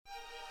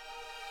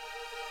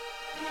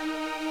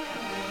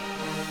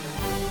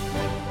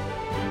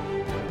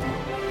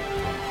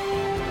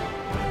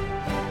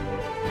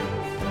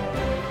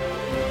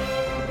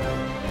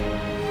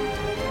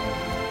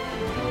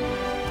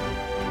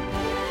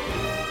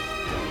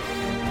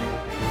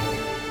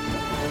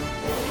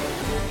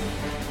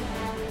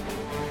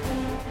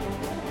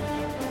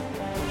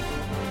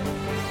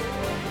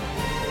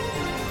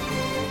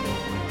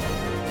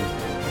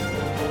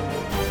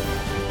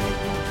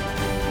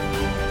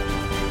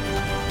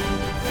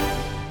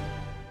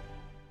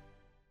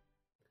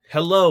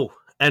Hello,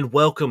 and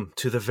welcome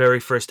to the very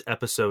first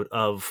episode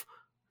of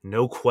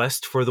No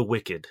Quest for the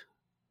Wicked.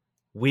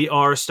 We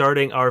are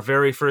starting our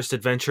very first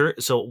adventure,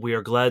 so we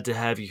are glad to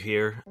have you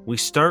here. We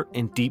start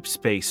in deep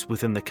space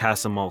within the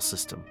Casamal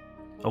system.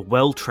 A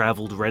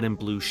well-traveled red and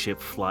blue ship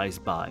flies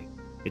by,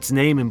 its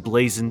name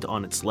emblazoned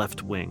on its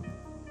left wing,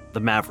 the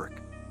Maverick.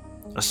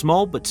 A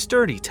small but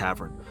sturdy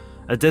tavern,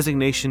 a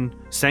designation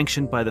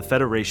sanctioned by the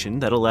Federation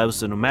that allows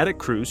the nomadic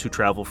crews who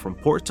travel from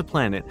port to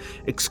planet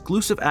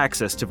exclusive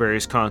access to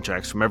various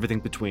contracts from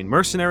everything between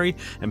mercenary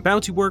and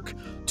bounty work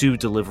to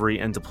delivery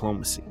and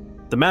diplomacy.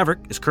 The Maverick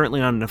is currently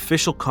on an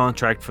official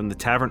contract from the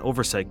Tavern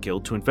Oversight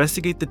Guild to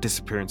investigate the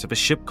disappearance of a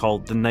ship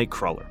called the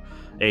Nightcrawler,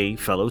 a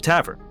fellow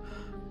tavern.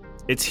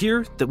 It's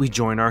here that we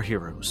join our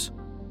heroes.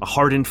 A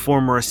hardened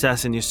former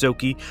assassin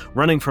Yosoki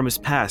running from his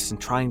past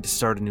and trying to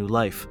start a new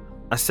life.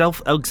 A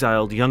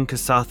self-exiled young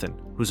Kasathan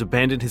who's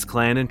abandoned his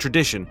clan and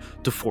tradition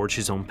to forge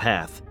his own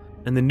path.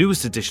 And the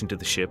newest addition to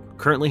the ship,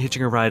 currently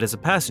hitching a ride as a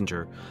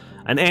passenger,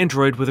 an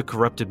android with a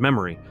corrupted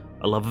memory,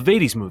 a love of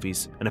 80s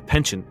movies, and a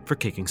penchant for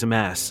kicking some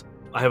ass.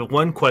 I have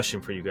one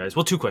question for you guys.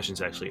 Well, two questions,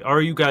 actually.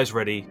 Are you guys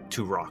ready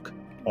to rock?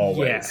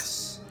 Always.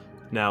 Yes.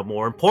 Now,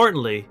 more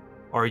importantly,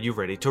 are you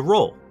ready to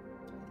roll?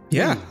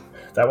 Yeah.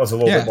 That was a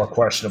little bit more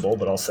questionable,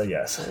 but I'll say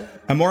yes.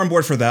 I'm more on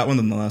board for that one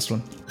than the last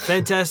one.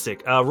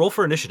 Fantastic. Roll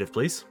for initiative,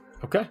 please.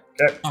 Okay.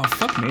 Oh,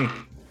 fuck me.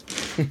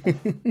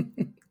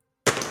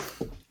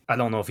 I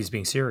don't know if he's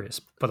being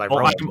serious, but I Oh,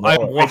 rolled. I'm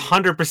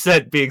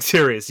 100% being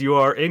serious. You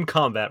are in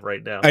combat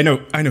right now. I know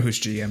who's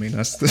GMing.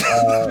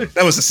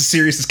 That was as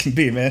serious as can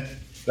be, man.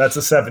 That's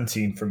a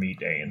 17 for me,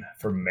 Dane,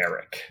 for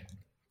Merrick.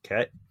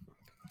 Okay.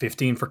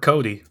 15 for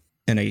Cody.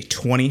 And a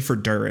 20 for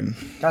Durin.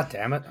 God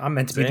damn it. I'm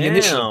meant to be the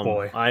initiative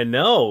boy. I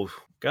know.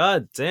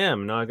 God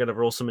damn. Now I gotta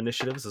roll some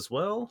initiatives as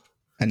well.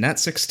 And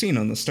that's 16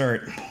 on the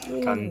start.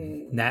 Got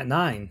nat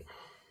 9.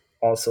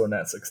 Also a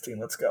nat 16.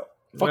 Let's go.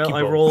 Fuck Well, you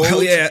I both. rolled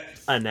Hell yeah.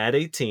 a nat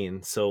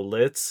 18, so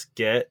let's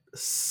get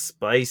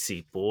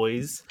spicy,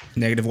 boys.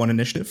 -1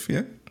 initiative,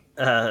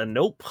 yeah.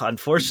 Nope.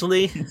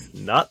 Unfortunately,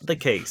 not the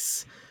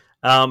case.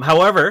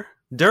 However,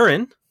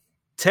 Durin,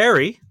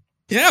 Terry,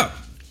 Yeah.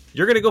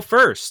 you're gonna go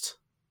first.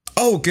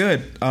 Oh,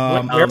 good.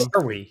 Where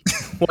are we?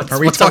 Are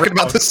we talking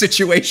about the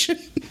situation?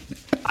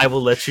 I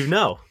will let you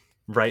know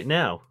right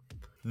now.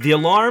 The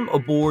alarm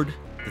aboard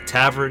the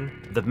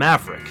tavern, the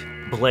Maverick,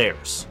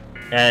 blares.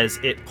 As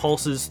it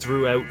pulses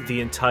throughout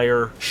the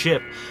entire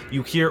ship,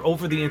 you hear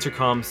over the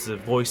intercoms the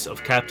voice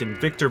of Captain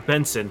Victor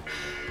Benson.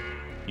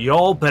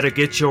 Y'all better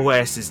get your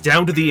asses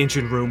down to the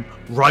engine room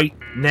right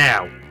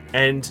now.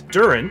 And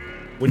Durin,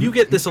 when you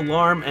get this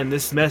alarm and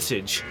this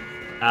message,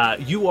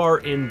 you are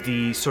in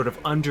the sort of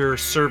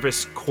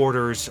under-service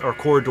quarters or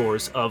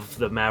corridors of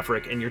the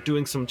Maverick, and you're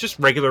doing some just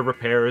regular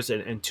repairs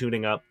and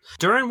tuning up.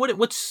 Durin, what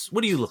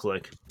do you look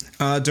like?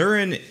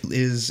 Durin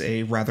is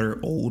a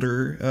rather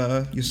older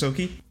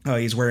Yosoki.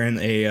 He's wearing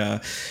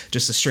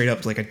just a straight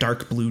up like a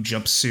dark blue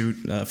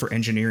jumpsuit for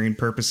engineering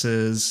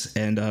purposes,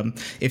 and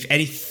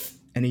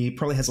and he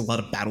probably has a lot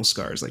of battle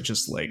scars, like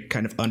just like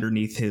kind of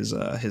underneath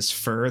his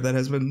fur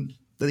that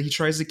he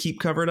tries to keep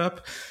covered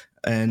up.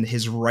 And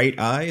his right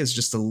eye is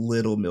just a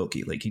little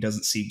milky, like he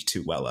doesn't see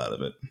too well out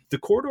of it. The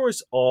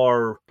corridors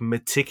are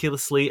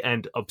meticulously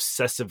and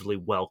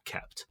obsessively well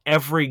kept.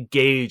 Every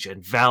gauge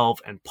and valve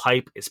and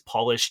pipe is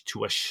polished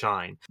to a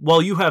shine.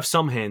 While you have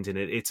some hand in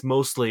it, it's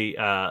mostly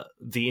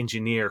the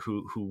engineer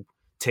who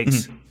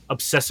takes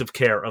obsessive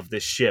care of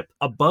this ship.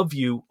 Above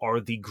you are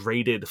the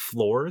graded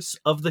floors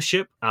of the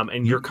ship,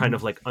 and you're kind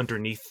of like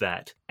underneath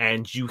that,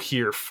 and you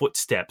hear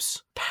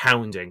footsteps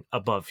pounding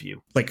above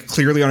you. Like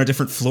clearly on a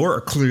different floor,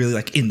 or clearly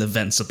like in the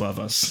vents above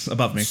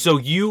me. So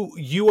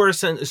you are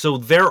so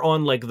they're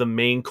on like the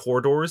main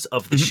corridors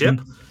of the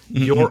ship.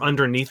 You're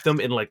underneath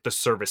them in like the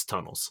service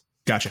tunnels.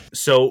 Gotcha.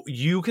 So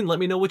you can let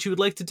me know what you would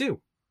like to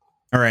do.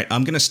 All right,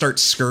 I'm gonna start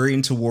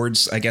scurrying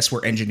towards, I guess,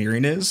 where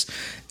engineering is,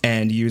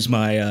 and use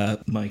my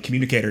my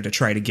communicator to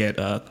try to get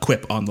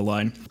Quip on the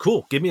line.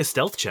 Cool. Give me a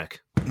stealth check.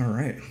 All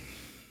right.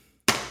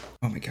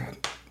 Oh my god,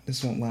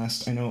 this won't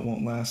last. I know it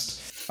won't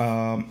last.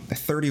 A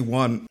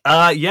 31.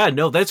 Yeah,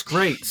 no, that's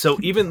great. So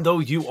even though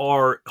you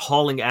are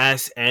hauling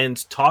ass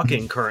and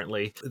talking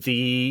currently,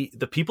 the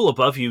people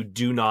above you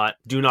do not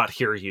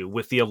hear you.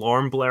 With the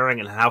alarm blaring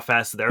and how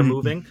fast they're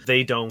moving,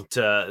 they don't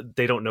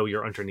know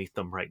you're underneath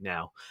them right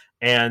now.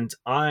 And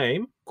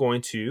I'm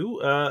going to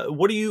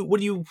what are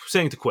you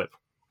saying to Quip?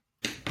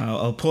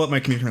 I'll pull up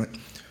my communicator.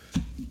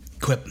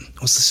 Quip,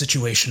 what's the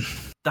situation?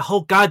 The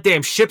whole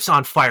goddamn ship's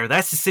on fire.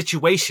 That's the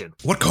situation.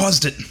 What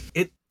caused it?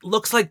 It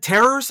looks like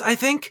terrors, I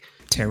think.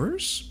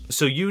 Terrors?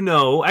 So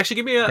actually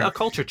give me a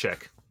culture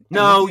check.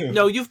 No,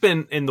 you've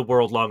been in the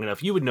world long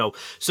enough. You would know.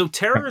 So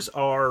terrors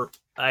are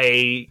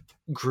a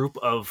group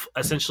of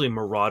essentially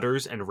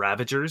marauders and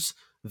ravagers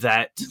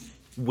that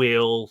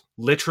will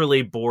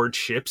literally board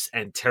ships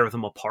and tear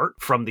them apart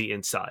from the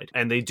inside.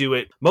 And they do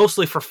it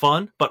mostly for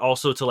fun, but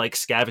also to like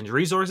scavenge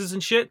resources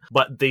and shit.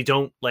 But they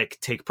don't like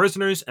take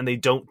prisoners and they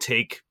don't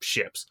take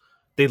ships.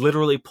 They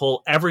literally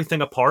pull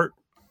everything apart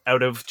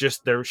out of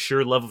just their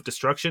sheer love of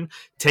destruction,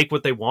 take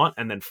what they want,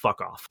 and then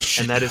fuck off.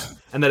 And that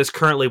is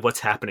currently what's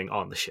happening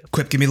on the ship.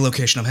 Quip, give me the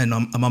location.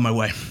 I'm on my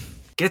way.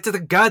 Get to the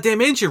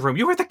goddamn engine room.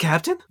 You were the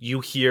captain.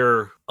 You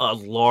hear a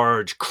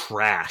large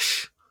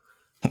crash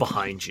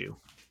behind you.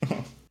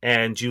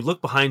 And you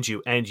look behind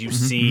you and you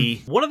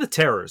see one of the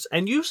terrors.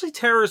 And usually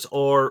terrors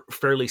are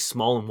fairly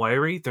small and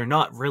wiry. They're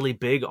not really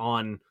big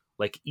on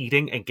like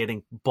eating and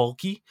getting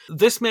bulky.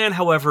 This man,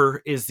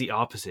 however, is the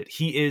opposite.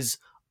 He is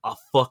a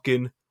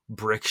fucking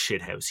brick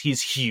shithouse.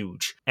 He's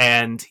huge.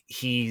 And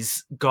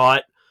he's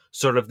got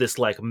sort of this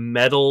like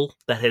metal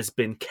that has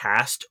been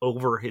cast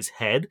over his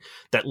head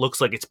that looks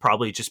like it's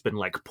probably just been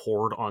like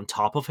poured on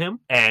top of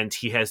him. And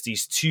he has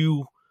these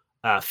two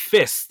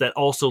fists that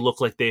also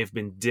look like they've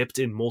been dipped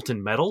in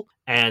molten metal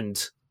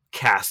and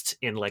cast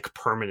in like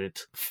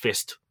permanent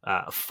fist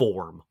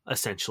form,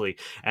 essentially.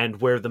 And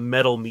where the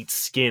metal meets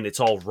skin, it's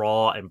all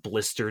raw and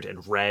blistered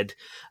and red.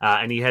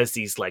 And he has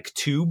these like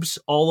tubes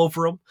all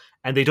over him,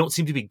 and they don't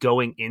seem to be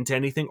going into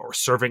anything or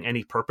serving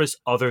any purpose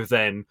other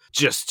than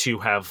just to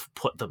have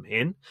put them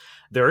in.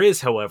 There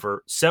is,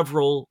 however,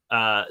 several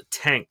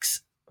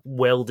tanks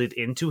welded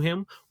into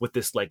him with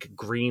this like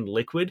green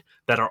liquid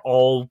that are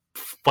all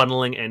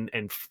funneling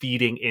and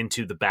feeding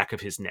into the back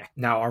of his neck.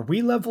 Now, are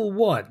we level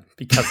 1?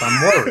 Because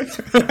I'm worried.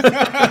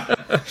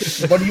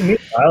 What do you mean?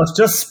 Well, it's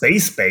just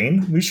Space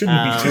Bane. We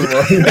shouldn't be too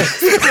worried.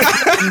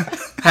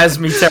 Has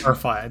me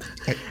terrified.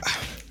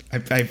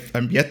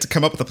 I'm yet to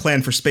come up with a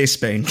plan for Space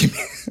Bane.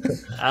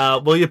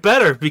 Well, you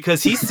better,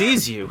 because he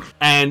sees you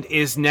and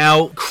is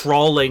now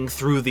crawling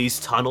through these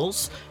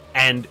tunnels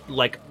and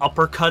like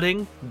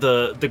uppercutting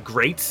the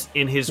grates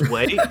in his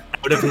way,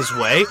 out of his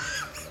way,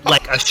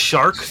 like a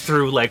shark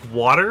through like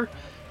water,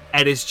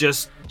 and is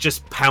just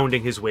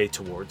pounding his way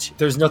towards you.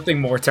 There's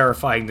nothing more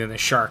terrifying than a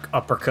shark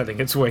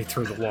uppercutting its way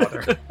through the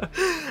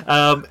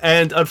water.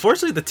 And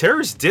unfortunately, the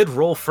terrorist did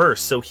roll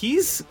first, so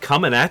he's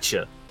coming at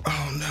you.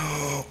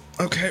 Oh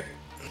no. Okay.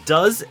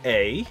 Does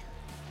a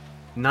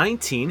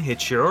 19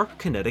 hit your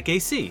kinetic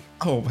AC?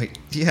 Oh my,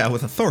 yeah,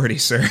 with authority,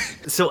 sir.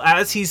 So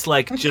as he's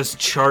like just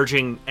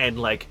charging and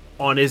like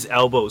on his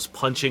elbows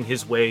punching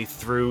his way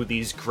through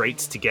these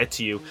grates to get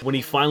to you, when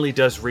he finally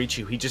does reach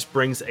you, he just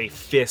brings a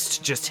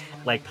fist just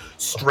like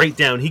straight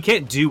down. He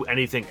can't do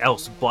anything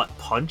else but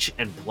punch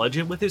and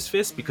bludgeon with his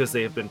fist because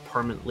they have been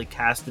permanently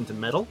cast into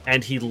metal,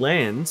 and he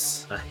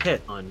lands a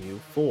hit on you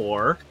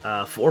for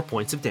 4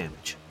 points of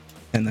damage.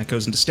 And that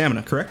goes into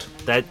stamina, correct?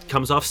 That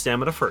comes off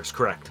stamina first,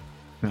 correct.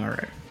 All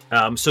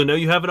right. So now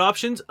you have an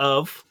option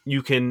of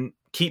you can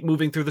keep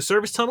moving through the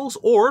service tunnels,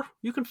 or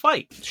you can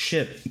fight.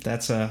 Shit,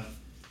 that's I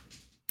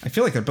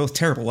feel like they're both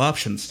terrible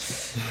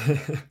options.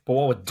 But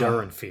what would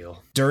Durin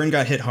feel? Durin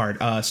got hit hard.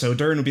 So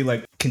Durin would be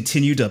like,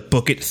 continue to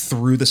book it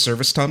through the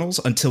service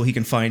tunnels until he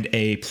can find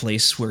a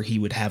place where he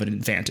would have an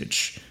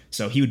advantage.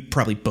 So he would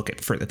probably book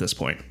it at this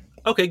point.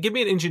 Okay, give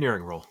me an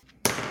engineering roll.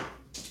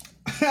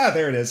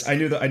 There it is. I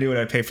knew what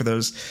I'd pay for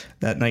those.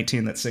 That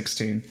 19, that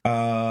 16.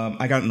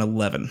 I got an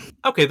 11.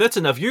 Okay, that's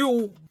enough.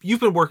 You've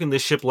been working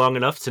this ship long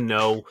enough to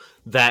know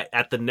that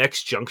at the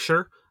next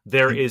juncture,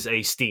 there is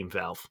a steam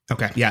valve.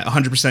 Okay, yeah,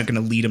 100% going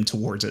to lead him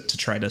towards it to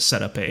try to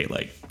set up a,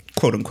 like,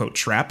 quote-unquote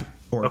trap,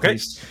 or at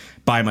least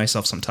buy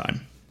myself some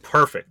time.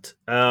 Perfect.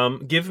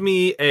 Give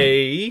me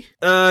a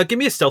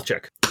stealth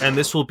check. And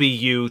this will be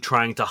you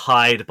trying to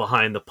hide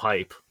behind the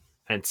pipe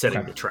and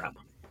setting the trap.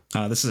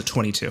 This is a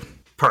 22.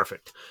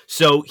 Perfect.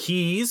 So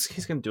he's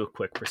going to do a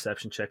quick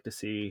perception check to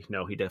see.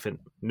 No,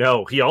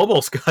 he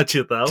almost got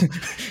you though.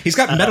 He's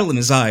got metal in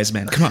his eyes,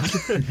 man. Come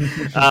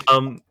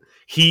on.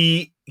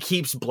 He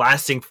keeps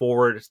blasting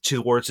forward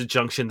towards the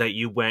junction that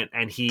you went,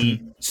 and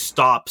he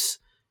stops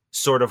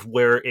sort of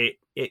where it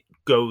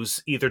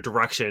goes either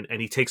direction,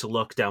 and he takes a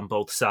look down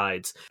both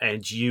sides,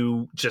 and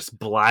you just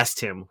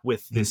blast him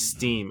with this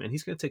steam, and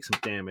he's going to take some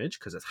damage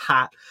because it's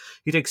hot.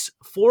 He takes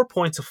 4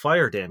 points of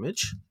fire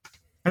damage.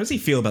 How does he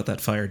feel about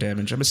that fire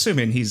damage? I'm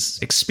assuming he's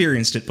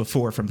experienced it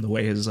before from the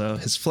way his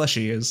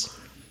fleshy is.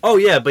 Oh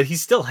yeah, but he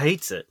still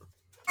hates it.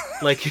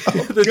 Like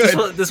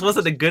this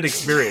wasn't a good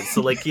experience.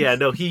 So like, yeah,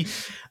 no, he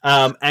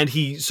and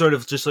he sort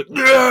of just like,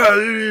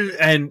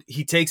 and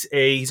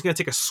he's going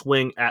to take a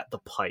swing at the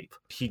pipe.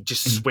 He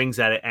just swings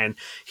at it and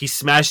he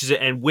smashes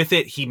it, and with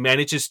it he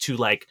manages to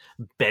like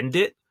bend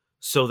it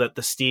so that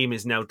the steam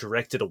is now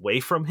directed away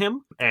from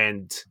him,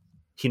 and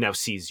he now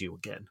sees you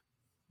again.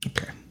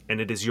 Okay.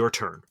 And it is your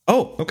turn.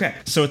 Oh, okay.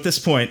 So at this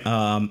point,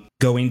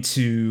 going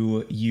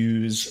to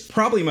use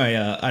probably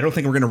my, I don't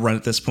think we're going to run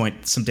at this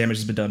point. Some damage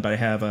has been done, but I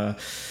have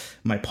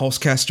my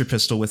Pulsecaster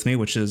pistol with me,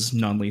 which is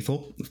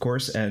non-lethal, of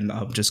course, and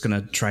I'm just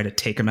going to try to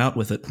take him out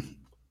with it.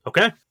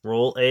 Okay.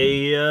 Roll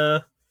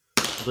a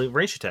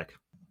range attack.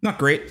 Not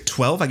great.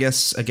 12, I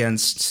guess,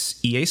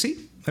 against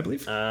EAC, I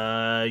believe.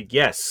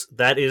 Yes,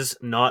 that is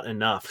not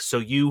enough. So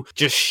you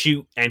just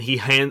shoot, and he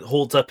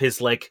holds up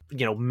his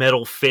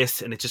metal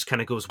fist, and it just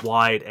kind of goes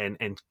wide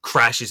and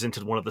crashes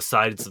into one of the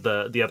sides of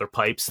the other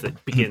pipes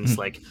that begins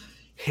like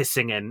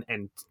hissing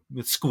and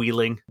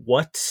squealing.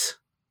 What?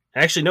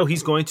 Actually, no.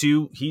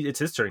 It's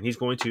his turn. He's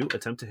going to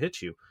attempt to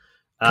hit you.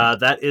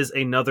 That is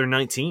another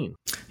 19.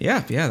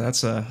 Yeah,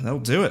 that'll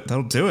do it.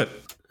 That'll do it.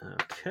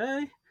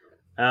 Okay.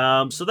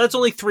 So that's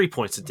only 3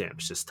 points of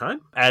damage this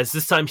time. As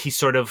this time he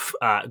sort of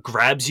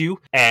grabs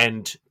you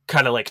and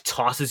kind of like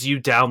tosses you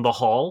down the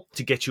hall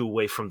to get you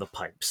away from the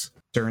pipes.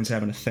 Durin's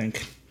having to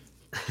think.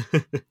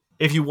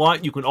 If you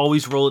want, you can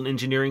always roll an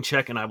engineering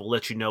check and I will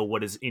let you know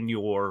what is in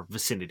your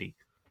vicinity.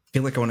 I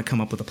feel like I want to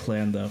come up with a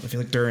plan, though. I feel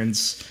like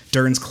Durin's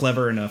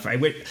clever enough. I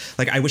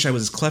wish I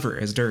was as clever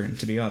as Durin,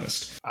 to be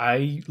honest.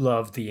 I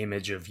love the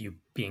image of you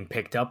being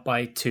picked up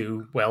by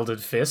 2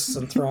 welded fists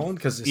and thrown,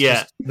 because it's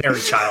just very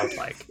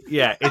childlike.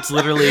 Yeah, it's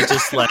literally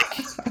just like,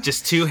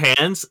 just 2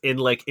 hands in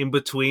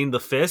between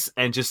the fists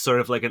and just sort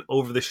of like an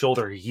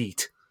over-the-shoulder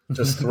yeet.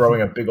 Just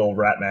throwing a big old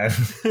rat man.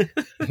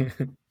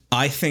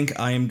 I think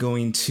I am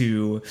going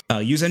to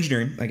use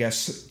engineering, I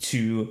guess,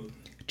 to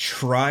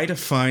try to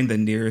find the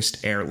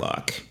nearest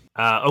airlock.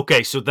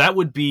 Okay, so that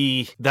would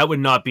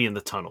not be in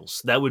the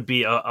tunnels. That would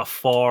be a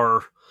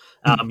far.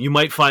 You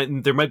might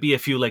find there might be a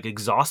few like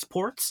exhaust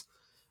ports,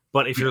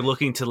 but if you're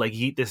looking to like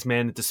yeet this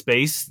man into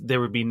space, there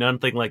would be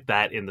nothing like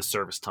that in the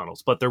service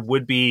tunnels. But there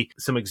would be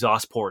some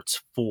exhaust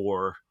ports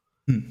for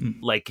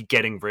like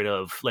getting rid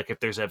of, like, if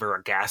there's ever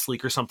a gas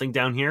leak or something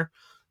down here,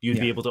 you'd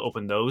be able to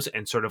open those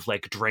and sort of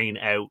like drain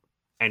out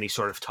any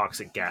sort of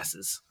toxic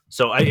gases.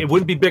 So it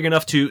wouldn't be big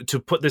enough to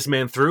put this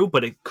man through,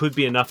 but it could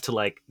be enough to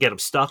like get him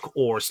stuck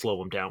or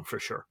slow him down for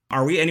sure.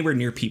 Are we anywhere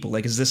near people?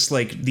 Like, is this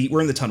like we're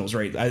in the tunnels,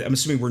 right? I'm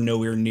assuming we're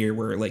nowhere near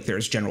where like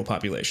there's general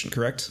population,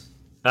 correct?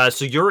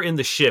 So you're in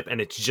the ship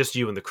and it's just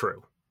you and the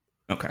crew.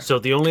 Okay. So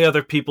the only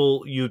other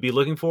people you'd be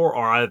looking for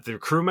are either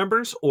crew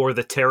members or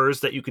the terrors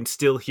that you can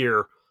still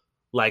hear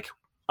like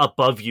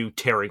above you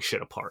tearing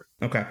shit apart.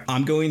 Okay.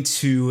 I'm going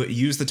to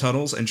use the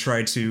tunnels and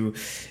try to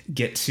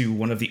get to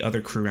one of the other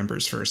crew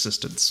members for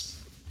assistance.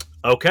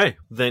 Okay,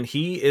 then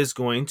he is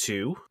going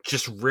to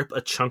just rip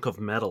a chunk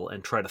of metal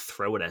and try to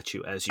throw it at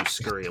you as you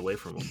scurry away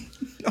from him.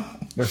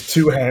 With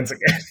 2 hands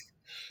again.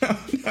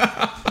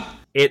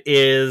 It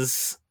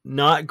is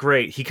not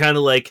great. He kind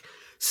of like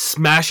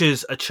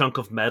smashes a chunk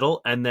of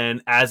metal and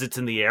then as it's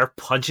in the air,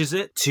 punches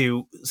it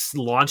to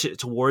launch it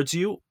towards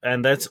you.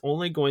 And that's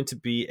only going to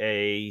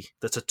be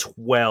that's a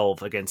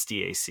 12 against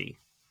EAC.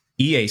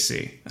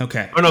 EAC.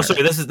 Okay. Oh no,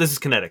 sorry. This is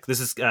kinetic. This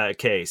is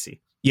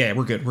KAC. Yeah,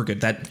 we're good. We're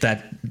good.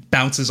 That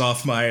bounces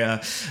off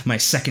my my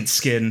second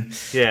skin.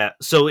 Yeah,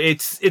 so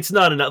it's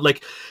not enough.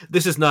 Like,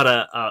 this is not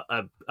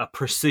a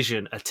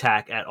precision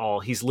attack at all.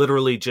 He's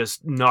literally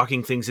just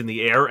knocking things in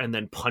the air and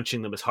then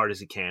punching them as hard as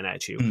he can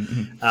at you.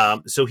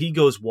 Mm-hmm. So he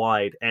goes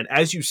wide, and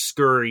as you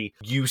scurry,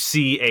 you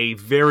see a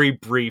very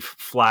brief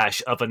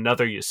flash of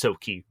another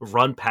Ysoki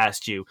run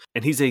past you,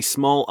 and he's a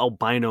small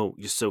albino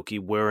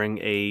Ysoki wearing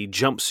a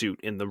jumpsuit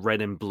in the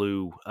red and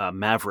blue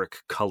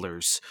Maverick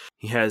colors.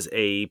 He has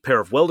a pair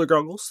of welder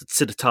goggles that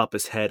sit atop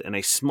his head and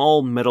a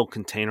small metal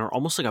container,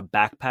 almost like a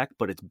backpack,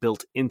 but it's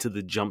built into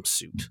the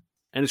jumpsuit.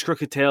 And his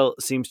crooked tail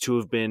seems to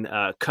have been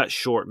cut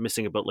short,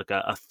 missing about like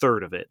a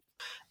third of it.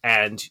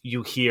 And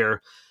you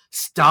hear,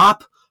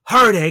 "Stop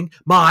hurting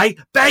my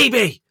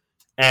baby!"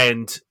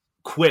 And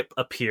Quip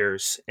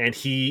appears and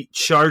he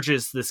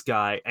charges this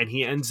guy and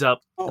he ends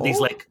up, these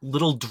like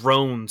little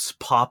drones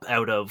pop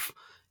out of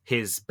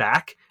his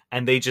back.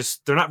 And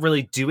they're not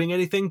really doing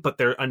anything, but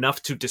they're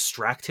enough to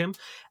distract him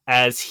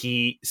as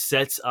he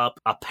sets up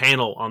a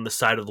panel on the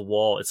side of the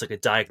wall. It's like a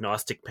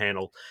diagnostic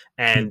panel,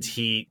 and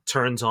he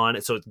turns on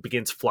it so it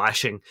begins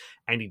flashing,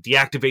 and he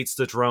deactivates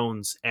the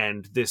drones,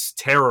 and this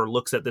terror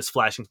looks at this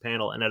flashing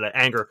panel, and out of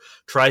anger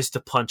tries to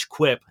punch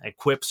Quip, and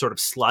Quip sort of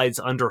slides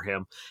under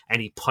him,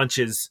 and he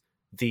punches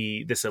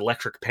this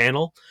electric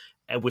panel,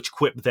 at which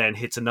Quip then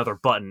hits another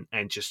button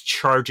and just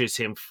charges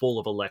him full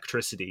of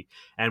electricity,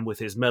 and with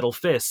his metal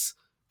fists,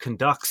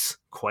 conducts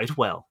quite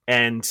well.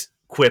 And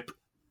Quip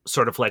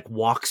sort of like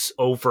walks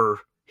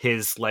over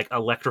his like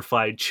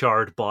electrified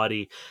charred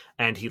body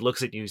and he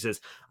looks at you and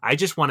says, "I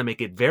just want to make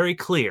it very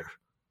clear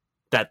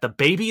that the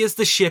baby is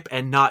the ship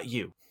and not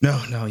you."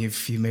 No,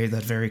 you've made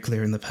that very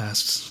clear in the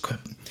past, Quip.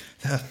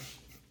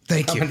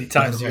 Thank you. How many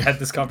times have you had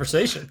this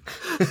conversation?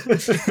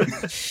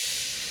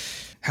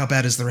 How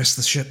bad is the rest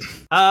of the ship?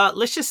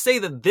 Let's just say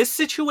that this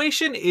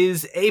situation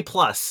is A+.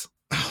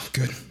 Oh,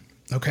 good.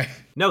 Okay.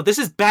 No, this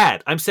is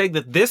bad. I'm saying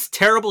that this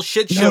terrible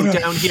shit show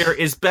down here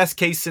is best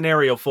case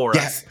scenario for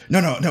us. No.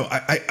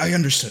 I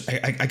understood.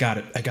 I got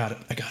it.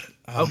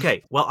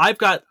 Okay. Well, I've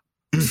got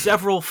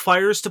several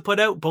fires to put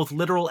out, both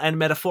literal and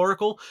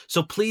metaphorical.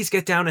 So please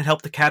get down and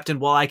help the captain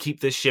while I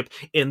keep this ship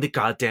in the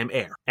goddamn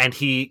air. And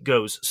he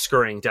goes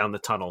scurrying down the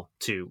tunnel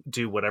to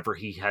do whatever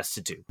he has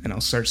to do. And I'll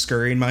start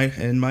scurrying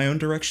in my own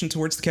direction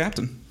towards the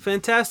captain.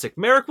 Fantastic.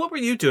 Merrick, what were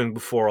you doing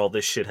before all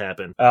this shit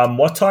happened?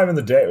 What time in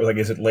the day? Like,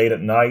 is it late at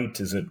night?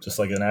 Is it just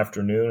like an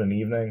afternoon, an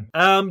evening?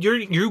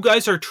 You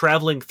guys are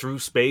traveling through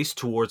space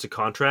towards a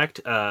contract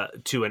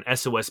to an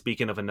SOS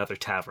beacon of another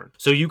tavern.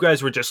 So you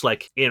guys were just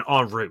like en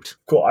route.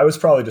 Cool. I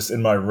was probably just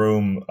in my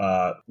room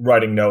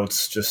writing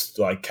notes, just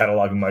like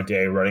cataloging my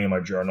day, writing in my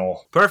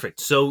journal.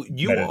 Perfect. So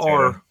you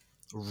are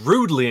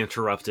rudely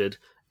interrupted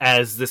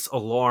as this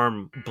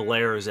alarm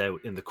blares out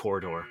in the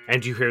corridor,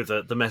 and you hear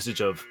the message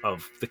of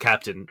the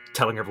captain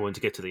telling everyone to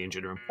get to the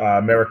engine room.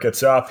 Merrick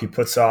gets up. He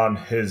puts on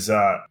his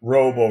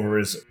robe over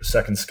his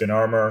second skin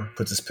armor,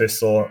 puts his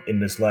pistol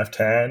in his left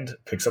hand,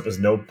 picks up his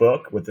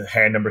notebook with the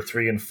hand number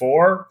 3 and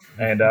 4,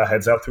 and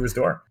heads out through his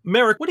door.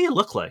 Merrick, what do you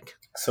look like?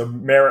 So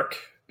Merrick,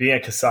 being a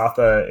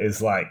Kasatha,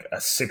 is like a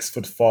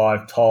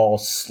 6'5" tall,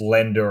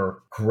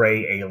 slender,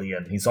 gray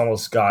alien. He's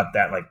almost got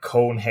that like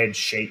cone head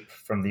shape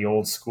from the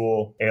old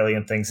school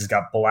alien things. He's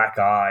got black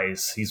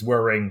eyes. He's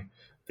wearing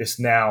this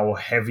now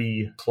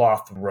heavy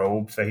cloth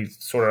robe that he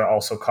sort of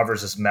also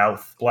covers his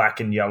mouth,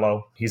 black and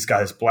yellow. He's got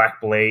his black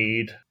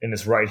blade in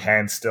his right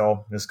hand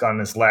still, his gun in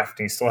his left,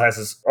 and he still has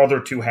his other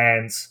 2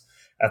 hands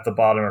at the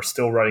bottom are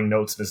still writing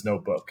notes in his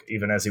notebook,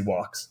 even as he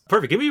walks.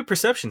 Perfect. Give me a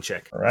perception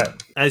check. All right.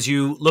 As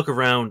you look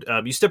around,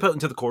 you step out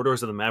into the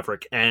corridors of the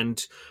Maverick,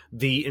 and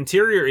the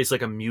interior is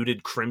like a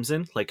muted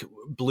crimson. Like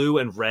blue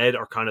and red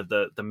are kind of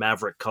the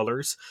Maverick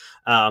colors.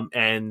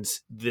 And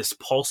this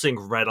pulsing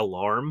red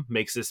alarm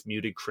makes this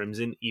muted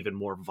crimson even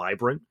more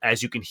vibrant,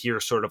 as you can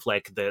hear sort of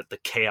like the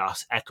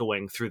chaos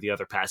echoing through the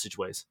other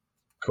passageways.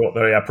 Cool.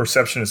 There, yeah,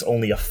 perception is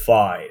only a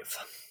 5.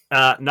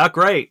 Not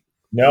great.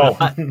 No.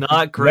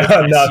 Not great.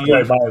 No, not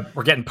great.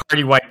 We're getting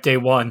party wipe day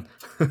 1.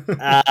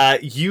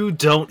 You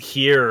don't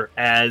hear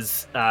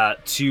as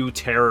 2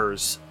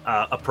 terrors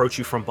approach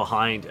you from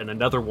behind, and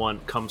another one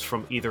comes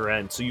from either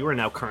end. So you are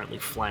now currently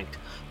flanked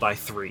by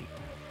 3.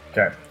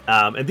 Okay.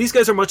 And these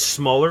guys are much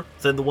smaller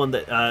than the one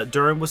that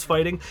Durham was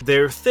fighting.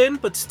 They're thin,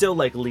 but still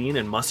like lean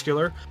and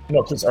muscular.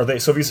 No, are they?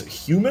 So these are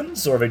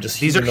humans, or are they just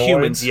These humanoids? are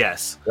humans,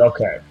 yes.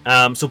 Okay.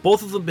 So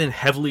both of them have been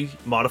heavily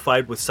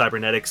modified with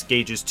cybernetics,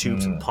 gauges,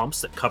 tubes, and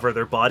pumps that cover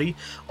their body,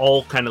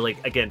 all kind of like,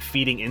 again,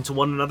 feeding into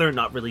one another,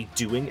 not really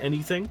doing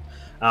anything.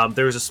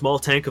 There is a small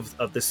tank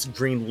of this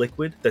green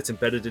liquid that's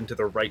embedded into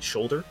their right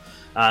shoulder.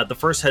 The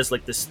first has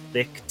like this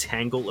thick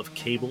tangle of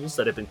cables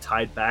that have been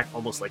tied back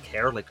almost like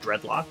hair, like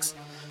dreadlocks.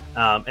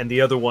 And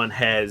the other one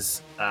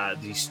has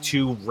these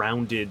 2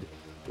 rounded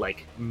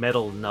like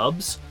metal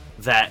nubs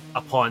that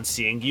upon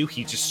seeing you,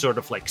 he just sort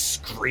of like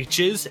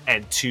screeches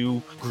and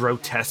 2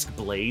 grotesque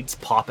blades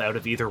pop out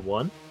of either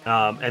one.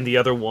 And the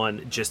other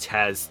one just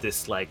has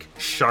this like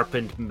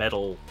sharpened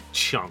metal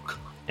chunk,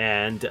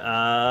 and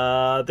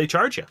they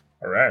charge you.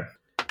 All right.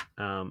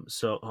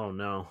 Oh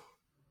no.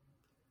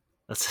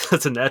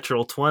 That's a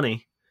natural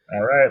 20.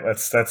 All right.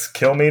 Let's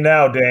kill me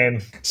now,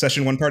 Dane.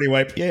 Session 1 party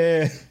wipe.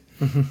 Yeah.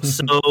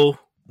 So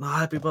not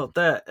happy about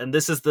that. And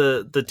this is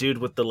the dude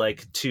with the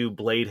like 2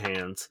 blade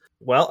hands.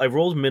 Well, I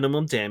rolled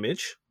minimum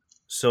damage,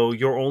 so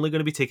you're only going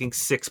to be taking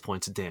 6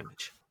 points of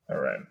damage. All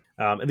right.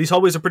 And these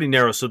hallways are pretty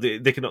narrow, so they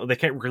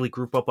can't really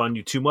group up on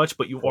you too much.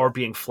 But you are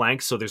being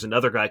flanked, so there's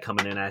another guy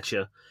coming in at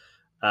you,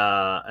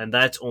 and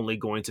that's only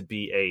going to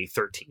be a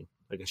 13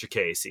 against your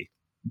KAC.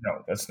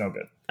 No, that's no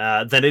good.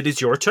 Then it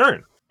is your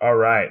turn. All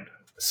right.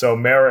 So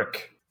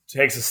Merrick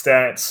takes a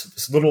stance.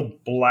 This little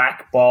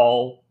black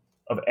ball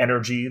of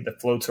energy that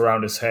floats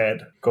around his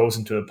head goes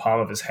into the palm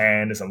of his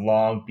hand as a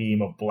long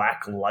beam of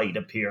black light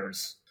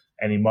appears.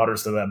 And he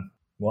mutters to them,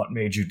 "What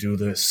made you do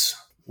this?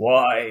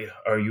 Why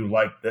are you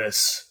like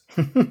this?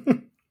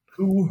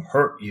 Who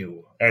hurt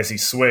you?" As he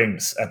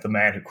swings at the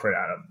man who crit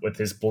at him with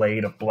his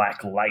blade of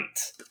black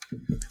light.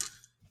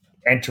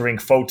 Entering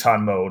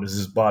photon mode as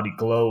his body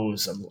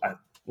glows a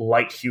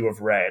light hue of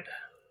red.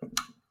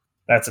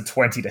 That's a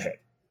 20 to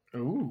hit.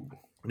 Ooh.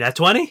 Nat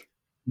 20?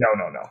 No.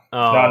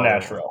 Oh, Not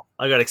natural.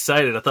 I got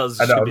excited. I thought this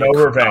was I know, going to be no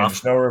a revenge.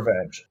 cook-off. No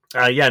revenge.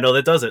 Yeah, no,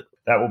 that does it.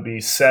 That will be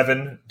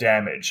 7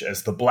 damage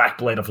as the black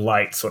blade of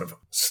light sort of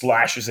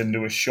slashes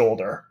into his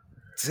shoulder.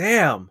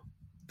 Damn.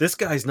 This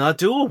guy's not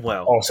doing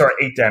well. Oh, sorry,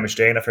 8 damage,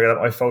 Dane. I forgot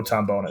about my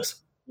photon bonus.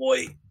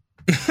 Boy.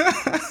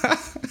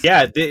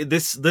 Yeah,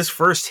 this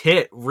first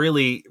hit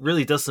really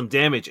does some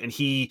damage, and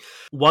he,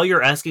 while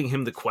you're asking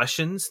him the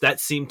questions, that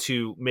seemed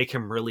to make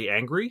him really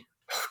angry,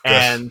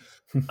 and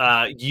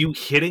you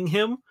hitting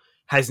him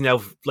has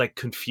now like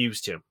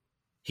confused him.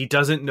 He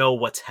doesn't know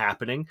what's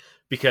happening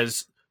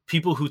because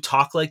people who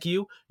talk like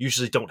you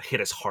usually don't hit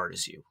as hard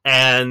as you.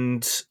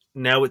 And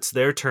now it's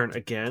their turn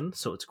again,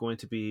 so it's going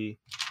to be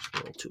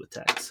roll 2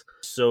 attacks.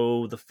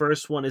 So the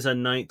first one is a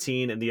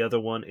 19, and the other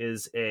one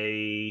is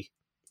a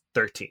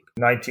 13.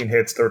 19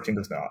 hits, 13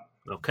 does not.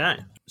 Okay.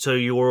 So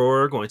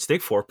you're going to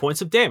take 4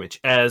 points of damage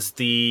as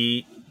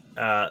the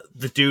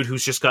dude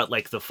who's just got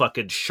like the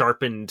fucking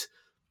sharpened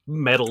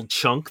metal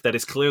chunk that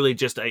is clearly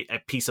just a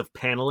piece of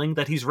paneling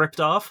that he's ripped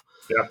off.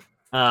 Yeah.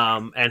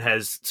 And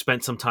has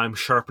spent some time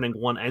sharpening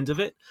one end of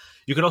it.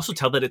 You can also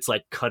tell that it's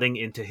like cutting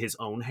into his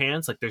own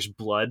hands, like there's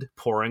blood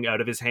pouring out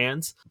of his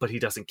hands, but he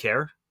doesn't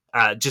care.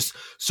 Just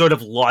sort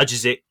of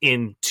lodges it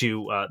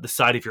into the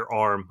side of your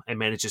arm and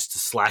manages to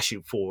slash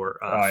you for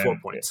 4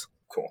 points.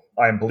 Cool.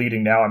 I am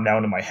bleeding now. I'm now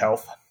into my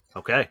health.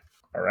 Okay.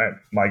 All right.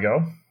 My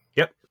go?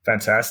 Yep.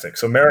 Fantastic.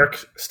 So Merrick,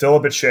 still a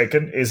bit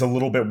shaken, is a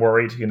little bit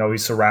worried. You know,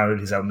 he's surrounded.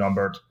 He's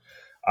outnumbered.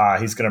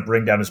 He's going to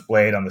bring down his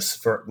blade on this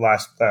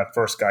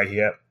first guy he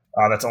hit.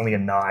 That's only a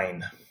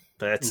 9.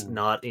 That's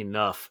not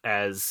enough,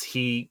 as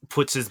he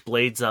puts his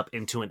blades up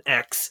into an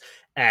X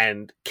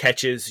and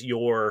catches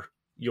your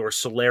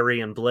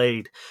Solarian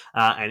blade,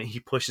 and he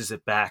pushes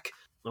it back.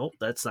 Oh,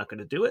 that's not going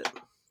to do it.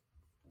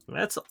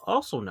 That's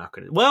also not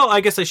going to... Well,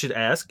 I guess I should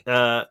ask.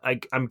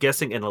 I'm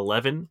guessing an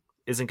 11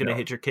 isn't going to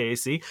hit your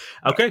KAC.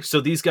 Okay, so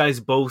these guys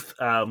both...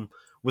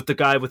 with the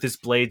guy with his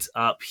blades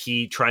up,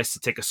 he tries to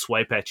take a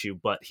swipe at you,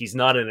 but he's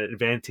not in an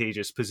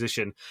advantageous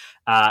position,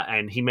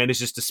 and he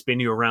manages to spin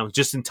you around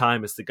just in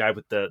time as the guy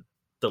with the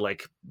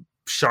like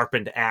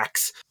sharpened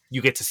axe.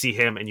 You get to see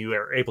him, and you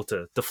are able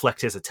to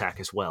deflect his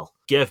attack as well.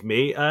 Give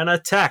me an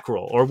attack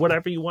roll, or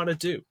whatever you want to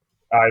do.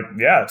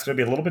 It's going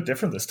to be a little bit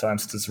different this time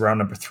since it's round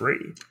number 3.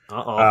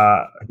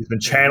 He's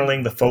been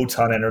channeling the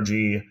photon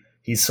energy.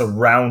 He's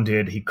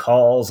surrounded. He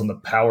calls on the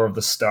power of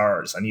the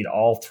stars. I need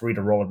all 3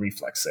 to roll a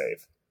reflex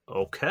save.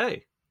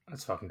 Okay.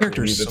 That's fucking cool.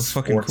 Character's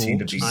so fucking cool.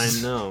 I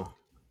know.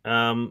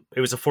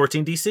 It was a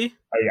 14 DC?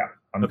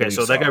 Yeah. Okay,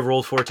 so that guy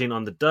rolled 14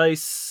 on the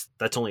dice.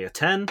 That's only a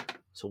 10.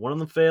 So one of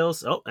them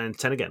fails. Oh, and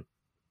 10 again.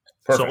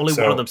 Perfect. So only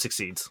one of them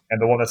succeeds.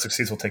 And the one that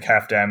succeeds will take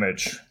half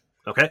damage.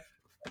 Okay.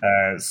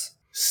 As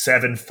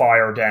 7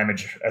 fire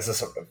damage as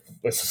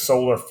a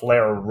solar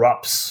flare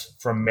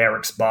erupts from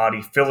Merrick's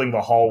body, filling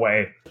the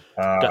hallway.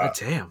 God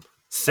damn.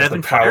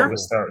 7 fire?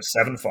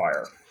 7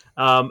 fire.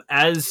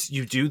 As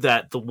you do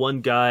that, the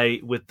one guy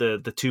with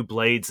the 2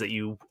 blades that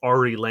you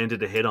already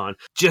landed a hit on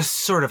just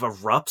sort of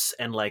erupts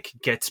and like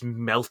gets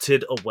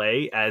melted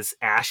away as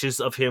ashes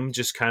of him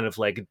just kind of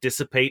like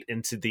dissipate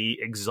into the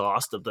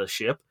exhaust of the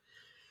ship.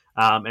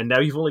 And now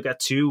you've only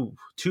got two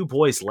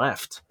boys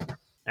left,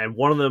 and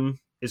one of them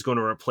is going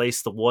to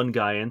replace the one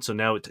guy in. So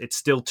now it's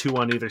still 2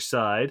 on either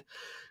side.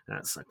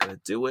 That's not going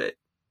to do it.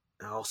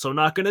 Also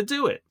not going to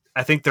do it.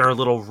 I think they're a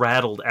little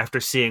rattled after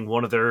seeing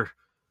one of their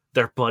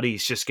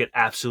buddies just get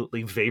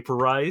absolutely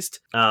vaporized.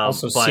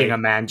 Seeing a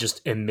man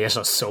just emit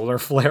a solar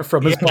flare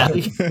from his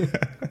body.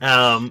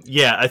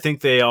 I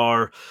think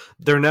they're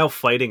now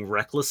fighting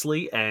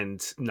recklessly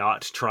and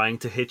not trying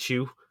to hit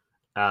you.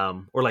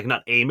 Or like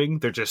not aiming,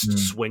 they're just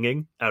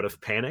swinging out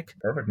of panic.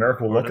 Perfect. Merrick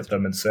will look at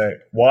them and say,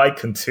 "Why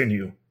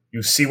continue?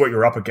 You see what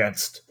you're up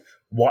against.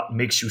 What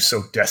makes you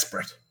so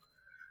desperate?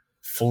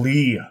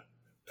 Flee,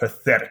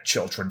 pathetic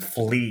children,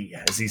 flee,"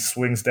 as he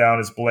swings down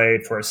his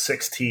blade for a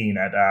 16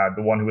 at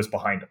the one who was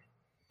behind him.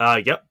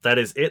 Yep, that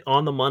is it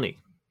on the money.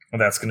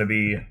 And that's going to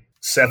be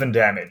 7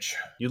 damage.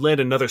 You land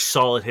another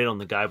solid hit on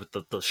the guy with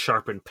the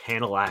sharpened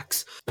panel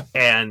axe,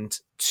 and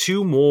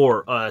 2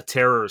 more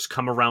terrors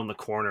come around the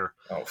corner.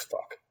 Oh,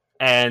 fuck.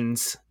 And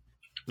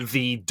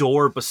the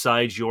door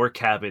beside your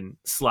cabin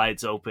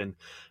slides open,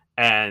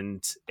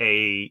 and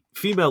a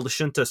female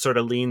Lashunta sort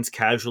of leans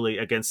casually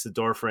against the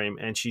doorframe,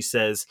 and she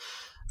says,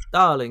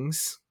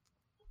 "Darlings,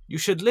 you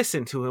should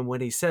listen to him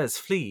when he says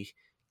flee."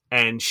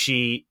 And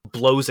she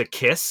blows a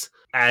kiss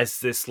as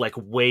this like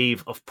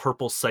wave of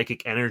purple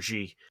psychic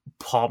energy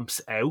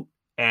pumps out,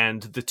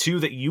 and the 2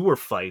 that you were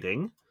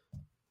fighting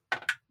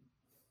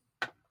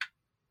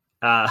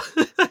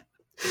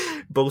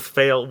both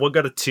fail. One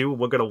got a 2,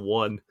 one got a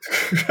 1.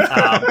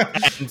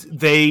 And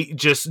they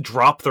just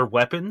drop their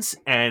weapons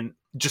and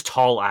just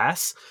haul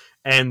ass.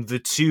 And the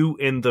 2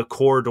 in the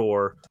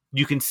corridor,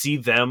 you can see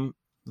them.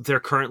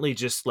 They're currently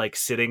just like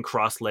sitting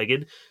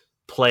cross-legged,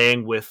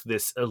 playing with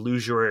this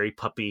illusory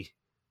puppy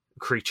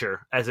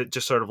creature as it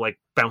just sort of like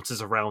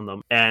bounces around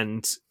them.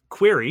 And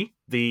Query,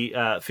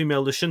 the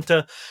female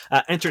Lashunta,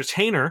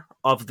 entertainer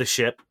of the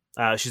ship.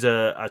 She's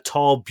a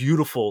tall,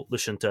 beautiful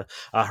Lashunta.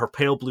 Her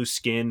pale blue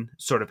skin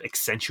sort of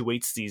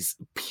accentuates these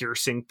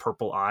piercing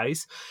purple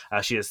eyes.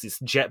 She has this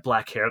jet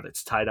black hair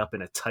that's tied up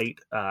in a tight,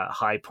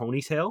 high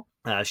ponytail.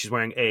 She's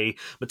wearing a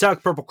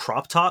metallic purple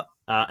crop top,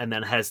 and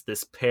then has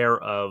this pair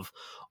of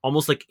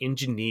almost like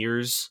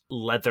engineer's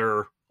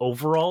leather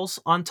overalls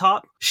on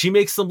top. She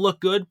makes them look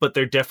good, but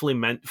they're definitely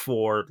meant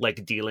for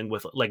like dealing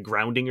with like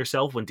grounding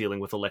yourself when dealing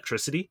with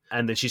electricity.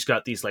 And then she's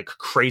got these like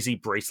crazy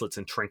bracelets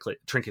and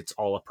trinkets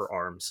all up her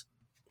arms.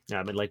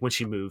 And like when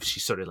she moves,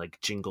 she sort of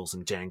like jingles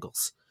and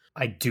jangles.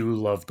 I do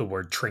love the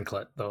word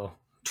trinklet though.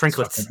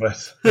 Trinklets.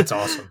 That's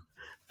awesome.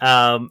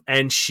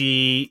 And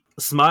she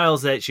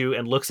smiles at you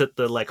and looks at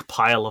the like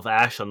pile of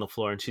ash on the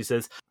floor, and she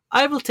says,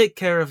 "I will take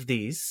care of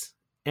these,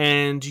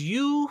 and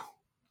you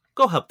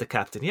go help the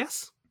captain,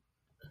 yes?"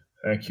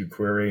 Thank you,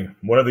 Query.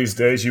 One of these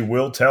days you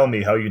will tell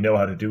me how you know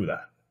how to do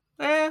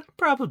that.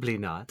 Probably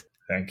not.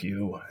 Thank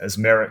you. As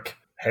Merrick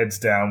heads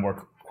down where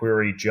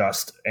Query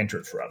just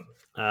entered from.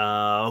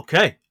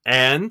 Okay.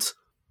 And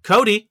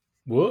Cody,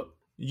 what?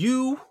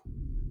 You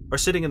are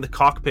sitting in the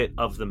cockpit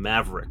of the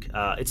Maverick.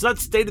 It's not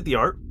state of the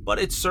art. but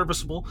it's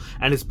serviceable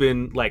and has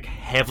been like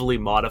heavily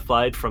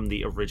modified from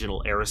the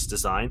original Eris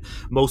design,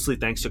 mostly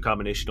thanks to a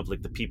combination of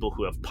like the people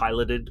who have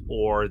piloted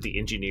or the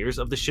engineers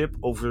of the ship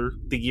over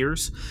the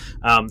years.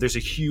 There's a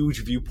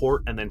huge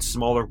viewport and then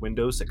smaller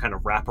windows that kind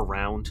of wrap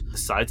around the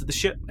sides of the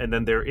ship, and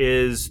then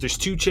there's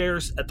 2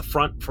 chairs at the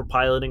front for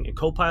piloting and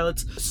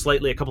co-pilots.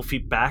 Slightly a couple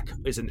feet back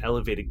is an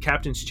elevated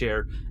captain's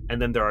chair,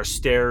 and then there are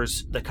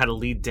stairs that kind of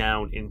lead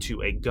down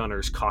into a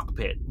gunner's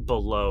cockpit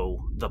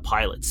below the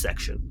pilot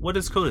section. What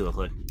does Cody look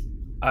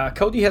like?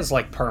 Cody has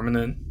like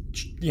permanent,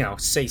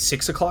 say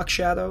 6 o'clock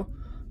shadow.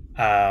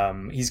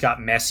 He's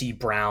got messy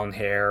brown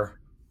hair.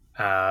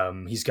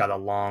 He's got a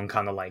long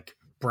kind of like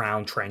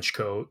brown trench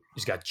coat.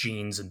 He's got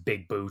jeans and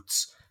big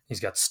boots. He's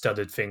got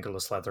studded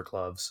fingerless leather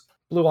gloves,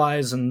 blue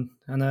eyes, and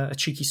a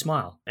cheeky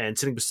smile. And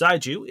sitting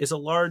beside you is a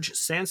large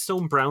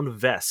sandstone brown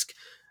Vesk.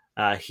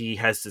 He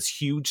has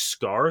this huge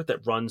scar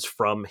that runs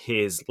from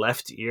his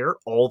left ear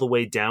all the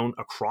way down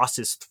across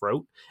his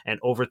throat and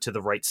over to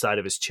the right side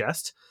of his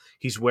chest.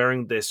 He's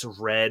wearing this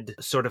red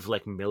sort of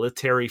like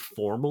military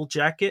formal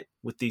jacket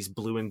with these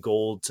blue and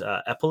gold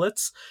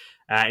epaulets.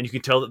 And you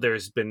can tell that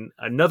there's been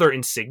another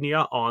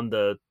insignia on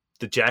the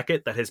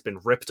jacket that has been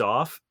ripped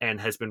off and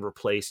has been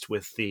replaced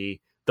with the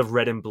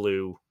red and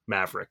blue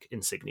Maverick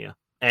insignia.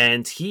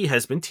 And he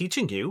has been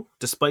teaching you,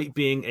 despite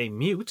being a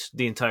mute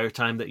the entire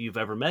time that you've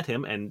ever met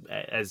him, and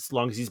as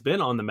long as he's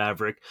been on the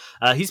Maverick,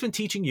 he's been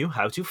teaching you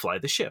how to fly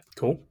the ship.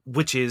 Cool.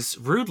 Which is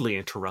rudely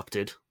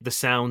interrupted. The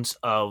sounds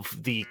of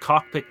the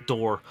cockpit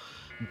door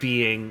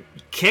being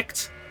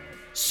kicked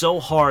so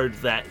hard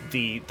that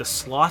the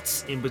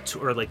slots in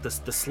between, or like the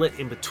slit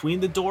in between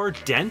the door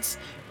dents,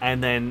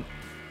 and then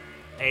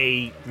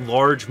a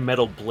large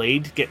metal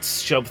blade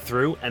gets shoved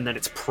through, and then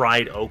it's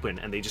pried open,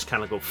 and they just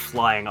kind of go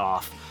flying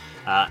off.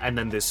 And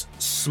then this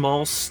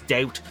small,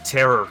 stout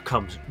terror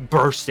comes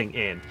bursting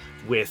in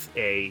with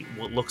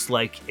what looks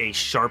like a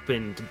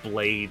sharpened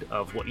blade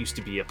of what used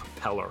to be a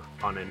propeller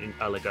on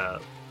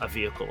a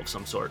vehicle of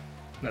some sort.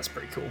 That's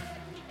pretty cool.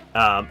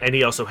 And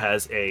he also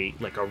has a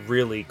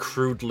really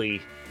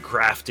crudely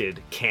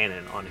grafted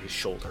cannon on his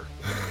shoulder.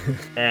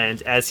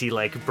 And as he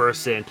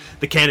bursts in,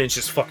 the cannon's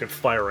just fucking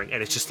firing,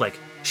 and it's just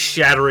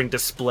shattering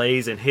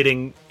displays and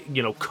hitting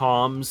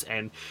comms,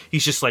 and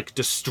he's just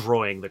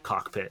destroying the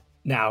cockpit.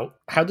 Now,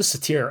 how does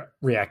Satir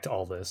react to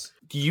all this?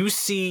 You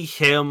see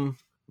him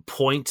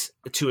point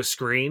to a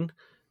screen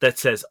that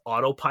says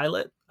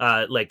autopilot,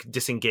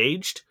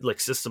 disengaged,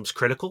 systems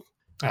critical,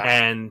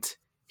 and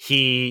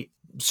he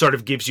sort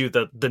of gives you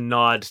the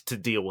nod to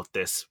deal with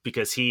this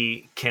because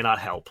he cannot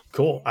help.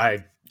 Cool.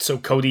 So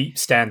Cody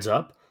stands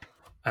up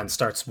and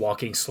starts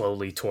walking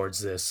slowly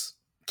towards this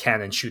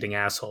cannon shooting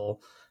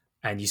asshole,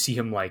 and you see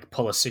him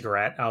pull a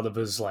cigarette out of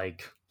his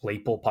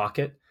lapel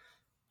pocket,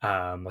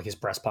 his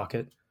breast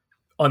pocket,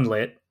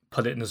 unlit,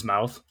 put it in his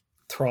mouth,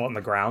 throw it on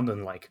the ground,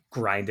 and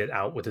grind it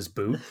out with his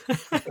boot.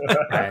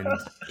 And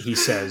he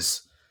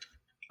says,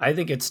 "I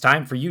think it's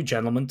time for you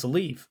gentlemen to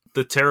leave."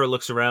 The terror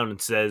looks around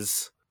and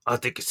says, "I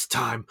think it's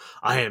time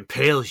I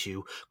impale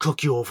you,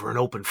 cook you over an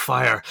open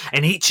fire,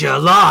 and eat you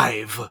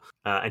alive."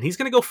 And he's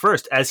going to go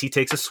first as he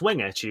takes a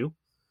swing at you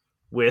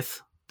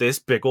with this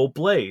big old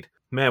blade.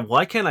 Man,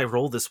 why can't I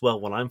roll this well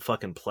when I'm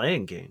fucking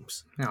playing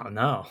games? Oh,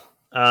 no.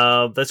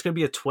 That's going to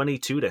be a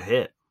 22 to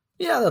hit.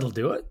 Yeah, that'll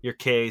do it. Your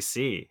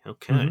KAC.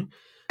 Okay.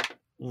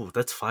 Mm-hmm. Ooh,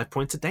 that's 5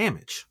 points of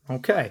damage.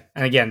 Okay.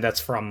 And again, that's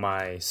from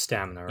my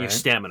stamina, right? Your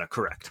stamina,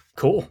 correct.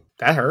 Cool.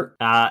 That hurt.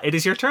 It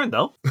is your turn,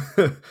 though.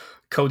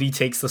 Cody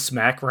takes the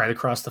smack right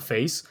across the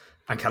face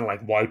and kind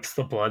of wipes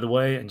the blood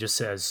away and just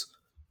says,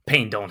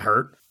 "Pain don't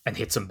hurt," and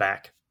hits him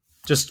back.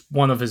 Just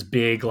one of his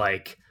big,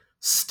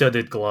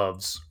 studded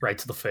gloves right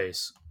to the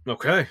face.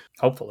 Okay.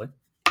 Hopefully.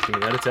 Give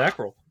me that attack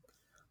roll.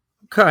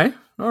 Okay.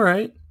 All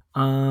right.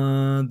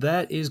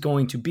 That is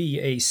going to be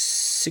a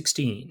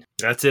 16.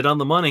 That's it on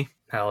the money.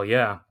 Hell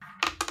yeah.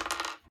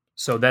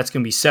 So that's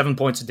going to be 7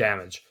 points of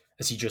damage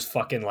as he just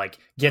fucking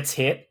gets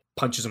hit,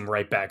 punches him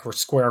right back. We're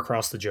square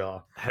across the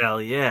jaw.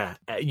 Hell yeah.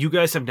 You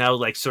guys have now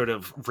sort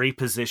of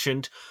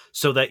repositioned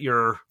so that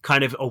you're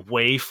kind of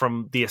away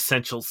from the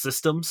essential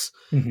systems.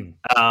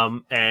 Mm-hmm.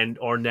 And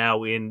are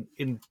now in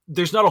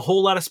there's not a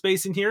whole lot of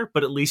space in here,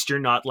 but at least you're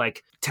not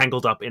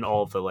tangled up in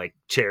all of the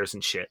chairs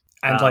and shit.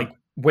 And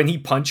when he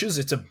punches,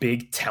 it's a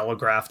big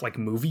telegraphed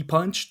movie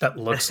punch that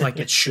looks like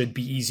it should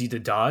be easy to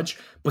dodge,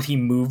 but he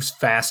moves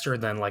faster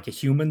than a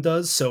human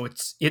does, so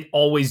it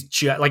always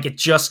it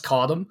just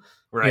caught him,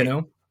 right?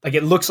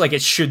 It looks like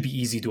it should be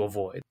easy to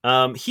avoid.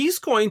 He's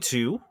going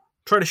to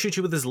try to shoot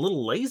you with his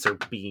little laser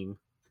beam.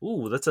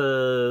 Ooh, that's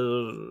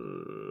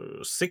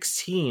a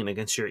 16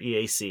 against your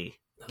EAC.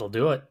 That'll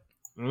do it.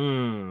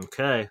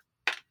 Okay.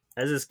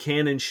 As his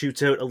cannon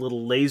shoots out a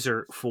little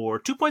laser for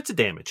 2 points of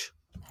damage.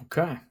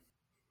 Okay.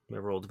 I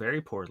rolled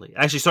very poorly.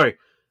 Actually, sorry.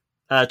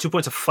 2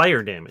 points of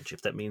fire damage,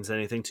 if that means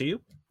anything to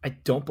you. I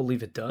don't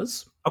believe it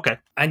does. Okay.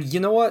 And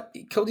you know what?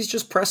 Cody's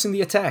just pressing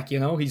the attack,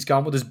 He's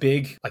gone with his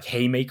big,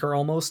 haymaker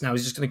almost. Now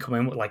he's just going to come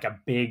in with, a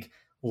big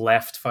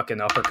left fucking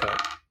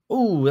uppercut.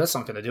 Ooh, that's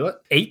not gonna do it.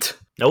 8.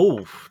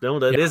 No,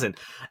 that isn't.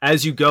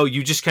 As you go,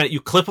 you just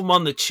you clip him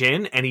on the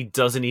chin, and he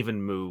doesn't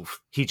even move.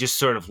 He just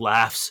sort of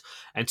laughs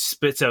and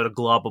spits out a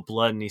glob of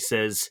blood, and he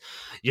says,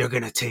 "You're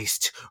gonna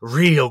taste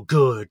real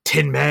good,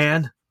 Tin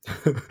Man."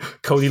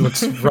 Cody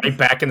looks right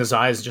back in his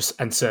eyes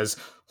and says,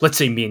 "Let's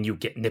say me and you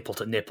get nipple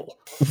to nipple."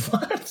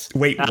 What?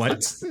 Wait,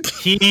 what?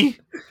 He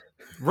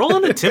roll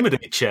an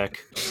intimidate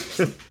check,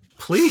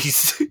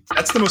 please.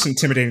 That's the most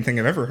intimidating thing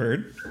I've ever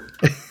heard.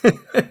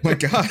 My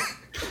God.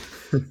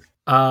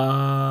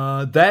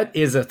 That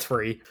is a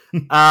 3.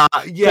 Yeah,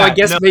 So I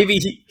guess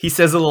maybe he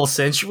says a little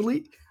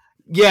sensually.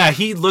 Yeah,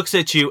 he looks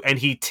at you and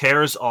he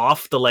tears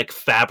off the like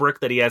fabric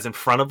that he has in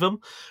front of him,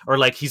 or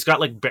like he's got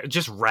like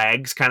just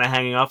rags kind of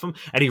hanging off him,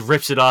 and he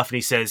rips it off and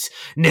he says,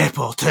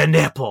 "Nipple to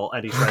nipple,"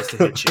 and he tries to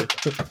hit you.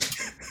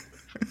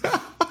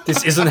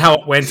 This isn't how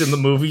it went in the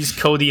movies.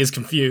 Cody is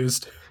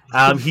confused.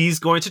 He's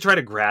going to try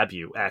to grab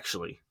you,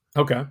 actually,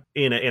 Okay.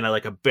 in a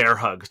like a bear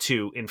hug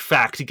to, in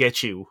fact,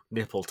 get you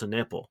nipple to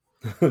nipple.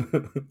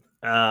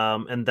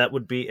 And that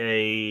would be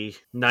a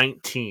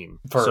 19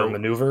 For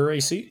maneuver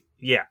AC?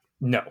 Yeah.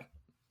 No.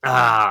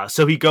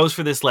 So he goes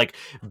for this like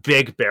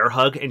big bear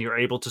hug, and you're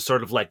able to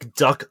sort of like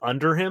duck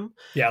under him.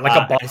 Yeah,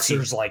 like a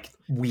boxer's like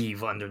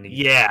weave underneath.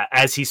 Yeah,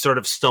 as he sort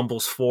of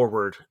stumbles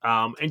forward.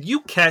 And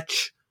you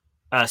catch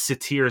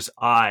Satir's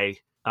eye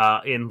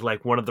in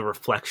like one of the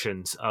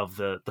reflections of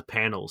the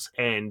panels,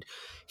 and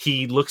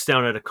he looks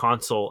down at a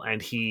console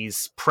and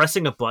he's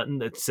pressing a button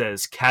that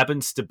says cabin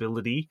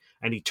stability,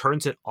 and he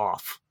turns it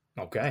off.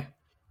 Okay.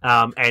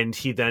 And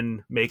he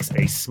then makes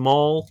a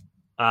small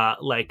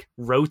like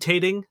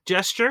rotating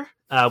gesture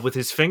with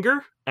his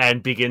finger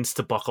and begins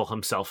to buckle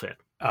himself in.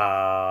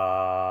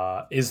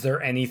 Is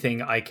there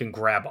anything I can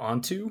grab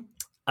onto?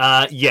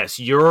 Yes,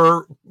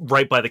 you're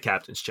right by the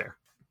captain's chair.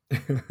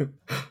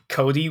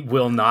 Cody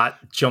will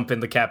not jump in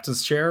the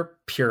captain's chair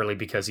purely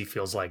because he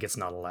feels like it's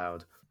not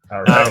allowed.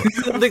 All right.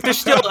 Like there's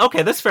still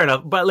okay, that's fair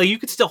enough. But like you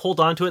could still hold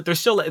on to it.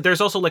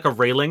 There's also like a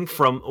railing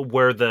from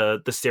where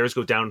the stairs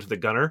go down to the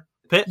gunner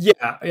pit.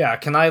 Yeah.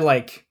 Can I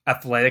like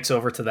athletics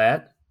over to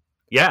that?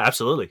 Yeah,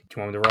 absolutely. Do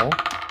you want me to roll?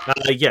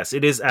 Yes,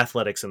 it is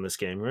athletics in this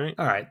game, right?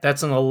 All right,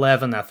 that's an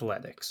 11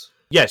 athletics.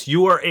 Yes,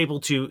 you are able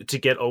to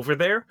get over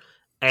there,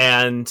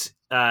 and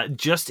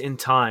just in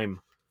time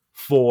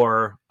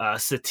for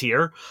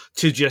Satir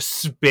to just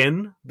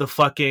spin the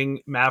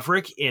fucking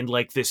Maverick in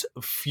like this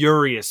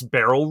furious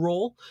barrel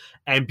roll,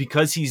 and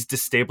because he's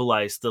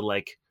destabilized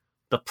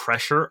the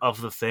pressure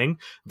of the thing,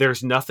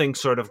 there's nothing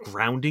sort of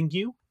grounding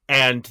you.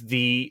 And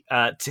the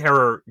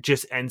terror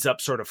just ends up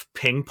sort of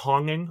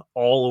ping-ponging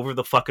all over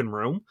the fucking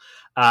room.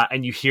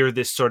 And you hear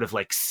this sort of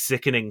like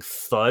sickening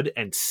thud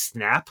and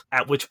snap,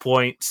 at which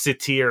point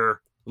Satir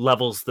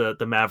levels the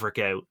Maverick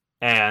out.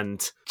 And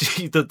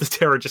the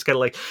terror just kind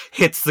of like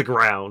hits the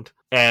ground.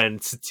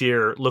 And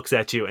Satir looks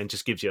at you and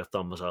just gives you a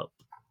thumbs up.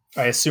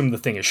 I assume the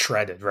thing is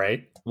shredded,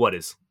 right? What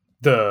is?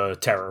 The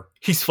terror.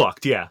 He's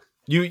fucked, yeah.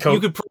 You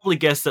could probably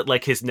guess that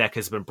like his neck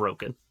has been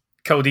broken.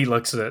 Cody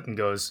looks at it and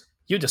goes,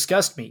 "You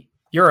disgust me.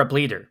 You're a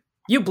bleeder.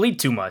 You bleed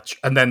too much."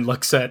 And then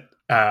looks at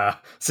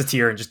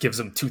Satir and just gives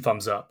him 2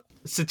 thumbs up.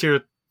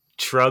 Satir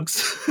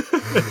shrugs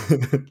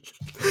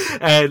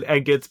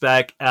and gets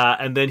back,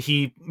 and then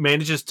he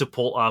manages to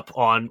pull up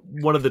on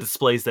one of the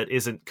displays that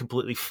isn't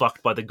completely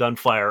fucked by the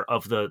gunfire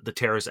of the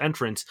terror's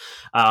entrance.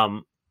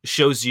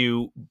 Shows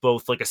you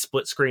both like a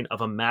split screen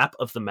of a map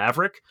of the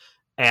Maverick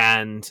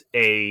and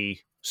a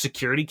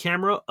security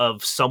camera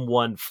of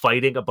someone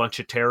fighting a bunch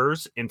of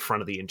terrors in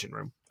front of the engine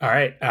room. All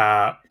right.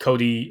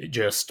 Cody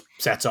just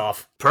sets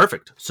off.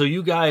 Perfect. So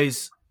you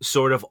guys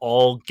sort of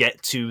all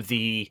get to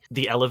the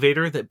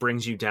elevator that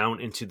brings you down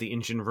into the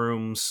engine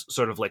room's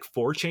sort of like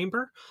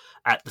forechamber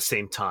at the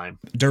same time.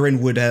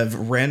 Durin would have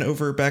ran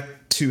over back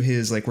to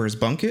his like where his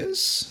bunk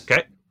is.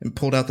 Okay. And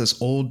pulled out this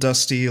old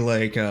dusty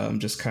like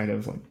just kind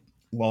of like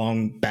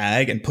long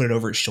bag and put it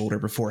over his shoulder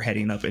before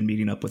heading up and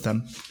meeting up with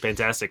them.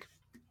 Fantastic.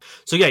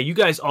 So yeah, you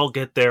guys all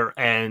get there,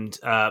 and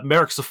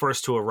Merrick's the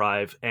first to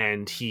arrive,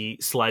 and he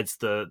slides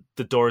the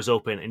doors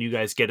open, and you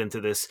guys get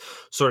into this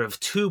sort of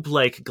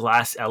tube-like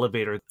glass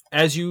elevator.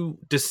 As you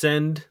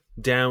descend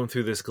down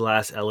through this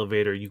glass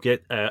elevator, you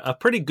get a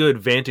pretty good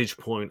vantage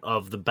point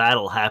of the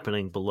battle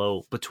happening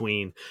below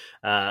between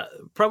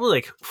probably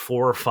like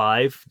 4 or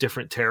 5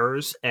 different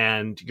terrors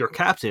and your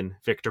captain,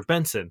 Victor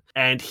Benson.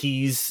 And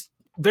he's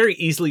very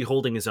easily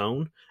holding his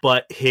own,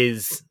 but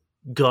his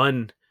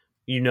gun,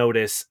 you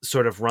notice,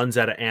 sort of runs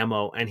out of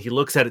ammo, and he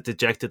looks at it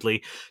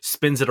dejectedly,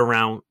 spins it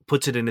around,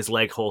 puts it in his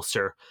leg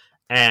holster,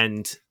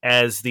 and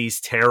as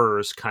these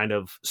terrors kind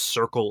of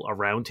circle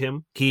around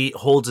him, he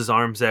holds his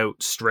arms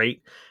out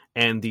straight,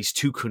 and these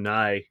 2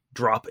 kunai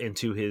drop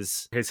into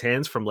his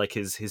hands from like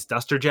his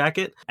duster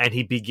jacket, and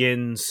he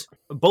begins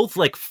both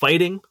like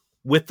fighting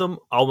with them,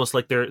 almost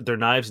like they're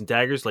knives and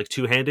daggers, like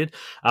 2-handed,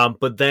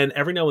 but then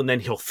every now and then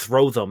he'll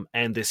throw them,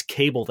 and this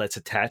cable that's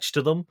attached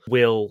to them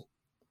will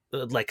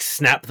like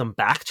snap them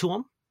back to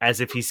him, as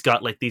if he's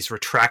got like these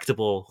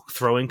retractable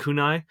throwing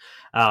kunai.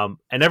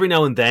 And every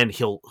now and then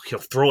he'll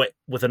throw it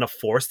with enough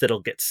force that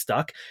it'll get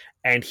stuck,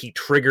 and he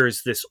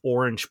triggers this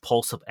orange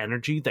pulse of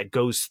energy that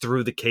goes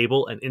through the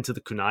cable and into the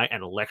kunai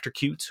and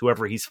electrocutes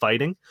whoever he's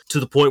fighting, to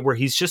the point where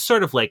he's just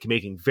sort of like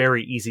making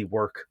very easy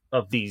work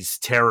of these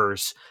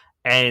terrors.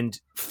 And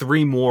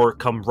 3 more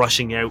come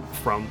rushing out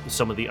from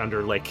some of the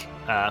under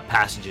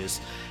passages,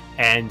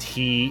 and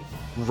he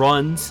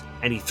runs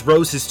and he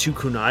throws his 2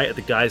 kunai at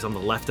the guys on the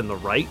left and the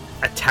right,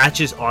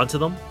 attaches onto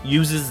them,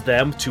 uses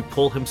them to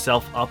pull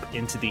himself up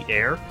into the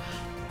air,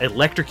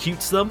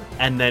 electrocutes them,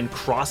 and then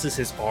crosses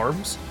his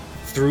arms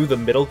through the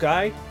middle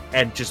guy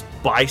and just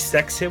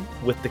bisects him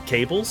with the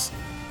cables.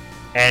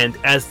 And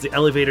as the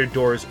elevator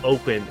doors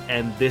open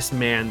and this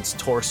man's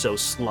torso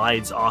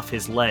slides off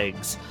his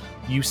legs,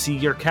 you see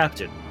your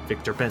captain,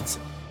 Victor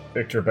Benson.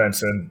 Victor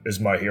Benson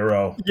is my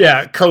hero.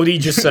 Yeah, Cody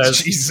just says,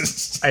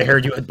 Jesus. I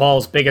heard you had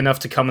balls big enough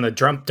to come in a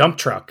dump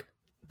truck,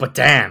 but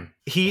damn.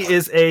 He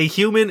is a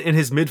human in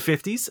his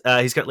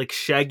mid-50s. He's got like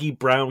shaggy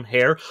brown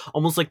hair,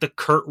 almost like the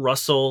Kurt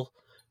Russell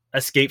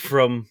Escape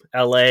from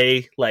LA,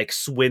 like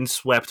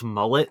windswept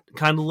mullet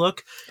kind of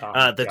look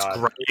that's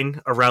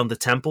growing around the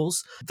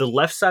temples. The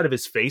left side of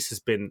his face has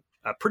been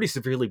pretty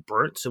severely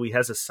burnt, so he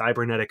has a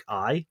cybernetic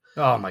eye.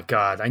 Oh my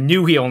god, I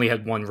knew he only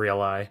had one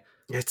real eye.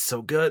 It's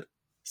so good.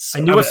 I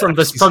knew it from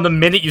the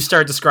minute you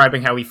started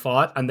describing how he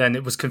fought, and then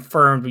it was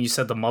confirmed when you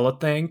said the mullet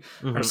thing.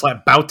 Mm-hmm. I was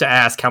like about to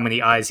ask how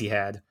many eyes he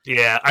had.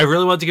 Yeah, I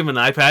really wanted to give him an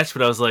eye patch,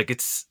 but I was like,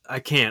 I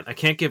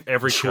can't give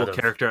every cool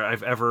character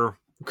I've ever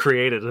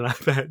created an eye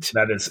patch.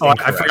 That is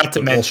I forgot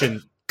to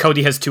mention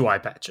Cody has 2 eye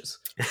patches.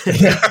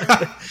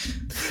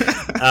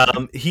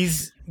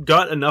 He's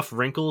got enough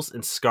wrinkles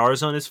and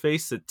scars on his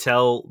face to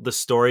tell the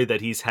story that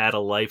he's had a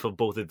life of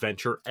both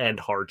adventure and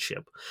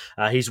hardship.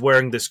 He's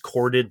wearing this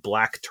corded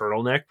black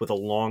turtleneck with a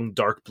long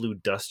dark blue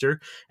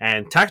duster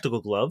and tactical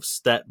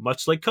gloves that,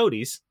 much like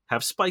Cody's,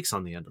 have spikes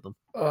on the end of them.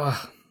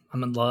 Ugh,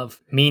 I'm in love.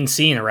 Mean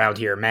scene around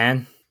here,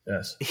 man.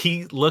 Yes.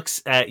 He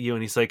looks at you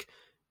and he's like,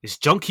 is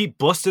Junkie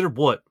busted or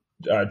what?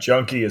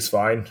 Junkie is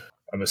fine.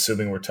 I'm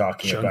assuming we're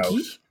talking about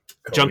Cody.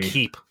 Junk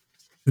Heap.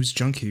 Who's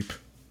Junk Heap?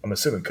 I'm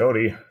assuming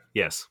Cody.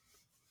 Yes.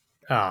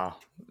 Oh,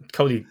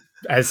 Cody,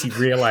 as he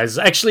realizes,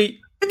 actually,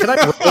 can I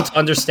roll to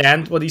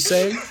understand what he's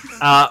saying?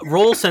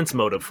 Roll sense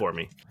motive for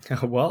me.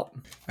 Well,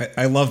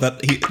 I love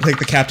that he like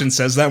the captain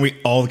says that.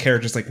 All the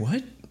characters like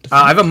what?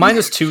 I have a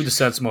 -2 to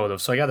sense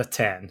motive, so I got a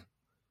 10.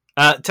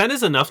 10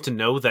 is enough to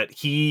know that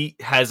he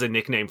has a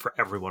nickname for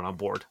everyone on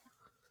board.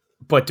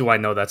 But do I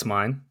know that's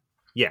mine?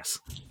 Yes.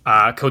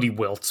 Cody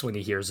wilts when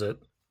he hears it.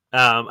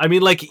 I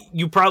mean, like,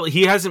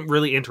 he hasn't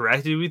really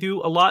interacted with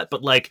you a lot,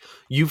 but, like,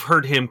 you've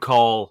heard him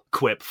call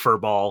Quip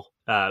Furball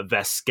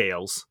Vest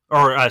Scales.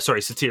 Or,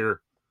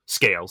 Satyr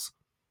Scales.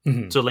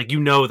 Mm-hmm. So, like,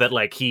 you know that,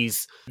 like,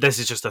 this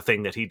is just a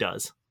thing that he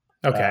does.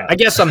 Okay, I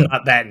guess I'm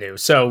not that new,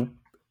 so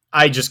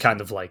I just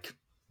kind of, like,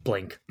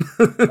 blink.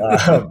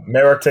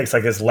 Merrick takes,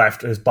 like,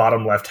 his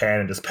bottom left hand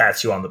and just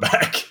pats you on the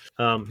back.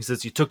 He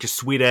says, you took your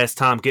sweet-ass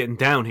time getting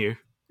down here.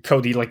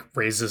 Cody, like,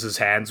 raises his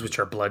hands, which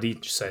are bloody,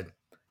 just said,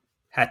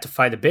 had to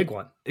fight a big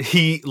one.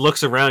 He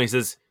looks around, he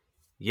says,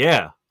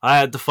 yeah, I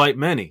had to fight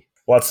many.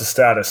 What's the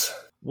status?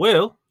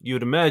 Well,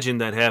 you'd imagine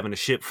that having a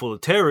ship full of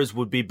terrors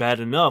would be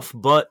bad enough,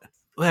 but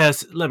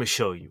let me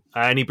show you.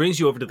 And he brings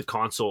you over to the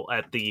console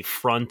at the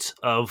front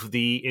of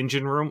the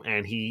engine room,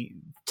 and he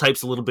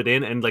types a little bit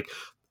in, and, like,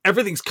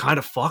 everything's kind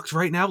of fucked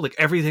right now. Like,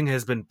 everything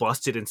has been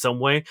busted in some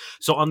way.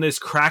 So on this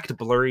cracked,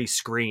 blurry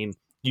screen,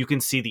 you can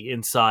see the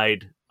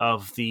inside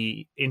of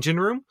the engine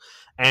room,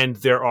 and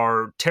there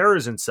are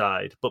terrors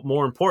inside, but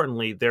more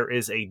importantly, there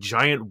is a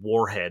giant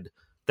warhead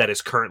that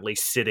is currently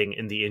sitting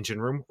in the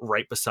engine room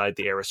right beside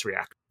the Ares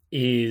reactor.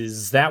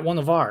 Is that one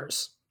of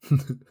ours?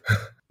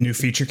 New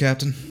feature,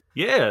 Captain?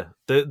 Yeah,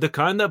 the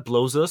kind that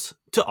blows us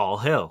to all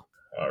hell.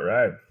 All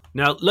right.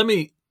 Now, let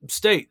me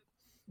state,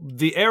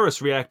 the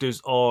Ares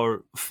reactors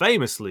are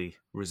famously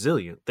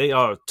resilient. They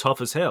are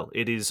tough as hell.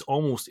 It is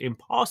almost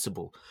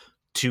impossible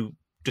to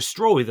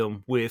destroy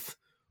them with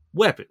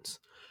weapons.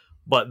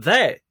 But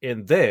that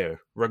in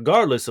there,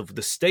 regardless of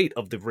the state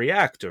of the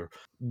reactor,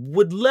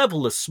 would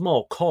level a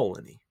small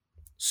colony.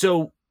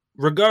 So,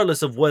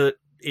 regardless of what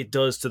it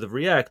does to the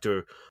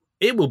reactor,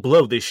 it will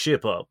blow this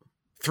ship up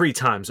 3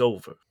 times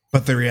over.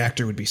 But the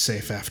reactor would be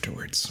safe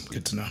afterwards.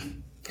 Good to know.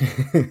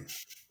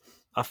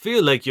 I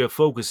feel like you're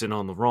focusing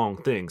on the wrong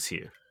things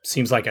here.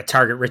 Seems like a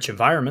target-rich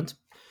environment.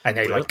 And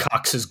he, like,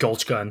 cocks his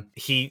Gulch gun.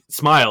 He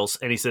smiles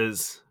and he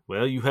says,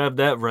 well, you have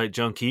that right,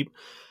 Junkeep.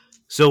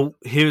 So,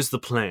 here's the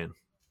plan.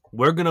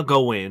 We're going to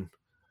go in.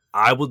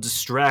 I will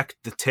distract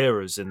the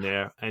terrors in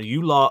there, and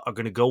you lot are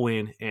going to go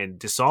in and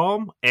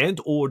disarm and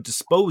or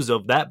dispose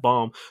of that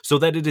bomb so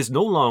that it is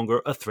no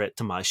longer a threat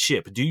to my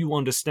ship. Do you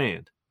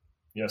understand?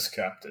 Yes,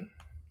 Captain.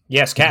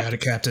 Yes, Captain. Got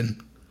it,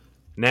 Captain.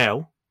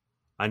 Now,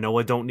 I know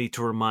I don't need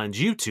to remind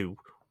you two,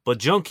 but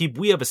Junkeep,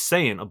 we have a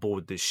saying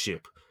aboard this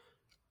ship.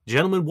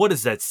 Gentlemen, what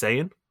is that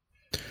saying?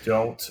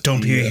 Don't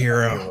be a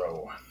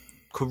hero.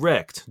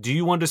 Correct. Do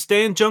you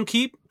understand,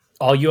 Junkeep?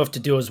 All you have to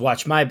do is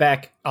watch my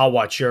back, I'll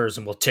watch yours,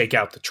 and we'll take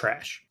out the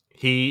trash.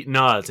 He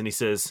nods and he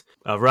says,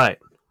 all right,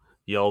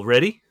 y'all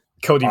ready?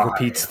 Cody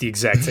repeats the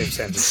exact same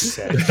sentence he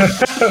said.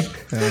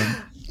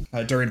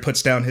 Durin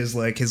puts down his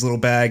little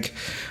bag,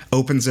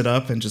 opens it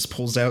up, and just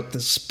pulls out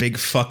this big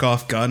fuck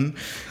off gun,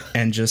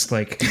 and just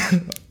like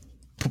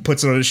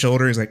puts it on his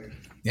shoulder. He's like,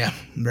 "Yeah,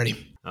 I'm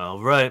ready."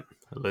 All right,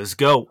 let's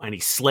go. And he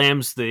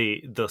slams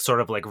the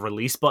sort of like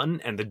release button,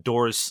 and the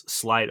doors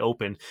slide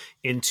open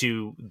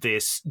into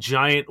this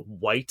giant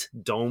white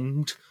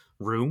domed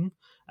room.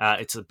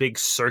 It's a big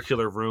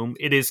circular room.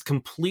 It is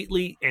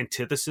completely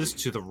antithesis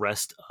to the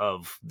rest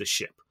of the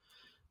ship.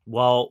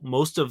 While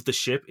most of the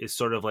ship is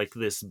sort of like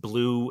this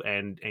blue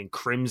and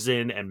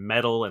crimson and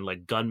metal and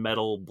like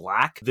gunmetal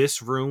black,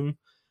 this room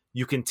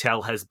you can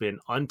tell has been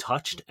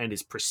untouched and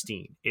is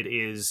pristine. It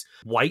is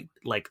white,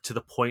 like to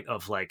the point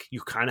of like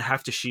you kind of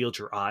have to shield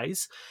your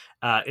eyes.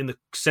 In the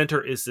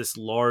center is this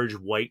large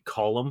white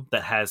column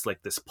that has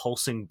like this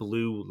pulsing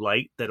blue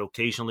light that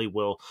occasionally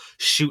will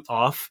shoot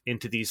off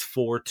into these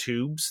 4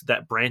 tubes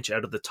that branch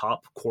out of the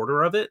top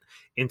quarter of it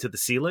into the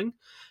ceiling.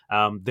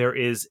 There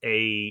is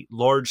a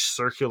large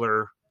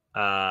circular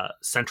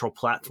central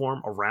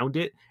platform around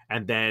it,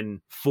 and then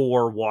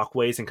 4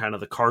 walkways in kind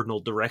of the cardinal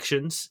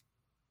directions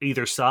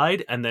either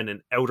side, and then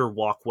an outer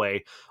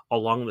walkway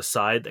along the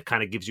side that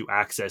kind of gives you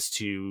access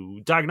to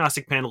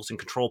diagnostic panels and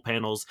control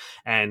panels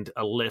and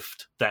a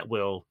lift that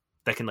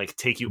can like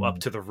take you up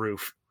to the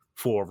roof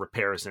for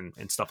repairs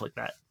and stuff like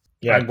that.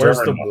 Yeah, and where's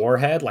the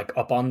warhead? Like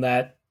up on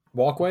that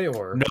walkway,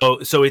 or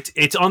no? So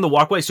it's on the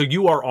walkway. So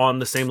you are on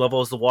the same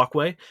level as the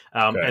walkway,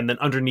 and then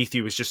underneath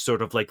you is just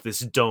sort of like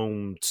this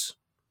domed,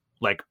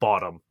 like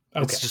bottom.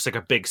 Okay. It's just like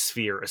a big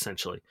sphere,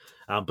 essentially.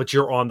 But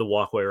you're on the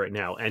walkway right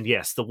now. And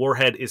yes, the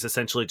warhead is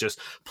essentially just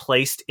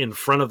placed in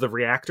front of the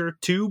reactor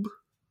tube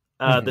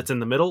that's in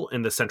the middle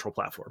in the central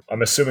platform.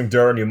 I'm assuming,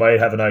 Durin, you might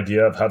have an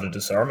idea of how to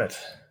disarm it.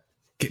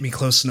 Get me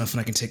close enough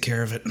and I can take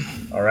care of it.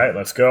 All right,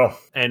 let's go.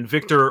 And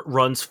Victor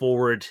runs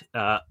forward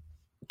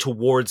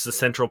towards the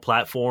central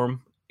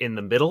platform in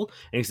the middle.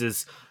 And he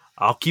says,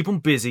 I'll keep them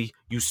busy.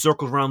 You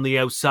circle around the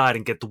outside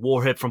and get the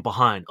warhead from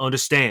behind.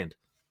 Understand?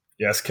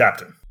 Yes,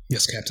 Captain.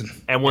 Yes, Captain.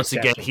 And once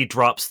again, he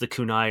drops the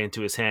kunai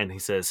into his hand. He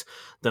says,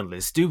 then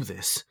let's do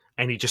this.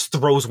 And he just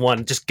throws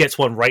one, just gets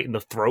one right in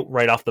the throat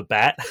right off the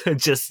bat, and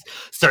just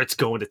starts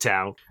going to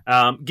town.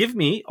 Give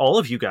me, all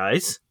of you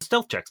guys,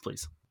 stealth checks,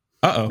 please.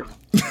 Uh-oh.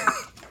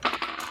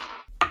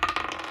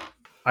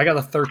 I got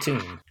a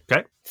 13.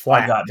 Okay.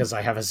 Flat, because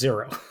I have a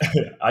 0.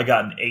 I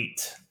got an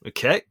 8.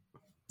 Okay.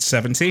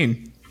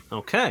 17.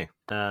 Okay.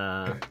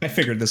 I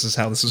figured this is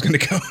how this was going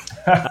to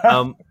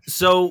go.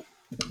 So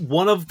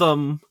one of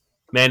them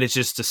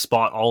manages to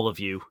spot all of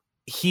you.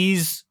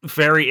 He's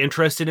very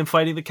interested in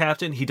fighting the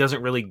captain. He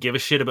doesn't really give a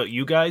shit about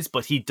you guys,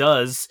 but he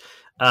does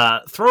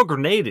throw a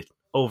grenade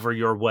over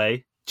your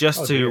way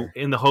just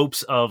in the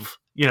hopes of,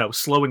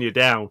 slowing you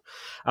down.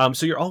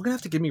 So you're all gonna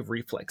have to give me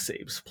reflex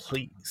saves,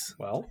 please.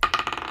 Well,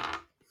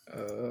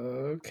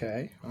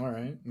 okay, all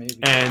right, maybe.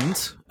 And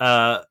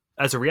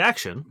as a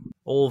reaction,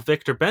 old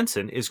Victor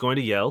Benson is going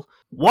to yell,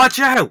 "Watch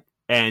out!"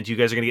 And you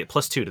guys are going to get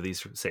 +2 to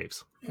these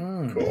saves.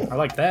 Cool. I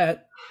like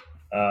that.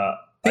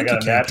 I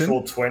got a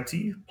natural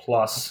 20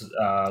 plus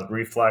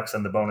reflex,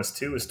 and the bonus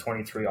 2 is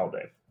 23 all day.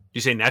 Did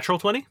you say natural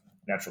 20?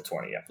 Natural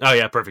 20, yeah. Oh,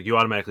 yeah, perfect. You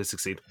automatically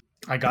succeed.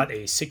 I got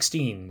a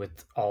 16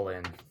 with all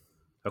in.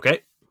 Okay.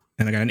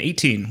 And I got an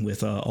 18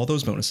 with all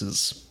those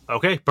bonuses.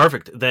 Okay,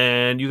 perfect.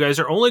 Then you guys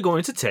are only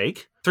going to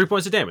take 3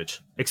 points of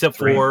damage, except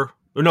for...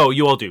 No,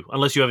 you all do,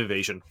 unless you have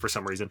evasion for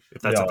some reason,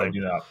 if that's a thing. I do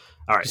not.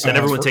 All right, then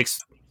everyone takes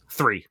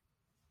 3.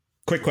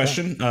 Quick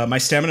question. My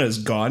stamina is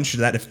gone.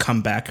 Should that have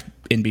come back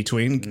in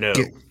between? No.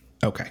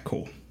 Okay,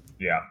 cool.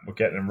 Yeah, we're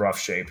getting in rough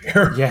shape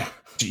here.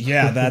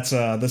 Yeah, that's,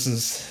 this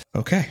is...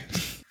 Okay.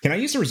 Can I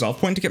use a resolve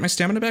point to get my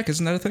stamina back?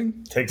 Isn't that a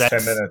thing? Takes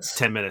 10 minutes.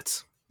 10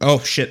 minutes. Oh,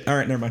 shit. All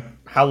right, never mind.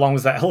 How long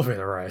was that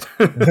elevator ride?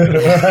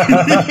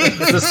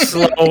 It's the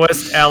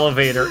slowest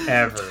elevator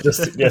ever.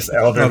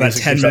 Elevator. Oh, that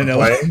 10-minute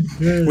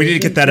elevator. We need to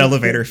get that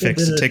elevator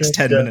fixed. It takes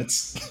 10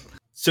 minutes.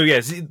 So,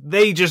 yes,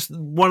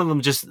 one of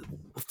them just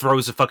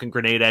throws a fucking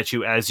grenade at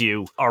you as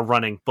you are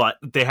running, but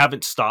they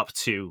haven't stopped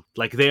to,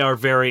 they are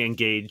very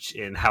engaged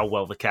in how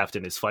well the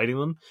captain is fighting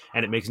them,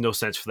 and it makes no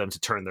sense for them to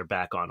turn their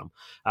back on him.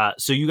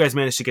 So you guys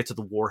managed to get to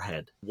the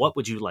warhead. What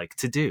would you like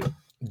to do?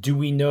 Do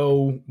we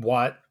know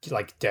what,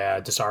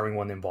 disarming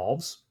one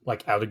involves?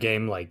 Out of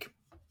game,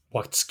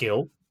 what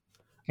skill?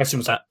 I assume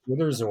it's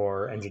computers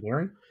or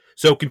engineering?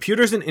 So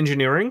computers and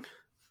engineering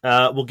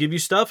will give you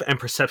stuff, and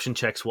perception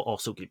checks will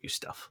also give you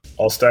stuff.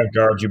 I'll stand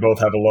guard. You both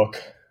have a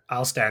look.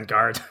 I'll stand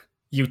guard.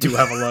 You two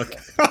have a look.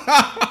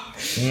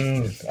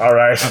 All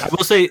right. I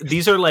will say,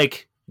 these are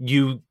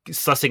you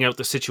sussing out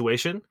the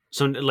situation.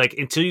 So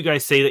until you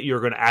guys say that you're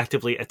going to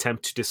actively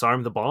attempt to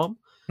disarm the bomb,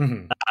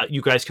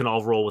 you guys can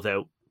all roll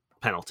without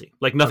penalty.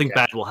 Nothing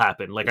bad will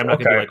happen. I'm not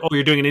going to be like, oh,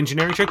 you're doing an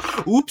engineering check?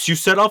 Oops, you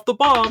set off the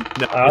bomb.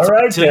 No, all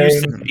right, until you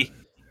say,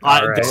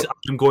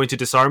 I'm going to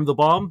disarm the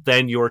bomb,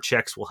 then your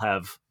checks will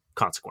have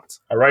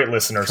consequence. All right,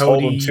 listeners,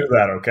 hold them to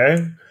that,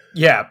 okay?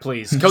 Yeah,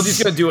 please.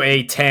 Cody's going to do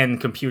a 10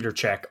 computer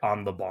check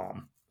on the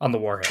bomb, on the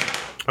warhead.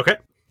 Okay.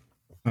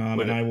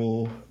 And I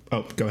will...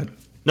 Oh, go ahead.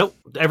 Nope.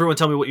 Everyone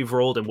tell me what you've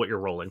rolled and what you're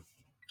rolling.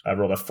 I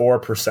rolled a 4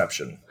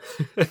 perception.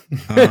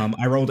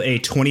 I rolled a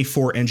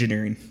 24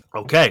 engineering.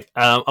 Okay.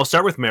 I'll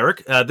start with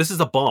Merrick. This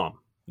is a bomb.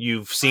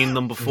 You've seen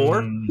them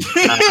before.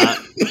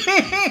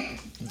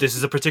 This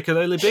is a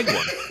particularly big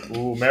one.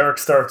 Ooh, Merrick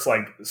starts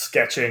like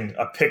sketching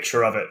a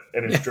picture of it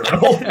in his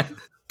journal.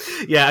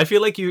 Yeah, I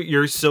feel like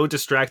you're so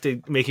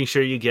distracted making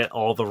sure you get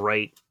all the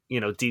right,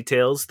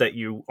 details that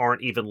you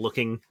aren't even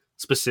looking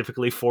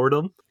specifically for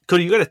them.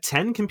 Cody, you got a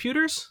 10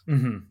 computers?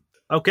 Mm-hmm.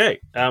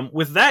 Okay.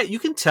 With that, you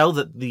can tell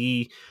that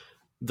the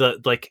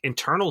like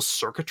internal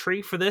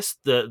circuitry for this,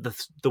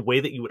 the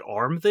way that you would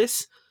arm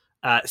this,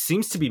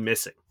 seems to be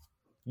missing.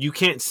 You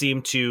can't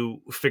seem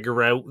to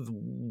figure out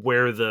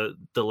where the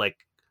like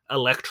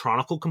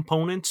electronical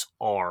components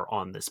are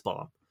on this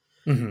bomb.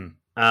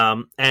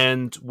 Mm-hmm.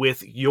 And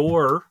with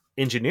your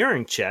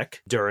engineering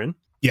check, Durin,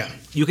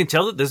 you can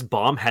tell that this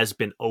bomb has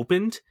been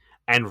opened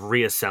and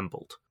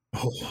reassembled.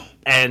 Oh.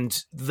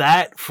 And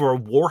that, for a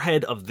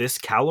warhead of this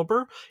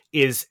caliber,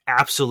 is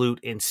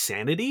absolute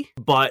insanity.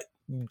 But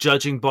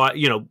judging by,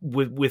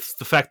 with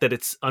the fact that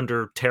it's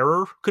under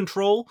terror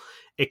control,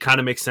 it kind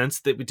of makes sense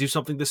that we do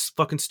something this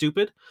fucking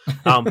stupid.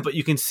 But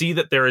you can see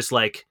that there is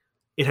like,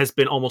 it has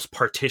been almost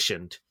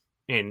partitioned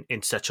in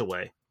such a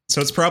way.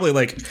 So it's probably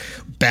like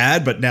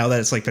bad, but now that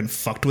it's like been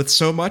fucked with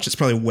so much, it's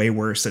probably way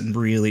worse than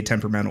really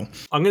temperamental.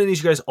 I'm going to need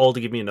you guys all to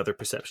give me another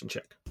perception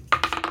check.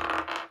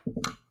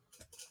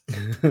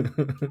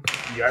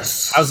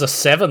 Yes. How's a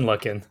 7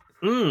 looking?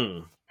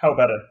 How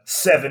about a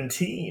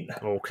 17?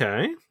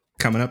 Okay.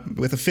 Coming up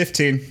with a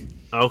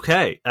 15.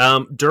 Okay.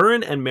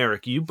 Durin and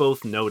Merrick, you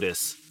both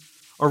notice,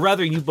 or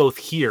rather you both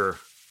hear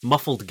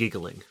muffled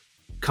giggling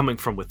coming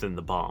from within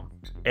the bomb.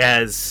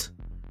 As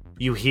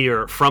you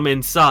hear from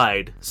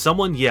inside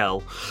someone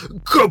yell,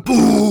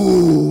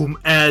 "Kaboom!"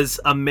 as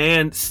a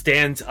man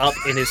stands up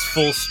in his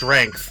full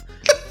strength,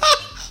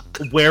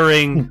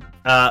 wearing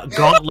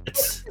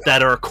gauntlets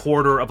that are a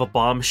quarter of a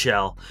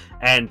bombshell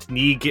and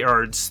knee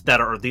guards that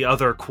are the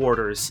other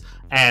quarters,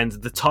 and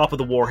the top of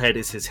the warhead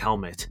is his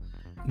helmet.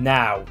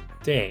 Now,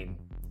 Dane.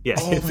 Yes.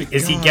 Oh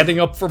Is he getting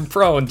up from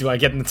prone? Do I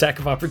get an attack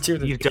of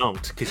opportunity? You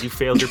don't, because you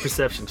failed your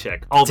perception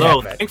check.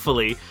 Although,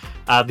 thankfully,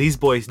 these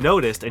boys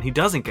noticed, and he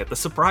doesn't get the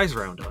surprise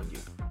round on you.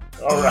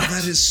 All right.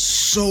 That is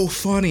so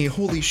funny.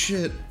 Holy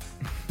shit.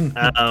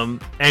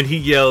 And he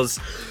yells,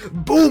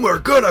 "Boomer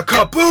gonna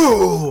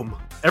kaboom!"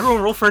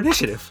 Everyone roll for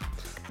initiative.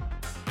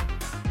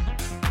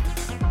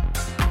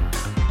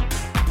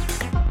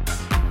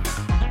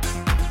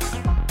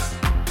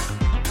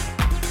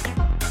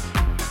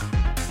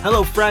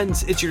 Hello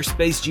friends, it's your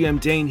Space GM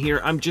Dane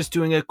here. I'm just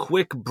doing a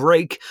quick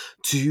break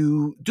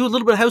to do a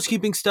little bit of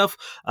housekeeping stuff.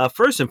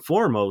 First and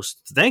foremost,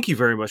 thank you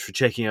very much for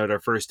checking out our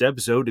first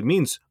episode. It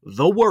means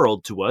the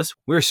world to us.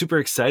 We're super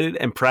excited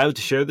and proud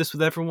to share this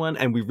with everyone,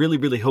 and we really,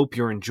 really hope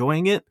you're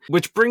enjoying it.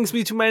 Which brings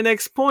me to my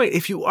next point.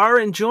 If you are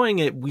enjoying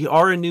it, we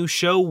are a new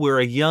show. We're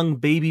a young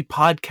baby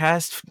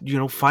podcast,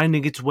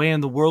 finding its way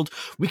in the world.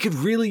 We could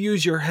really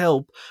use your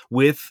help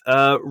with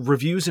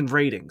reviews and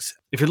ratings.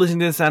 If you're listening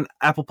to this on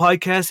Apple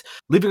Podcasts,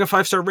 leaving a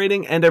 5-star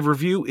rating and a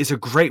review is a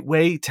great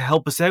way to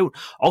help us out.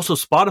 Also,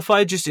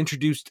 Spotify just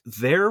introduced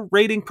their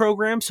rating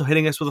program, so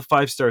hitting us with a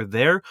 5-star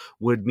there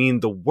would mean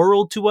the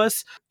world to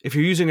us. If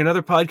you're using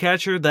another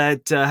podcatcher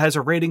that has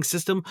a rating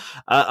system,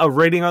 a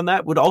rating on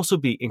that would also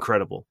be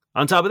incredible.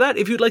 On top of that,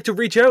 if you'd like to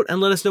reach out and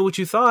let us know what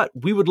you thought,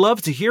 we would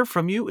love to hear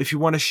from you. If you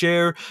want to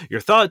share your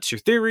thoughts, your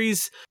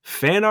theories,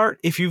 fan art,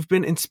 if you've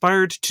been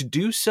inspired to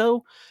do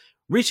so,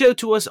 reach out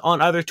to us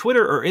on either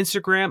Twitter or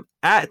Instagram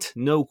at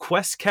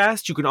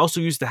NoQuestCast. You can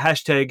also use the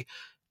hashtag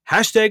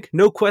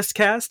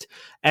NoQuestCast,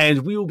 and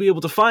we will be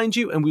able to find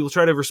you, and we will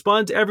try to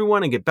respond to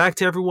everyone and get back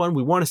to everyone.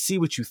 We want to see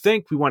what you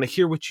think. We want to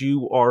hear what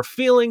you are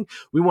feeling.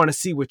 We want to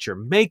see what you're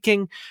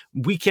making.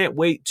 We can't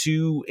wait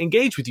to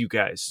engage with you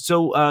guys.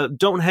 So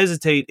don't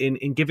hesitate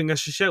in giving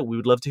us a shout. We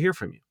would love to hear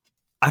from you.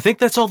 I think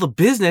that's all the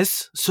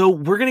business, so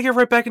we're going to get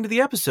right back into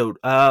the episode.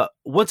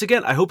 Once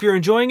again, I hope you're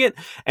enjoying it,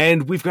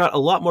 and we've got a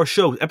lot more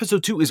shows.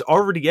 Episode 2 is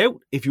already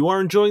out. If you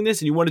are enjoying this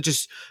and you want to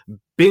just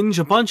binge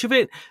a bunch of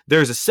it,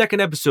 there's a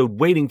second episode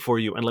waiting for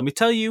you, and let me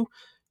tell you,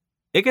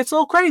 it gets a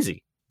little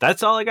crazy.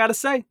 That's all I got to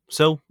say,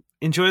 so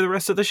enjoy the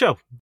rest of the show.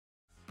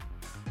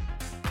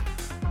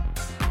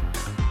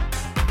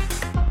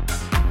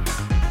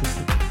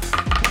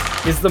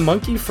 Is the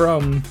monkey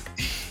from...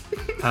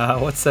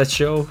 what's that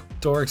show?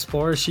 Dora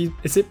Explorer?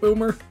 Is it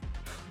Boomer?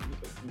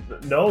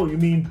 No, you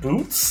mean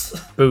Boots?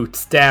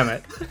 Boots, damn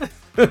it.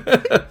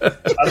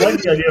 I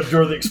like the idea of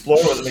Dora the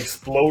Explorer with an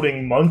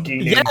exploding monkey.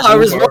 Yeah, I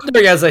was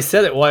wondering as I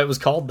said it why it was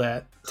called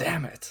that.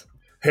 Damn it.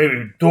 Hey,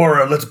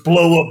 Dora, let's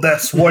blow up that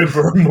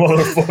Swiper,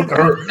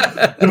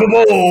 motherfucker.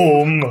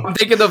 Boom! I'm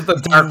thinking of the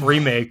Dark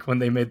remake when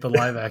they made the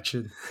live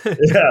action.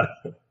 Yeah.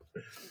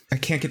 I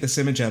can't get this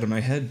image out of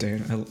my head,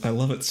 Dan. I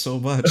love it so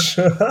much.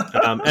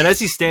 And as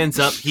he stands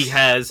up, he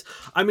has,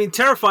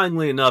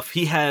 terrifyingly enough,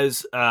 he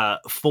has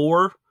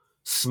 4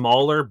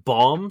 smaller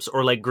bombs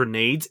or like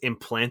grenades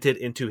implanted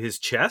into his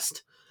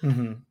chest.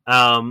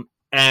 Mm-hmm.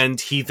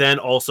 And he then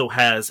also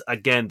has,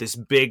 again, this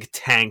big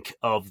tank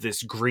of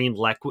this green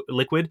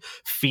liquid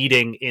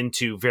feeding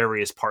into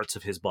various parts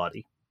of his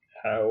body.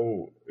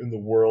 How in the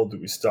world do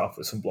we stop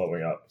this from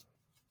blowing up?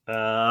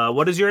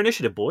 What is your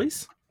initiative,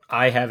 boys?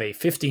 I have a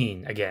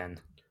 15 again.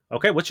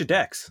 Okay, what's your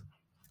dex?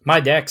 My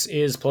dex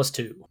is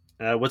 +2.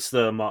 What's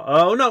the...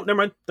 oh, no, never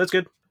mind. That's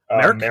good.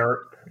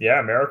 Merrick?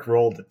 Merrick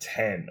rolled a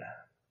 10.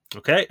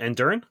 Okay, and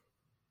Durin?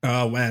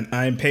 When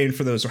I'm paying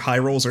for those high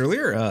rolls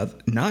earlier,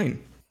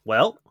 9.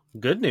 Well,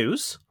 good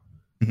news.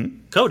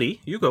 Mm-hmm. Cody,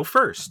 you go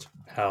first.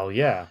 Hell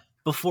yeah.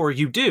 Before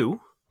you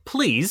do,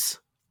 please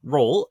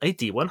roll a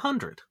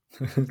D100.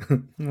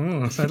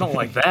 I don't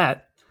like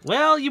that.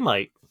 Well, you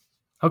might.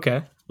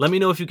 Okay. Let me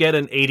know if you get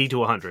an 80 to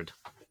 100.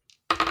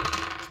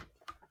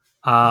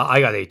 I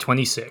got a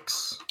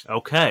 26.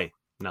 Okay,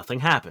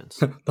 nothing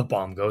happens. The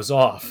bomb goes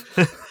off.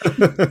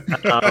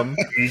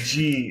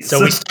 GG's.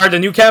 So we start a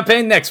new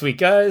campaign next week,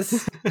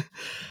 guys.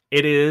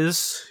 It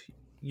is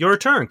your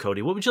turn,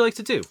 Cody. What would you like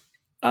to do?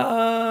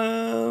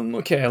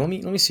 Okay, let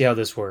me see how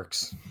this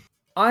works.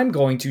 I'm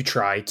going to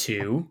try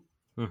to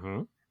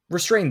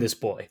restrain this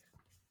boy.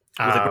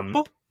 With a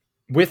grapple?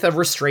 With a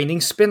restraining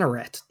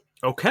spinneret.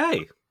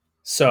 Okay.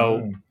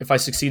 So if I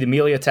succeed a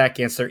melee attack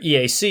against their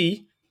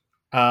EAC,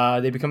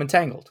 they become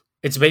entangled.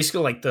 It's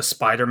basically like the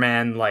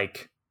Spider-Man,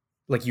 like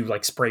you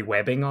like spray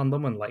webbing on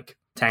them and like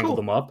tangle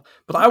them up.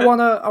 But okay.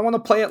 I wanna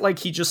play it like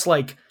he just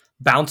like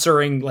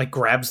bouncering like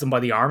grabs them by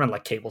the arm and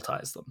like cable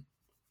ties them.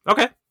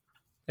 Okay.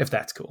 If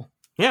that's cool.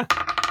 Yeah.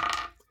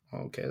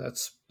 Okay,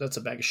 that's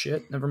a bag of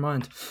shit. Never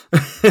mind.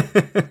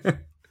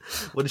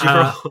 What did you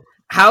roll?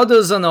 How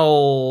does an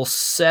old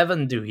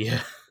 7 do you?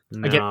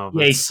 No, I get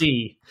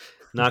EAC.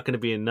 Not going to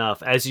be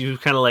enough. As you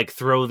kind of like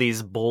throw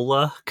these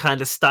bola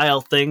kind of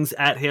style things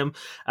at him,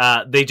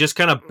 they just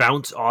kind of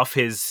bounce off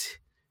his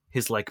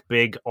like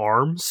big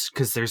arms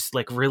because there's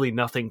like really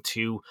nothing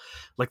to,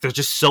 like they're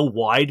just so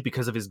wide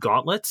because of his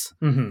gauntlets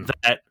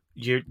that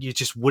you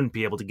just wouldn't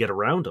be able to get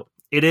around him.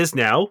 It is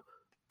now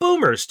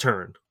Boomer's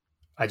turn.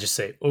 I just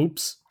say,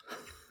 oops.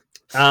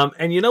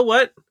 And you know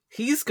what?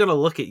 He's going to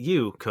look at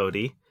you,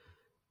 Cody,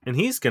 and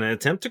he's going to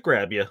attempt to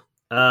grab you.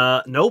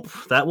 Nope,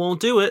 that won't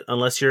do it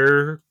unless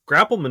your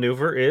grapple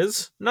maneuver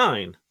is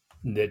 9.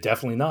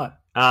 Definitely not.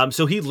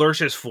 So he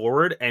lurches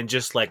forward and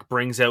just like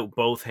brings out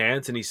both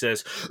hands and he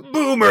says,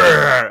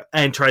 "Boomer!"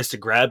 and tries to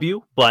grab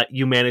you, but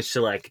you manage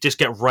to like just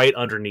get right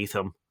underneath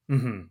him.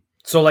 Mm-hmm.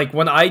 So like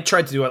when I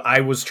tried to do it,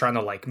 I was trying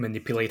to like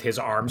manipulate his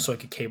arms so I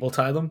could cable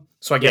tie them.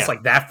 So I guess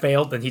like that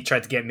failed, then he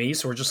tried to get me,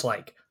 so we're just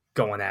like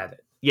going at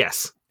it.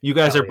 Yes. You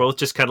guys are both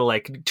just kind of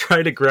like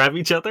trying to grab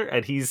each other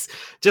and he's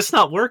just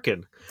not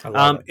working.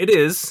 It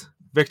is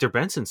Victor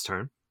Benson's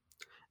turn.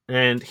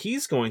 And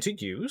he's going to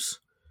use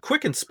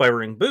Quick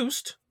Inspiring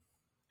Boost,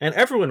 and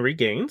everyone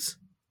regains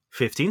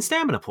 15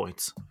 stamina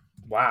points.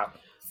 Wow.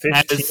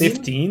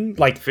 15?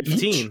 Like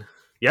 15. Each?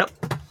 Yep.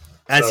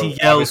 As he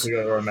yells,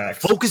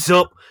 "Focus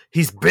up!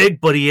 He's big,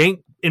 but he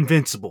ain't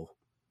invincible."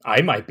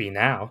 I might be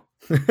now.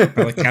 I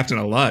like Captain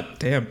a lot.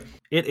 Damn.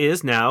 It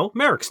is now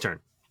Merrick's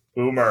turn.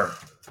 Boomer,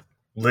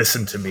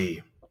 listen to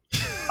me.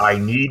 I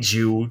need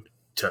you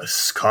to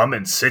come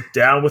and sit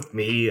down with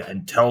me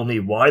and tell me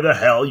why the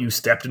hell you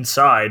stepped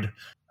inside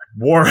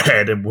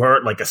Warhead and wore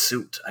it like a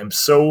suit. I'm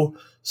so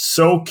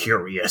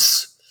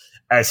curious.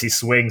 As he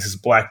swings his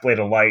black blade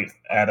of light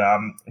at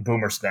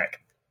Boomer's neck.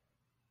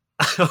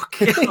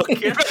 Okay.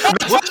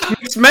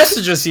 Mixed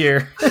messages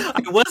here.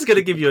 I was going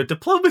to give you a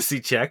diplomacy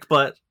check,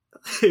 but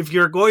if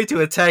you're going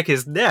to attack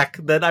his neck,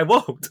 then I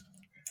won't.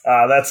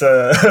 That's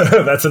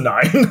a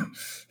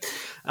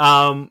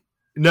 9.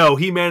 No,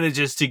 he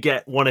manages to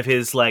get one of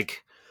his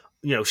like,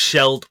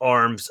 shelled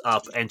arms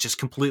up and just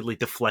completely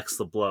deflects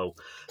the blow.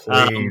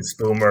 Please,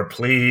 Boomer,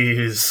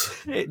 please.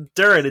 Hey,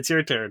 Durin, it's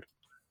your turn.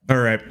 All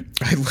right.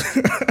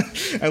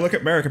 I look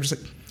at Merrick. I'm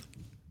just like,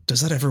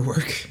 does that ever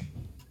work?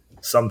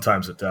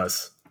 Sometimes it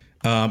does.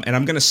 And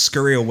I'm going to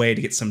scurry away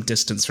to get some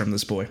distance from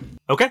this boy.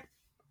 Okay.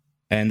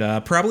 And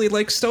probably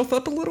like stealth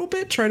up a little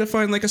bit, try to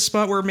find like a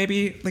spot where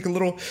maybe like a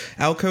little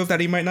alcove that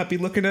he might not be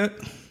looking at.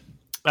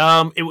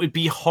 It would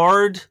be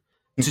hard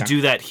to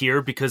do that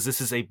here because this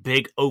is a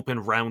big open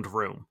round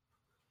room.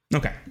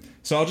 Okay.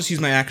 So I'll just use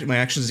my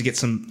actions to get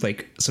some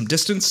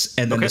distance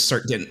and then just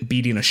start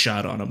beating a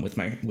shot on him with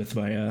my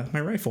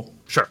rifle.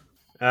 Sure.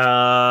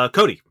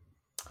 Cody.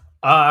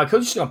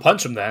 Cody's just gonna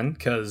punch him then,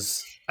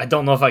 because I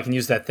don't know if I can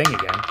use that thing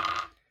again.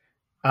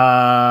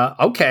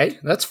 Okay,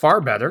 that's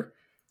far better.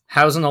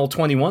 How's an old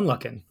 21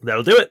 looking?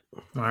 That'll do it.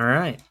 All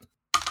right.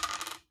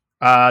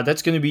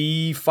 That's going to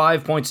be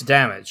 5 points of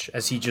damage,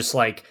 as he just,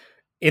 like,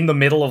 in the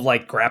middle of,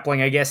 like,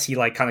 grappling, I guess, he,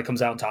 like, kind of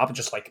comes out on top and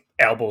just, like,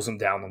 elbows him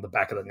down on the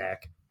back of the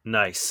neck.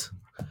 Nice.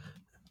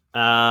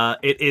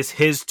 It is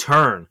his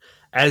turn.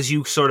 As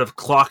you sort of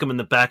clock him in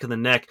the back of the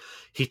neck,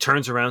 he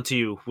turns around to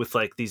you with,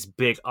 like, these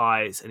big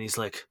eyes, and he's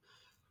like,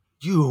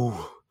 "You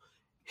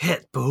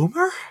hit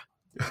Boomer?"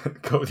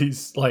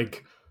 Cody's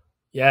like,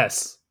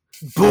 "Yes."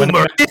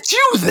 Boomer, it's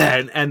you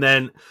then! And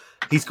then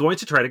he's going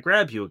to try to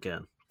grab you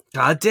again.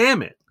 God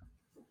damn it.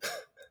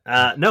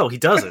 No, he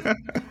doesn't.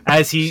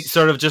 As he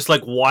sort of just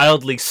like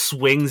wildly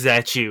swings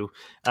at you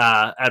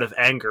out of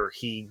anger,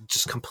 he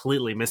just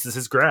completely misses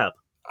his grab.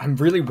 I'm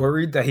really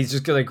worried that he's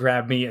just going to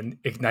grab me and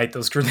ignite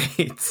those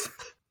grenades.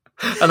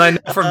 And I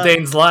know from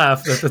Dane's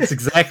laugh that that's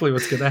exactly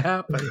what's going to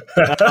happen.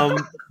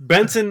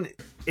 Benson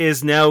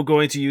is now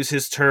going to use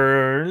his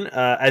turn.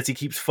 As he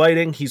keeps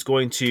fighting, he's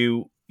going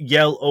to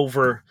yell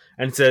over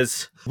and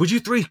says, "Would you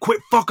three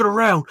quit fucking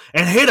around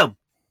and hit him?"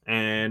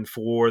 And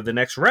for the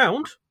next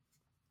round,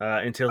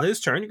 until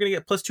his turn, you're going to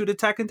get +2 to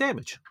attack and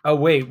damage. Oh,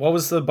 wait. What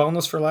was the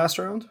bonus for last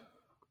round?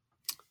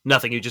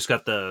 Nothing. You just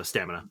got the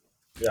stamina.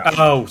 Yeah.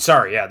 Oh,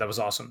 sorry. Yeah, that was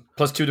awesome.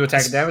 +2 to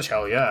attack and damage?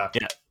 Hell yeah.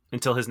 Yeah.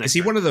 Until his next Is he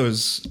turn. one of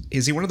those?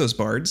 Is he one of those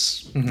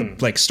bards,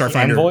 Mhm. like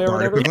Starfinder Envoy or bard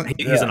whatever? equivalent?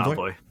 He's an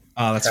envoy.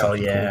 Oh, that's Hell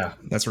fucking yeah.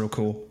 cool. That's real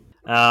cool.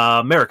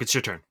 Merrick, it's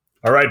your turn.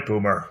 All right,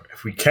 Boomer.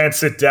 If we can't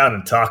sit down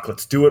and talk,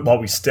 let's do it while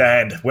we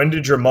stand. When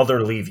did your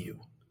mother leave you?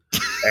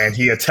 And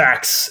he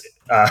attacks.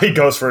 He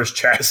goes for his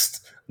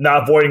chest,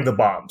 not avoiding the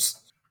bombs.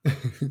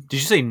 Did you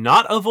say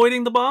not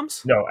avoiding the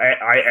bombs? No,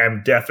 I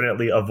am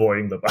definitely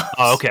avoiding the bombs.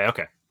 Oh,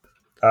 okay.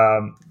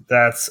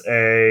 That's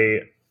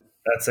a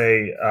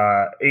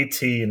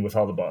 18 with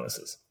all the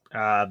bonuses.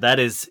 That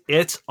is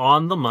it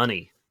on the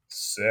money.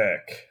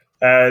 Sick.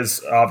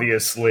 As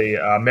obviously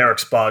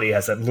Merrick's body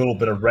has that little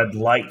bit of red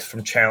light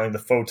from channeling the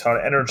photon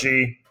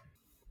energy.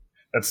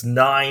 That's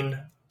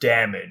 9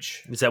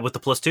 damage. Is that with the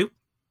 +2?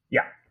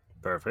 Yeah.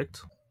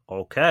 Perfect.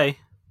 Okay.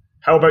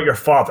 How about your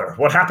father?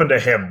 What happened to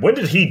him? When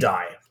did he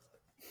die?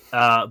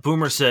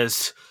 Boomer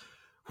says,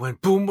 "When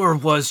Boomer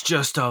was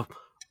just a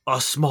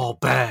small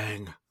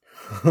bang."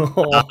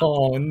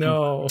 Oh,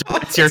 no.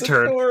 It's your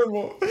turn.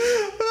 Horrible.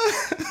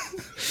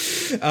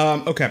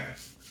 Okay.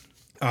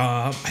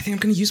 I think I'm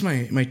gonna use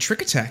my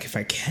trick attack if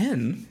I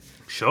can.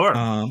 Sure.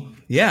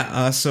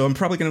 So I'm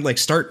probably gonna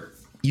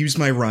use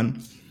my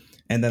run,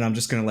 and then I'm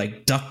just gonna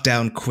like duck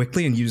down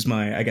quickly and use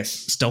my, I guess,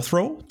 stealth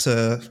roll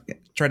to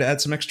try to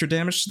add some extra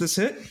damage to this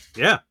hit.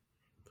 Yeah.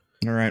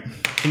 All right.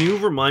 Can you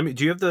remind me?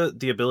 Do you have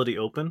the ability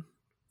open?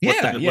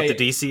 What the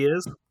DC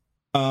is?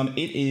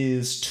 It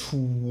is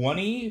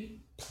 20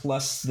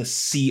 plus the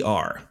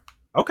CR,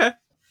 Okay.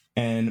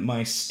 and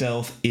my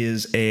stealth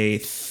is a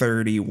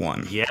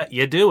 31. Yeah,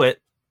 you do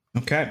it.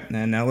 Okay,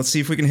 and now let's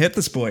see if we can hit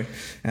this boy.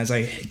 As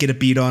I get a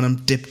beat on him,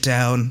 dip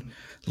down,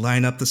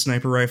 line up the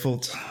sniper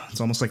rifle. It's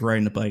almost like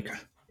riding a bike.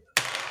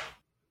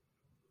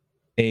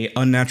 A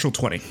unnatural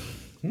 20.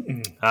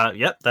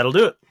 Yep, that'll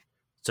do it.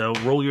 So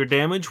roll your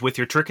damage with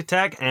your trick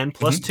attack and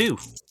 +2.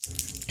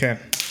 Okay.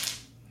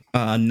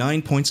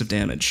 9 points of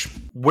damage.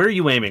 Where are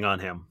you aiming on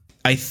him?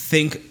 I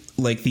think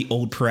like the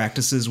old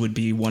practices would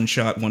be 1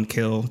 shot, 1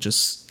 kill,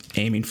 just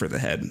aiming for the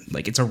head.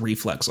 Like it's a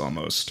reflex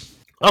almost.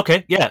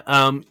 Okay,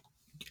 yeah.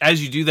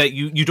 As you do that,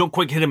 you don't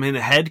quite hit him in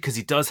the head because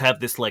he does have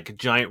this like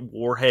giant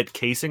warhead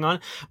casing on,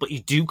 but you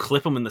do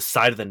clip him in the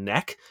side of the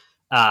neck,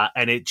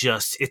 and it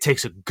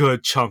takes a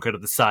good chunk out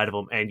of the side of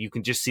him, and you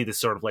can just see this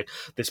sort of like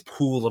this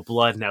pool of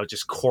blood now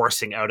just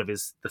coursing out of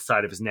the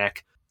side of his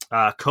neck.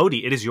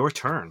 Cody, it is your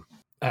turn.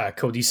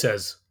 Cody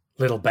says,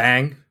 "Little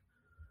Bang,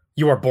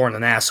 you were born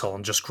an asshole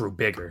and just grew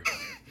bigger."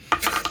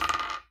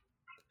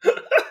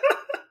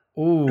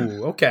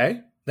 Ooh,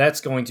 okay.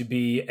 That's going to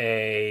be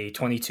a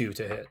 22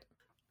 to hit.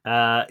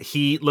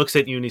 He looks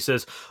at you and he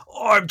says,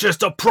 "I'm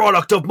just a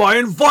product of my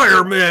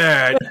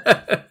environment."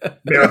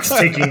 Merrick's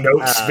taking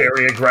notes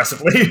very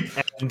aggressively.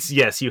 And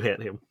yes, you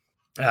hit him.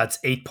 That's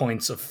 8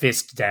 points of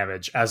fist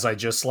damage as I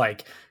just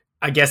like,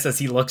 I guess as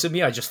he looks at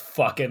me, I just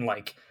fucking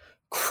like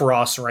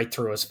cross right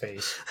through his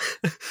face.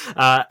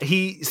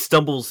 He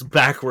stumbles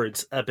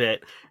backwards a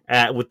bit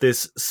with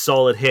this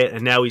solid hit,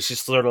 and now he's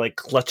just sort of like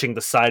clutching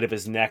the side of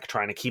his neck,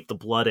 trying to keep the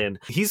blood in.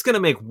 He's going to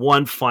make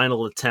one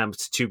final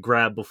attempt to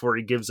grab before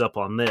he gives up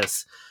on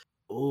this.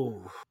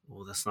 Oh,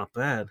 that's not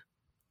bad.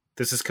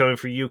 This is coming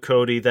for you,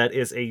 Cody. That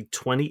is a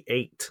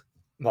 28.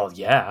 Well,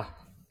 yeah.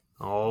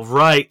 All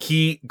right.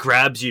 He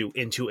grabs you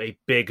into a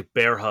big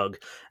bear hug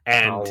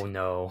and Oh,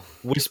 no.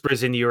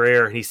 whispers into your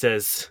ear, and he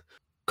says,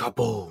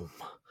 "Kaboom."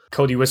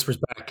 Cody whispers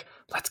back,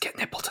 "Let's get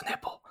nipple to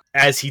nipple."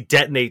 As he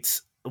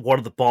detonates one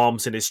of the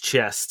bombs in his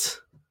chest.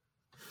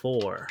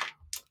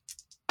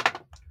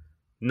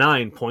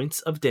 9 points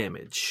of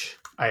damage.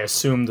 I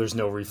assume there's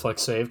no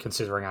reflex save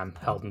considering I'm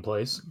held in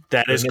place.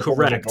 That is Nipple,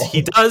 correct. nipple.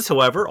 He does,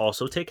 however,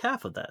 also take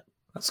half of that.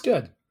 That's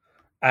good.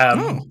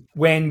 Oh.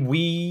 When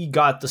we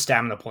got the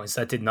stamina points,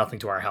 that did nothing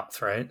to our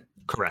health, right?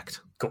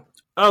 Correct. Cool.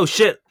 Oh,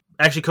 shit.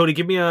 Actually, Cody,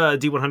 give me a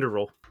D100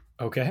 roll.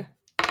 Okay.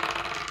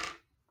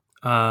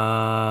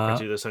 I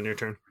do this on your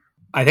turn.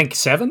 I think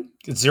 7?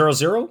 It's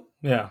 0-0?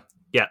 Yeah.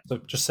 Yeah. So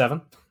just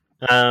 7?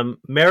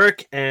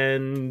 Merrick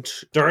and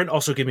Durin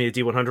also give me a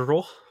D100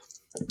 roll.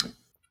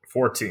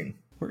 14.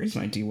 Where is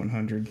my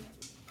D100?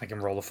 I can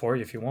roll a for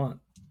you if you want.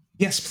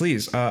 Yes,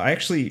 please. I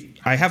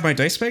have my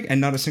dice bag and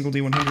not a single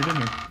D100 in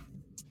here.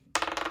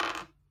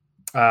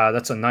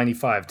 That's a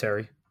 95,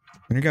 Terry.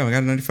 There you go. I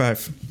got a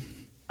 95.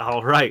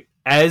 All right.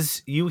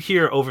 As you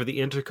hear over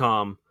the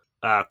intercom,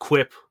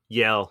 Quip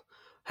yell,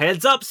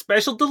 "Heads up,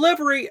 special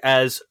delivery,"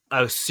 as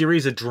a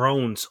series of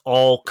drones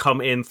all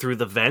come in through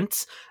the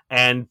vents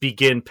and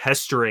begin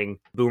pestering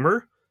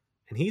Boomer.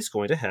 And he's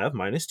going to have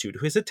 -2 to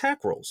his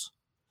attack rolls.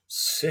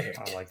 Sick.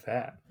 I like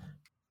that.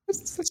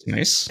 That's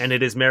nice. And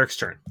it is Merrick's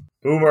turn.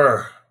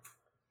 Boomer,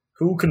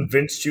 who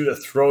convinced you to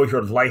throw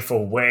your life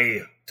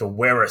away to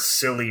wear a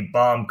silly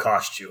bomb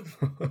costume?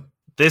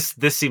 This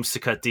seems to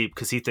cut deep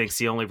because he thinks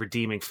the only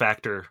redeeming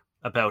factor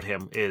about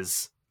him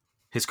is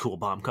his cool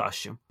bomb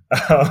costume.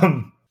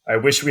 I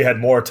wish we had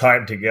more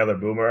time together,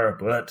 Boomer,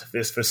 but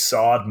this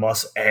facade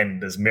must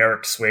end as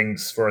Merrick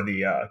swings for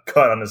the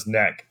cut on his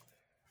neck.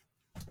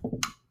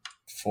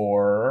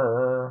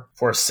 For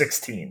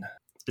 16.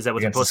 Is that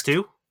with a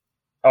 +2?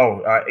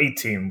 Oh,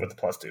 18 with the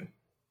 +2.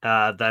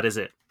 That is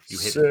it. You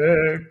hit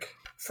it. Sick.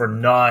 For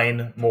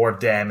 9 more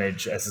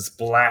damage as this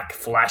black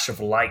flash of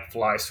light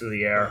flies through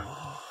the air.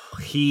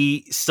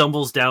 He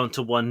stumbles down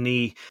to one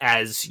knee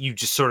as you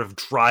just sort of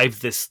drive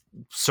this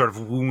sort of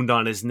wound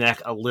on his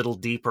neck a little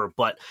deeper,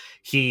 but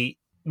he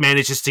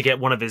manages to get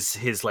one of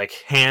his like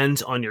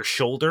hands on your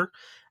shoulder,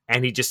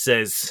 and he just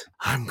says,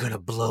 "I'm gonna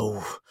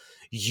blow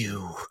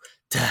you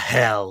to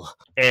hell."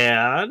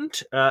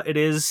 And it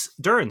is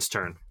Durin's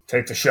turn.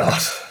 Take the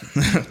shot.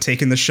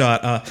 Taking the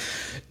shot. I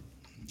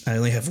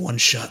only have one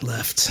shot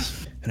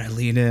left. And I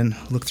lean in,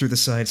 look through the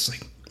sides,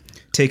 like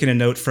taking a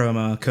note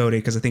from Cody,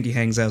 because I think he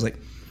hangs out. I was like,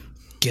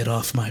 "Get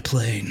off my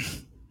plane."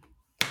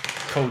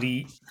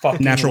 Cody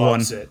fucking Natural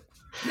loves one. it.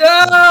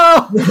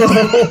 No!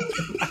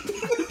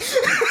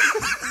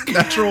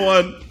 Natural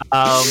one.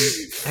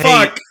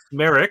 Fuck. Hey,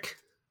 Merrick.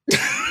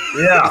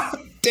 Yeah.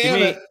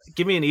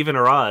 Give me an even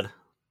or odd.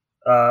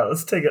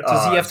 Let's take it.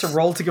 Does he have to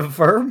roll to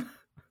confirm?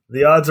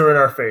 The odds are in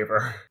our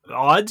favor.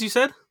 Odds, you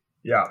said?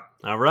 Yeah.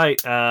 All right.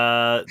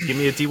 Give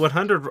me a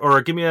D100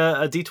 or give me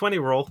a D20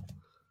 roll.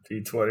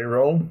 D20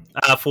 roll?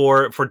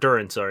 For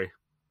Durin, sorry.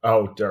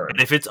 Oh, Durin.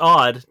 And if it's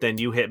odd, then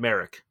you hit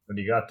Merrick. What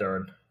do you got,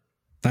 Durin?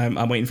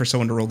 I'm waiting for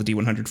someone to roll the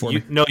D100 for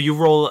me. No, you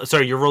roll.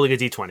 Sorry, you're rolling a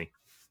D20.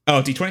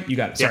 Oh, D20? You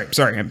got it.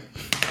 Sorry.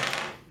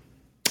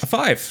 A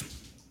 5.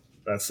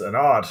 That's an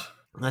odd.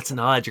 That's an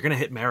odd. You're going to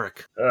hit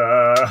Merrick.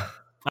 It's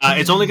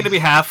It's only going to be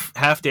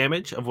half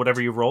damage of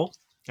whatever you roll.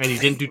 And you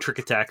didn't do trick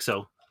attack,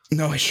 so.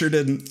 No, I sure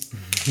didn't.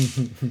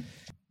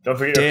 Don't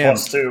forget your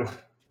 +2.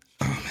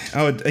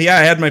 Oh, yeah,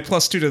 I had my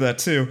 +2 to that,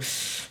 too.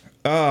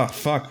 Oh,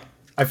 fuck.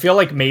 I feel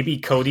like maybe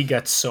Cody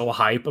gets so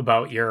hype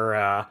about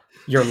your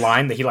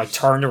line that he like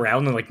turned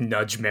around and like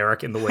nudged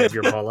Merrick in the way of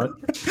your bullet.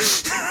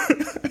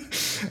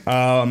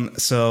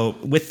 So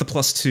with the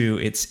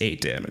 +2, it's 8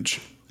 damage.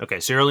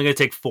 Okay, so you're only going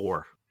to take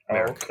 4.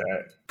 Merrick.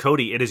 Okay.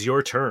 Cody, it is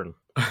your turn.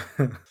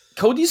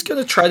 Cody's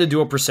going to try to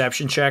do a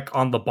perception check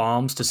on the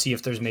bombs to see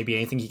if there's maybe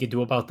anything he could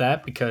do about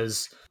that,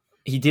 because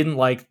he didn't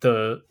like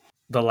the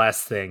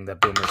last thing that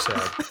Boomer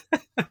said.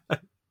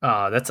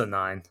 That's a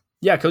 9.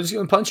 Yeah, Cody's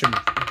going to punch him.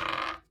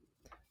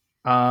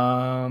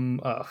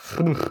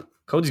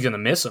 Cody's going to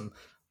miss him.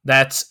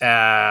 That's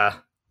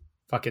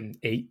fucking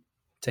 8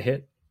 to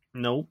hit.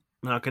 Nope,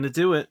 not going to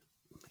do it.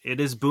 It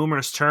is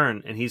Boomer's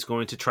turn, and he's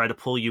going to try to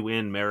pull you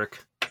in,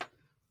 Merrick.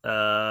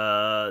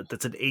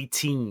 That's an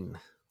 18.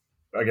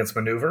 Against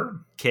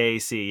maneuver?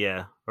 KC,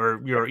 yeah.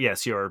 Or your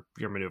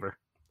maneuver.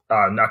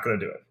 Not going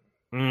to do it.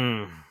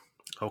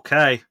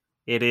 Okay.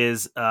 It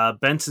is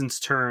Benson's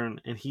turn,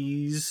 and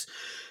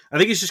I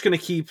think he's just going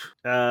to keep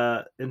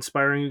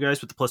inspiring you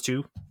guys with the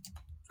 +2.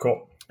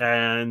 Cool.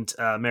 And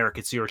Merrick,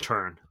 it's your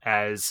turn.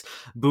 As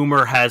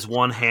Boomer has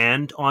one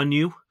hand on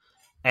you,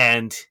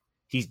 and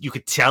you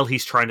could tell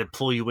he's trying to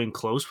pull you in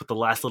close with the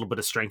last little bit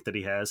of strength that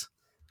he has.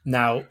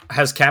 Now,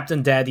 has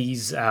Captain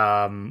Daddy's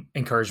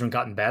encouragement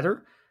gotten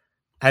better?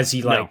 Has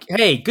he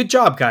hey, good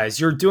job, guys.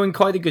 You're doing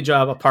quite a good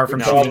job apart from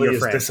shooting your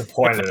friend.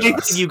 Disappointed in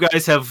us. You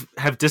guys have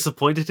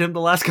disappointed him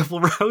the last couple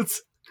of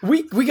rounds?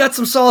 We got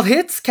some solid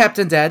hits,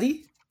 Captain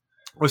Daddy.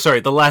 Oh, sorry,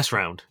 the last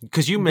round.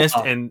 Because you missed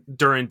and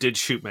Durin did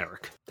shoot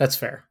Merrick. That's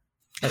fair.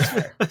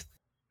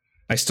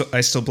 I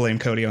still blame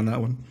Cody on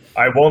that one.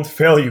 I won't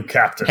fail you,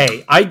 Captain.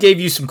 Hey, I gave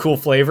you some cool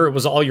flavor. It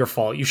was all your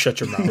fault. You shut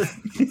your mouth.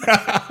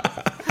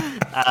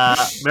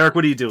 Merrick,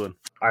 what are you doing?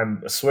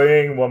 I'm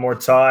swinging one more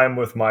time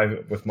with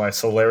my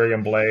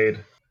Solarium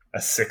blade.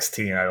 A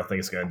 16. I don't think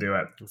it's going to do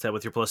it. Is that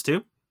with your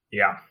 +2?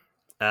 Yeah.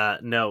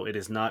 No, it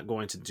is not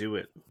going to do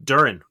it.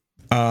 Durin.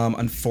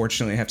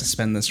 Unfortunately, I have to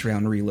spend this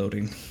round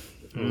reloading.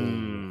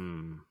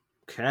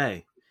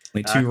 Okay.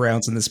 Only 2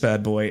 rounds in this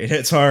bad boy. It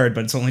hits hard,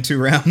 but it's only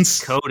 2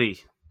 rounds.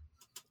 Cody.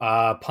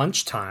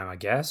 Punch time, I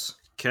guess.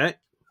 Okay.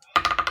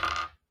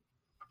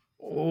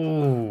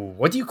 Oh,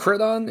 what do you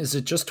crit on? Is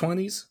it just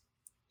 20s?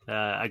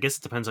 I guess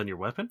it depends on your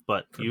weapon,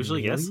 but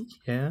usually, yes.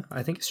 Yeah,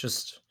 I think it's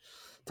just...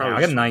 I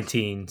got a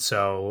 19,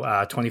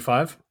 so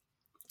 25.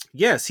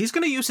 Yes, he's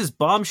going to use his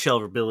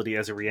bombshell ability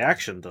as a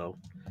reaction, though.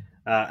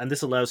 And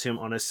this allows him,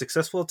 on a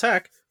successful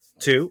attack,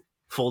 to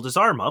fold his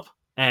arm up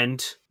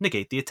and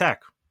negate the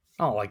attack.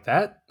 I don't like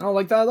that. I don't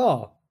like that at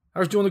all. I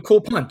was doing a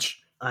cool punch.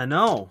 I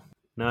know.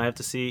 Now I have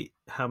to see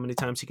how many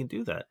times he can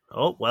do that.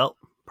 Oh, well,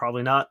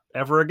 probably not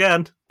ever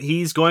again.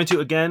 He's going to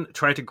again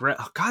try to grab.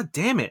 Oh, God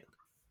damn it!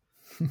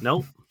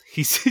 Nope.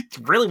 He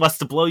really wants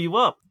to blow you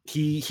up.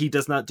 He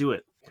does not do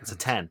it. It's a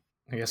 10.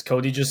 I guess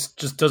Cody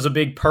just does a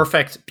big,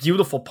 perfect,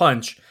 beautiful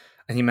punch,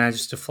 and he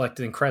manages to deflect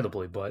it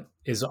incredibly, but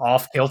is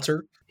off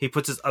kilter. He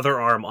puts his other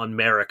arm on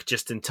Merrick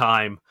just in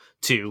time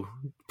to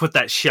put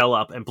that shell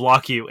up and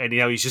block you, and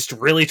he's just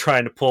really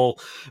trying to pull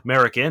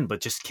Merrick in, but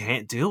just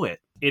can't do it.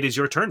 It is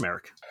your turn,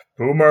 Merrick.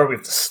 Boomer, we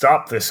have to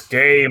stop this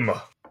game.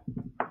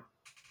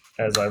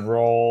 As I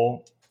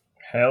roll,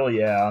 hell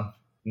yeah,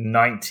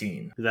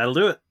 19. That'll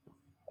do it.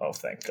 Oh,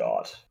 thank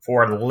God.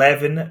 For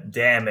 11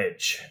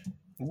 damage.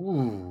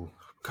 Ooh,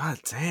 God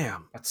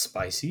damn. that's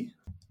spicy.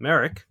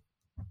 Merrick,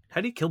 how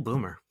do you kill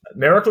Boomer?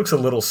 Merrick looks a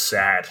little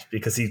sad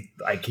because he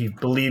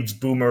believes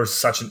Boomer's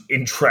such an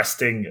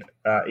interesting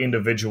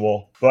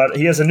individual, but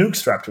he has a nuke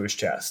strapped to his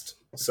chest.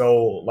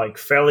 So, like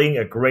felling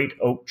a great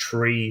oak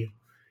tree,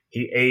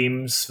 he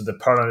aims for the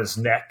part on his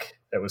neck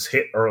that was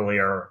hit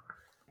earlier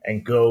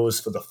and goes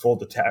for the full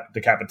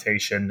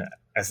decapitation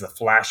as the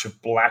flash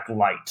of black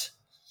light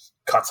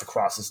cuts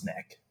across his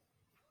neck.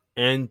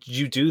 And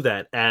you do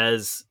that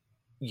as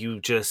you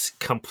just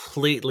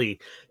completely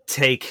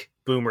take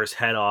Boomer's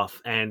head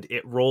off, and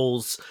it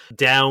rolls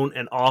down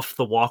and off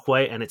the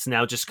walkway, and it's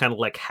now just kind of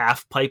like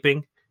half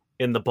piping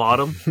in the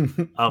bottom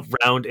of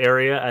round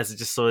area as it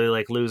just slowly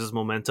like loses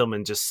momentum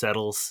and just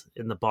settles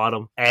in the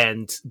bottom.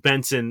 And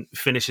Benson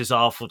finishes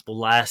off with the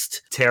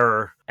last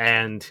terror,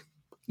 and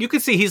you can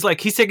see he's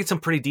taking some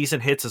pretty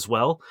decent hits as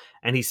well,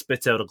 and he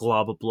spits out a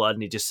glob of blood,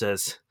 and he just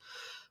says,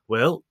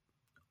 well,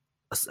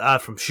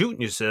 aside from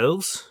shooting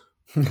yourselves,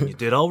 you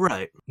did all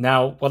right.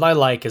 Now, what I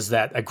like is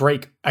that a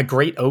great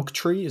oak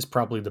tree is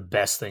probably the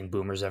best thing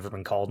Boomer's ever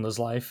been called in his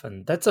life,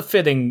 and that's a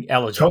fitting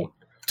elegy.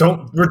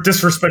 Don't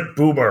disrespect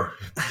Boomer.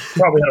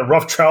 Probably had a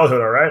rough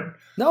childhood, all right?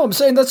 No, I'm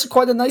saying that's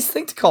quite a nice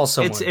thing to call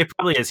someone. It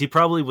probably is. He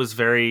probably was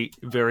very,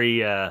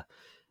 very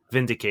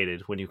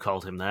vindicated when you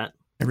called him that.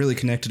 I really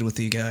connected with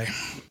the guy.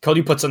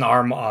 Cody puts an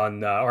arm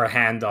on, or a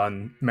hand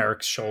on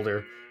Merrick's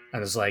shoulder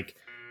and is like,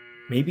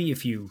 maybe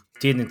if you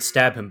didn't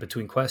stab him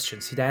between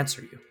questions, he'd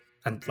answer you.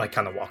 And like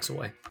kind of walks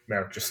away.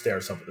 Merrick just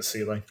stares up at the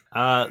ceiling.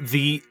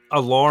 The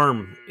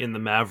alarm in the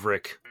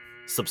Maverick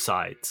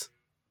subsides.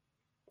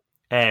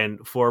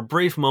 And for a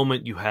brief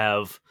moment, you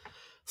have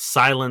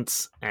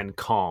silence and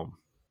calm.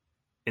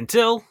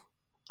 Until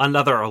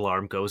another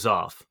alarm goes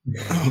off.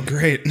 Oh,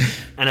 great.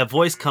 And a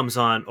voice comes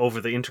on over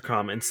the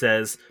intercom and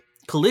says,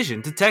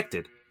 collision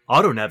detected.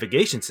 Auto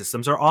navigation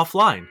systems are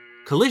offline.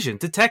 Collision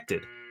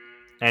detected.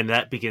 And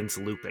that begins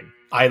looping.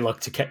 I look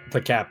to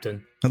the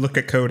captain. I look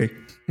at Cody.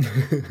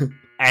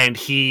 And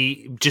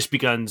he just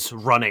begins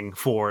running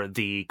for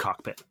the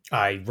cockpit.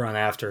 I run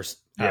after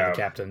the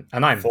captain.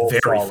 And I'm Full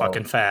very follow.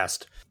 fucking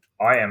fast.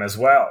 I am as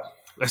well.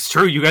 That's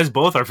true. You guys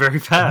both are very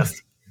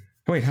fast.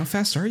 Wait, how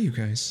fast are you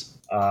guys?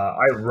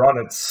 I run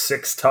at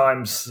 6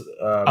 times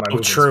my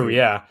movement True, speed.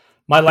 yeah.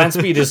 My land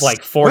speed is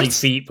like 40 What?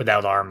 feet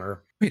without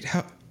armor. Wait,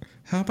 how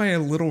am I a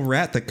little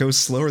rat that goes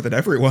slower than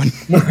everyone?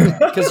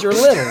 Because you're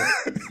little.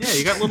 Yeah,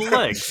 you got little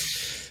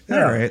legs.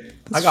 Yeah. All right.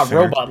 I got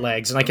robot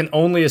legs, and I can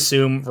only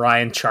assume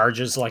Ryan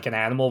charges like an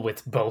animal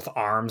with both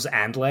arms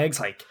and legs,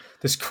 like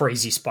this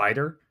crazy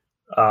spider.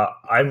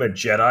 I'm a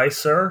Jedi,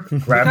 sir.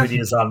 Gravity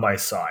is on my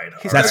side.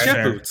 He's all got right? jet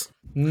fair. boots.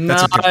 No,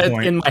 a good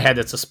point. in my head,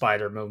 it's a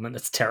spider movement.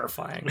 It's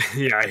terrifying.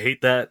 Yeah, I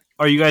hate that.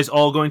 Are you guys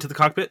all going to the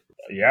cockpit?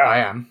 Yeah. I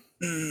am.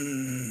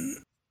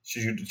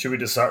 Should we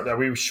decide? Are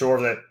we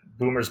sure that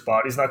Boomer's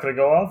body's not going to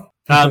go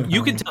off?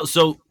 You can tell.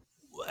 So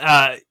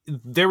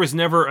there was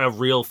never a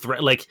real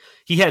threat. Like,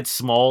 he had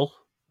small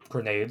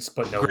Grenades,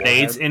 but no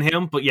grenades warhead. in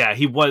him, but yeah,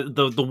 he was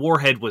the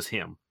warhead was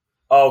him.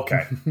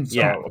 Okay. So,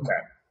 Yeah. Okay.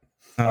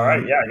 All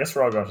right. Yeah. I guess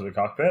we're all going to the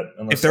cockpit.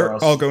 Unless If they're someone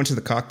else- all going to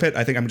the cockpit,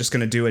 I think I'm just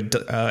going to do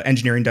a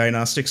engineering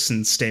diagnostics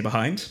and stay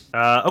behind.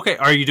 Okay,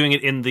 are you doing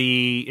it in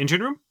the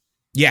engine room?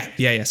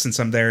 Yeah. Since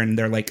I'm there, and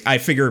they're like, I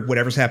figure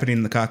whatever's happening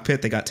in the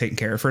cockpit, they got taken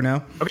care of for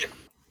now. Okay.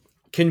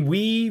 Can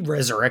we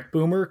resurrect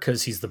Boomer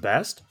because he's the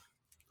best?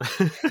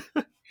 And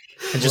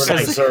we're just going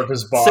to like, preserve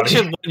his body.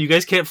 Section 1, you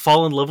guys can't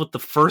fall in love with the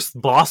first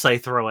boss I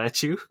throw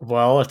at you.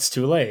 well, it's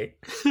too late.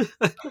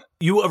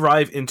 You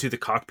arrive into the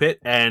cockpit,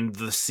 and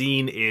the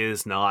scene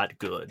is not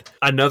good.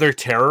 Another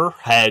terror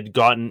had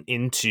gotten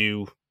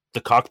into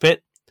the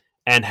cockpit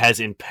and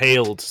has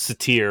impaled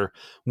Satir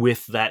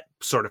with that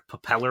sort of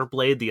propeller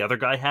blade the other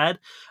guy had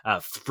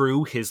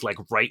through his like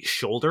right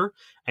shoulder,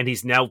 and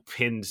he's now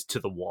pinned to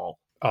the wall.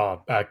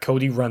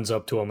 Cody runs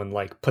up to him and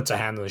like puts a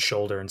hand on his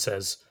shoulder and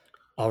says,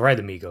 "All right,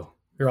 amigo,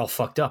 you're all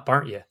fucked up,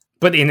 aren't you?"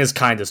 But in his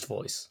kindest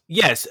voice.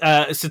 Yes,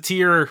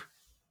 Satir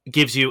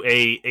gives you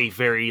a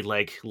very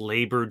like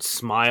labored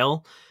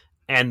smile,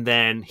 and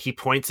then he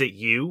points at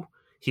you,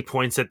 he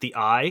points at the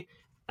eye,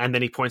 and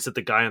then he points at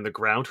the guy on the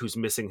ground who's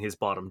missing his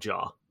bottom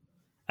jaw,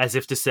 as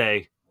if to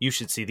say, you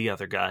should see the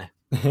other guy.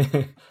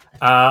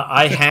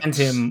 I hand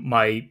him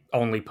my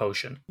only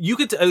potion. You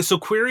could so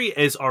Query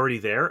is already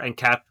there, and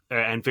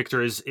and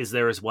Victor is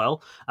there as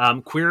well.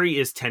 Query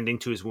is tending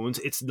to his wounds.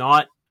 It's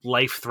not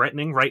life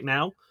threatening right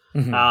now,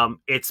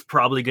 It's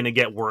probably going to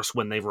get worse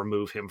when they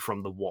remove him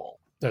from the wall.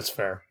 That's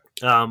fair.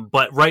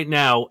 But right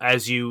now,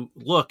 as you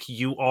look,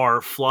 you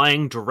are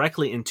flying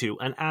directly into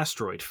an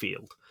asteroid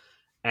field.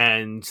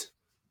 And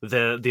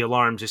the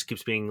alarm just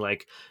keeps being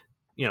like,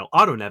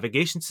 auto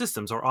navigation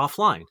systems are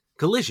offline.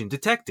 Collision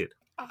detected.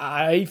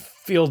 I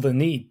feel the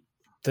need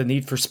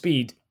for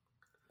speed.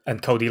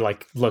 And Cody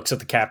looks at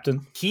the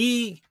captain.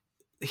 He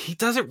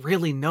doesn't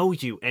really know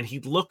you, and he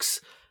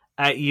looks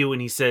at you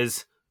and he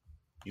says,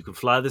 "You can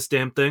fly this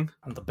damn thing?"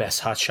 I'm the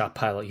best hotshot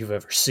pilot you've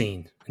ever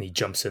seen. And he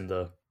jumps in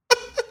the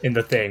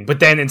thing. But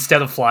then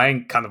instead of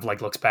flying, kind of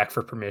looks back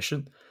for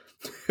permission.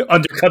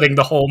 Undercutting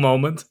the whole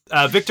moment.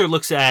 Victor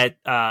looks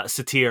at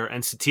Satir,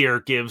 and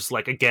Satir gives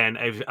again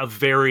a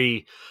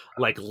very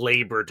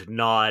labored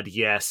nod,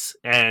 yes.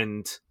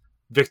 And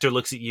Victor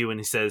looks at you and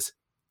he says,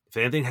 "If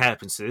anything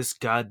happens to this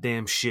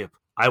goddamn ship,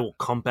 I will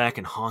come back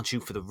and haunt you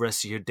for the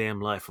rest of your damn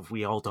life if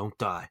we all don't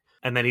die."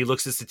 And then he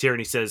looks at Satir and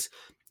he says,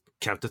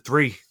 "Count to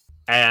 3,"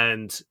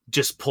 and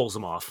just pulls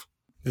him off.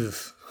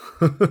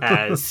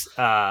 As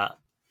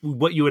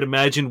what you would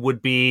imagine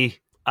would be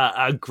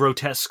a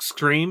grotesque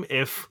scream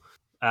if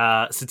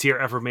Satir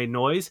ever made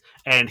noise,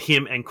 and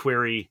him and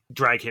Query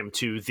drag him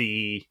to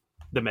the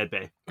med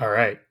bay. All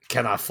right.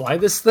 Can I fly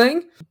this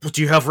thing?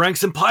 Do you have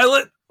ranks in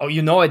pilot? Oh,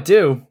 I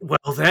do.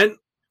 Well then.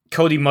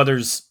 Cody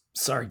mutters,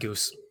 "Sorry,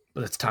 Goose,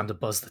 but it's time to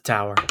buzz the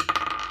tower."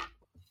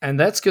 And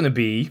that's going to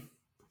be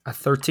a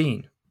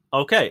 13.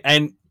 Okay.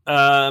 And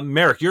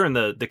Merrick, you're in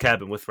the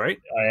cabin with, right?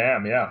 I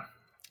am, yeah.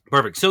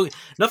 Perfect. So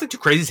nothing too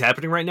crazy is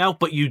happening right now,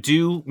 but you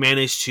do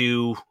manage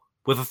to,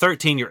 with a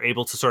 13, you're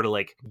able to sort of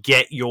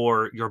get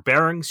your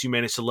bearings. You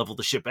manage to level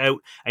the ship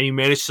out, and you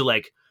manage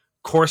to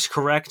course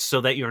correct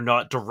so that you're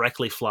not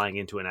directly flying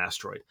into an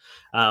asteroid.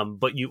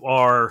 But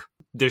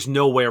there's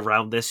no way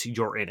around this.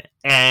 You're in it.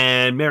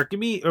 And Merrick,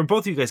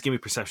 both of you guys give me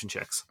perception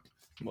checks.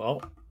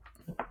 Well,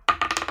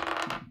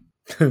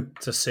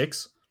 it's a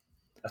 6.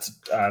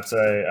 That's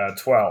a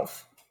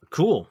 12.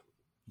 Cool.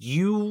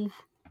 You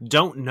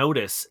don't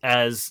notice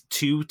as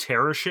 2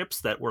 terror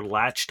ships that were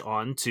latched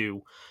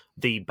onto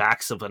the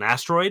backs of an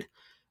asteroid,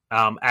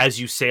 as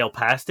you sail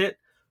past it,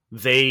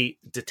 they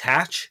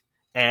detach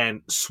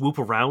and swoop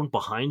around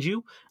behind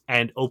you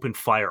and open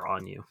fire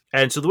on you.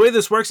 And so the way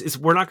this works is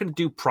we're not going to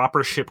do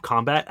proper ship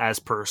combat as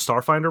per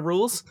Starfinder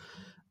rules.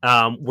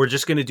 We're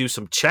just going to do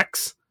some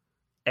checks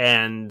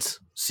and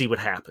see what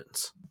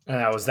happens.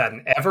 Now, is that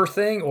an ever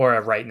thing or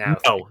a right now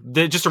thing?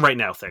 No, just a right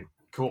now thing.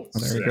 Cool.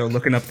 Well, there we go.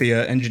 Looking up the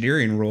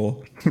engineering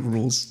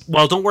rules.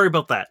 Well, don't worry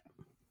about that.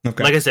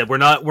 Okay. Like I said, we're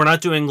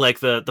not doing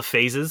the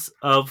phases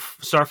of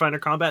Starfinder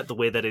combat the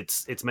way that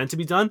it's meant to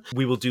be done.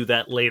 We will do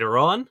that later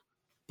on,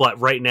 but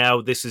right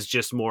now this is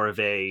just more of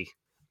a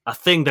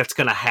thing that's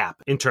going to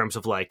happen in terms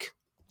of I'm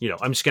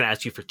just going to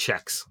ask you for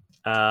checks.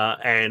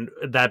 And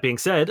that being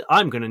said,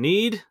 I'm going to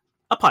need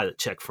a pilot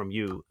check from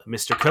you,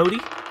 Mr. Cody.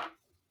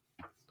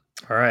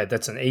 All right,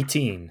 that's an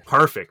 18.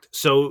 Perfect.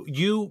 So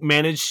you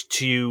managed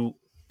to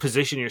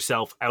position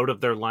yourself out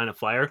of their line of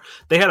fire.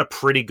 They had a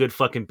pretty good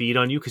fucking beat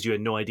on you because you had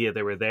no idea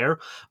they were there,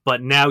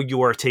 but now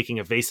you are taking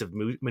evasive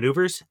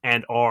maneuvers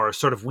and are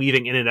sort of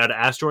weaving in and out of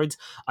asteroids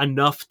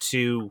enough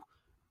to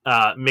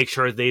make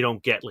sure they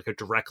don't get a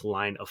direct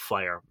line of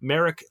fire.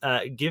 Merrick,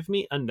 give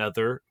me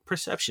another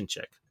perception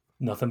check.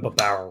 Nothing but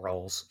barrel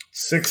rolls.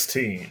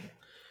 16.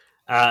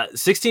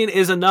 16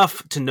 is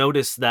enough to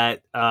notice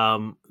that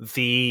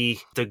the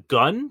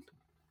gun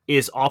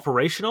is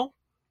operational,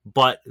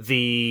 but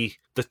the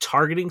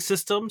targeting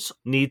systems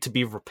need to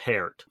be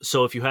repaired.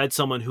 So if you had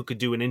someone who could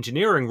do an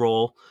engineering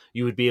role,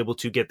 you would be able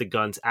to get the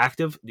guns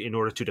active in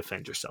order to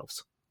defend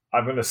yourselves.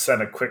 I'm going to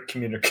send a quick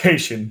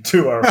communication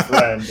to our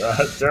friend,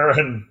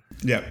 Durin.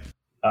 Yeah.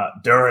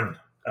 Durin.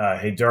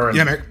 Hey, Durin.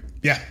 Yeah, Merrick.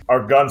 Yeah.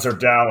 Our guns are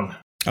down.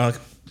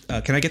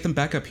 Can I get them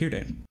back up here,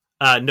 Dan?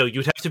 No,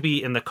 you'd have to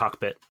be in the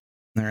cockpit.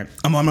 All right.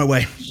 I'm on my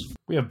way.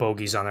 We have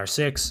bogeys on our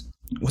 6.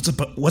 What's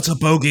a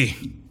bogey?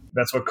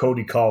 That's what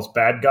Cody calls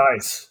bad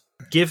guys.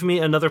 Give me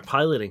another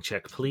piloting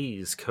check,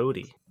 please,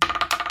 Cody.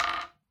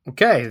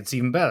 Okay, it's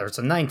even better. It's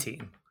a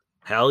 19.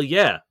 Hell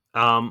yeah.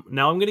 Now I'm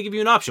going to give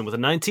you an option. With a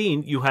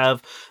 19, you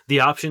have the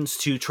options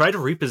to try to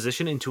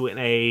reposition into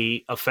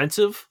an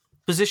offensive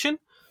position,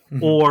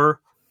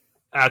 or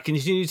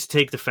continue to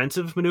take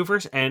defensive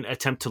maneuvers and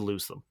attempt to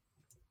lose them.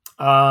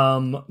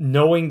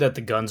 Knowing that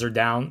the guns are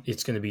down,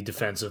 it's going to be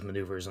defensive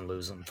maneuvers and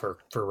lose them for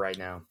right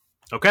now.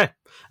 Okay.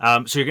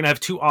 So you're going to have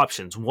 2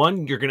 options.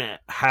 One, you're going to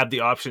have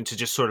the option to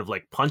just sort of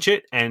punch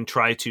it and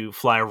try to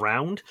fly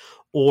around,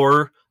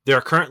 or there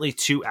are currently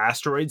 2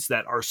 asteroids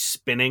that are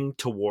spinning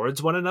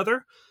towards one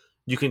another.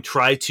 You can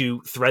try to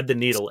thread the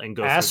needle and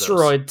go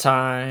asteroid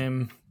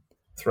time.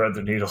 Thread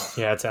the needle.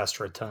 Yeah, it's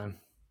asteroid time.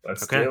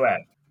 Let's do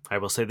it. I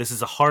will say this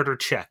is a harder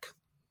check.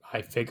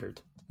 I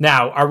figured.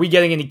 Now, are we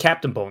getting any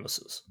captain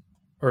bonuses?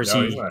 Or is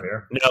he's not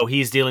here. No,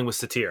 he's dealing with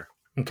Satir.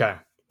 Okay.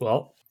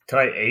 Well, can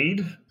I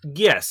aid?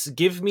 Yes.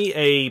 Give me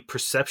a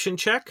perception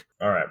check.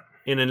 All right.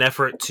 In an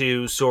effort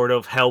to sort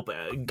of help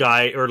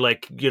guide or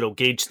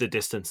gauge the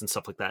distance and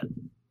stuff like that.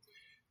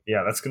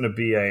 Yeah, that's going to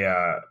be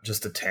a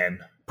just a 10.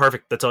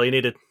 Perfect. That's all you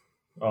needed.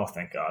 Oh,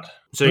 thank God.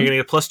 So you're going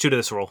to get a +2 to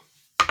this roll.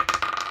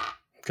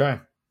 Okay.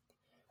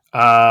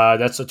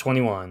 That's a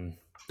 21.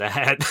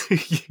 That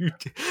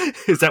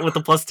is that with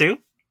the +2?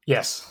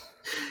 Yes.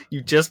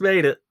 You just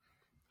made it.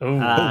 Ooh.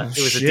 It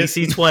was shit. a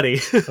DC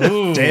 20.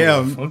 Ooh.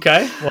 Damn.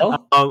 Okay.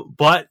 Well,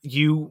 But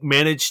you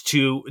managed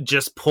to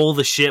just pull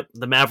the ship,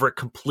 the Maverick,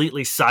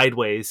 completely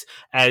sideways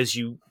as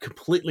you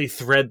completely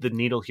thread the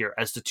needle here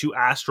as the two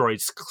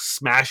asteroids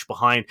smash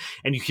behind,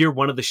 and you hear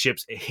one of the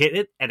ships hit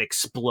it and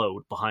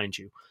explode behind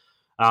you.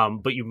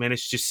 But you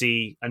managed to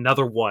see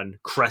another one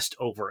crest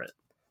over it.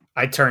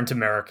 I turn to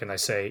Merrick and I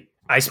say,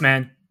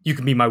 Iceman, you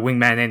can be my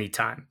wingman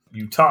anytime.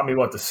 You taught me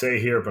what to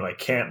say here, but I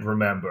can't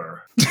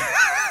remember.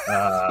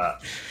 I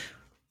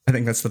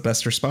think that's the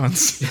best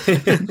response.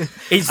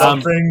 He's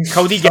Something,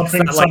 Cody gets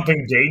that, like-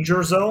 something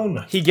danger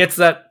zone. He gets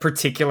that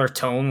particular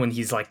tone when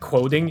he's like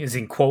quoting, is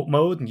in quote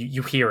mode, and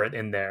you hear it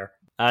in there.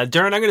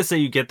 Durin, I'm going to say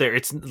you get there.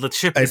 It's the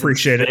ship. I isn't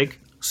appreciate it. big,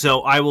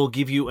 so I will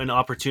give you an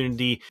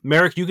opportunity.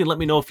 Merrick, you can let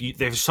me know if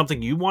there's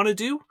something you want to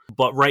do.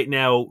 But right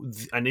now,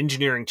 an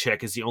engineering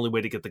check is the only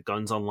way to get the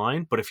guns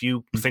online. But if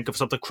you think of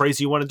something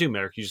crazy you want to do,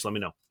 Merrick, you just let me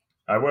know.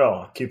 I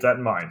will. Keep that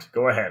in mind.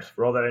 Go ahead.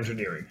 Roll that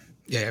engineering.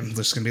 Yeah, I'm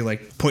just gonna be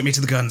like, point me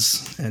to the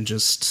guns, and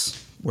just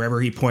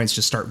wherever he points,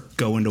 just start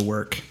going to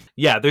work.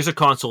 Yeah, there's a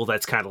console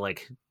that's kind of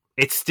like,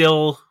 it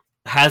still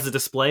has a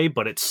display,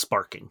 but it's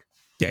sparking.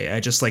 Yeah, I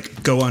just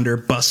like go under,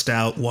 bust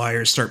out,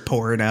 wires start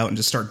pouring out, and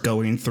just start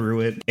going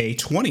through it. A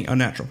 20,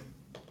 unnatural.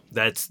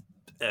 That's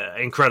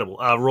incredible.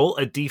 Roll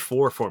a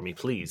d4 for me,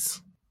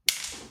 please.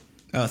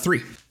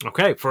 3.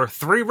 Okay, for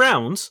 3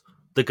 rounds,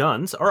 the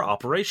guns are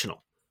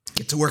operational.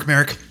 Get to work,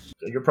 Merrick.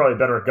 You're probably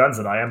better at guns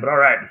than I am, but all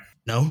right.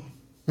 No.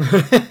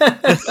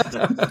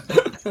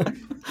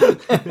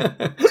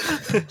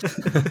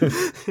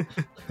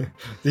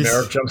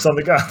 Merrick jumps on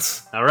the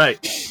guns. All right.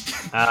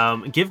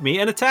 Give me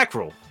an attack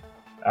roll.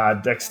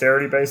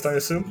 Dexterity based, I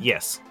assume?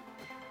 Yes.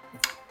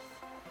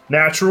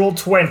 Natural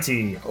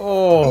 20.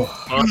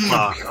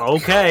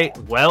 Okay,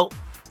 well,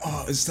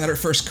 Oh, is that our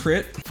first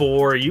crit?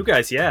 for you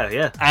guys,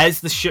 yeah.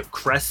 As the ship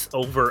crests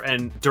over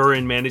and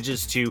Durin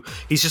manages to,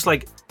 he's just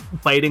like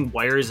biting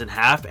wires in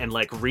half and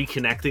like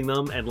reconnecting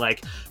them and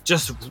like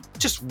just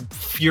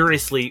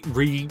furiously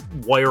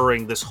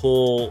rewiring this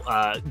whole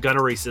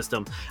gunnery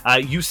system.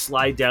 You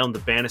slide down the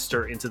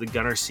banister into the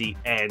gunner seat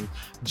and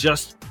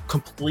just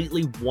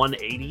completely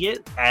 180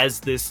 it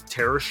as this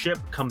terror ship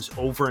comes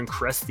over and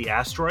crests the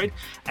asteroid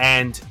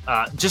and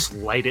just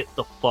light it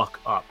the fuck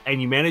up.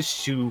 And you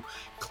manage to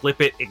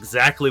clip it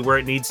exactly where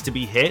it needs to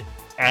be hit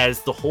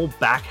as the whole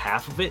back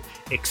half of it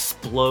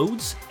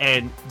explodes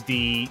and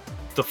the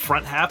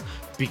front half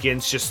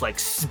begins just like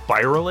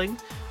spiraling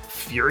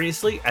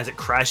furiously as it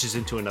crashes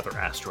into another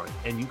asteroid.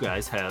 And you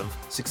guys have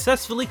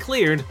successfully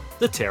cleared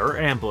the terror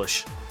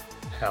ambush.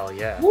 Hell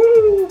yeah.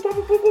 Woo!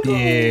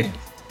 Yeah.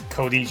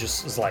 Cody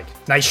just is like,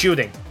 nice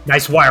shooting,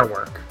 nice wire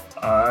work.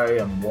 I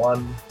am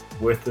one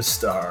with the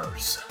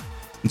stars.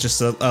 Just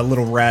a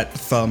little rat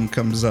thumb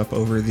comes up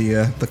over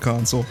the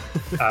console.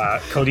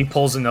 Cody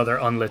pulls another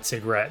unlit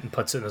cigarette and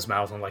puts it in his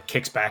mouth and like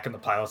kicks back in the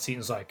pilot seat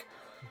and is like,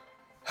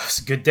 it's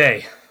a good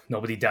day.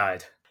 Nobody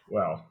died.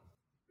 Well,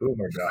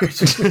 Boomer died.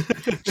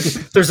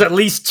 There's at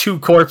least 2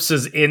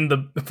 corpses in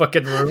the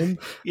fucking room.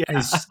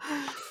 Yeah.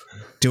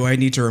 Do I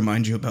need to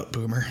remind you about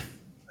Boomer?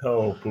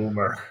 Oh,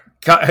 Boomer.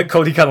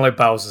 Cody kind of like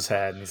bows his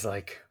head and he's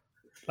like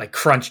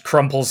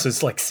crumples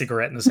his like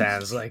cigarette in his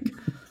hands, like,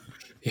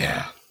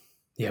 yeah,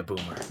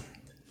 Boomer.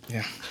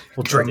 Yeah.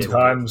 We'll drink to it.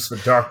 Sometimes the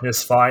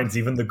darkness finds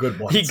even the good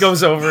ones. He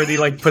goes over and he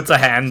like puts a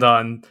hand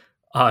on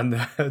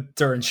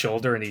Durin's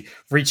shoulder and he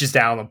reaches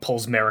down and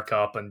pulls Merrick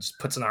up and just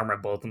puts an arm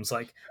around both of them. It's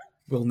like,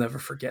 we'll never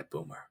forget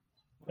Boomer.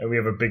 And we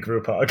have a big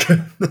group hug.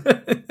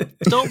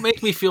 Don't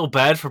make me feel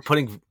bad for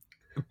putting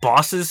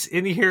bosses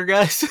in here,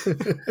 guys.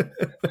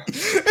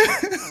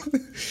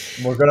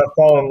 We're going to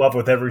fall in love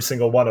with every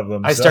single one of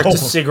them. I start to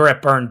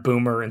cigarette burn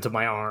Boomer into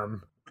my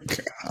arm.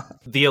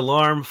 The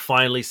alarm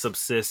finally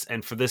subsists,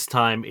 and for this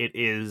time it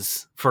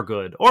is for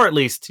good. Or at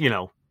least,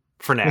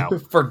 for now.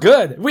 For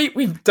good.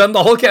 We've done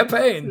the whole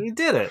campaign. We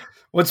did it.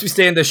 Once we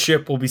stay in this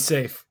ship, we'll be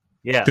safe.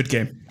 Yeah. Good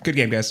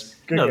game, guys.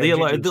 Good No, game, the good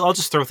alarm. game. I'll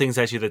just throw things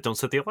at you that don't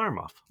set the alarm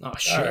off. Oh,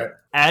 shit. All right.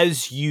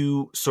 As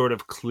you sort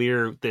of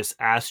clear this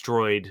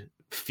asteroid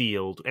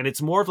field, and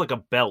it's more of like a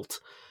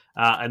belt,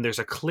 and there's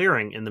a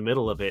clearing in the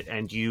middle of it,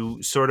 and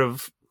you sort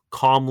of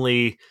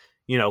calmly,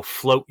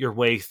 float your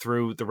way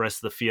through the rest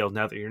of the field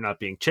now that you're not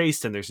being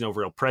chased and there's no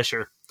real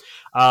pressure.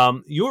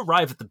 You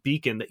arrive at the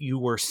beacon that you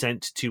were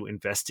sent to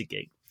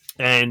investigate.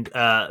 And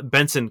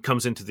Benson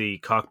comes into the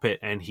cockpit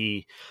and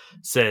he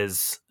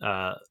says,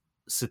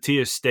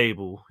 Satir's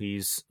stable.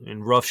 He's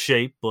in rough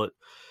shape, but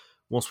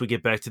once we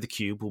get back to the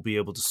cube, we'll be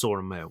able to sort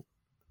him out.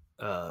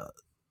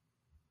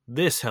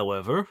 This,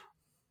 however,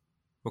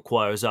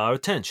 requires our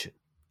attention.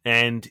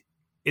 And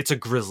it's a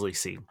grisly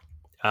scene.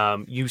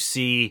 You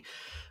see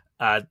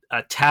a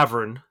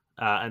tavern,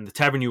 and the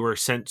tavern you were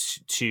sent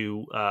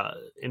to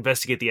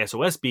investigate the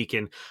SOS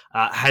beacon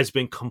has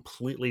been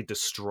completely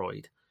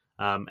destroyed.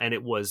 and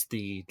it was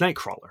the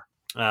Nightcrawler.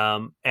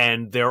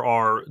 And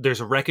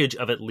there's a wreckage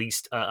of at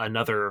least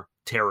another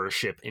terror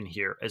ship in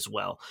here as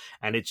well,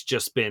 and it's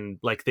just been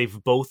like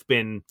they've both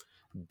been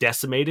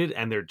decimated,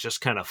 and they're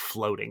just kind of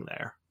floating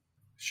there.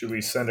 Should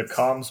we send a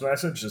comms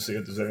message to see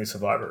if there's any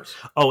survivors?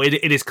 Oh, it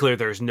is clear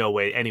there's no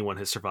way anyone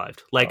has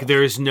survived. Like,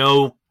 there is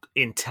no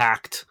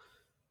intact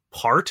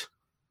part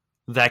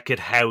that could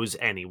house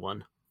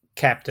anyone.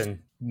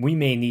 Captain, we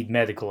may need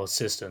medical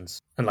assistance.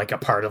 And like a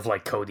part of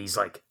like Cody's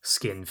like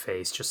skin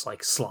face just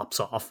like slops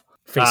off.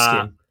 Face skin.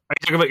 Are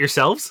you talking about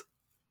yourselves?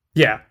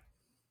 Yeah.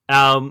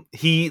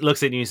 He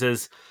looks at you and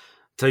says,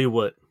 tell you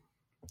what,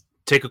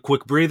 take a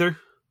quick breather.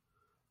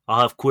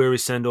 I'll have Query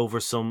send over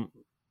some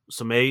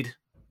aid,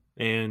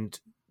 and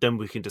then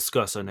we can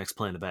discuss our next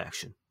plan of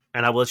action.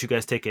 And I will let you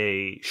guys take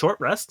a short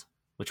rest,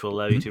 which will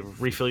allow you to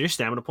refill your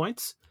stamina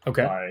points.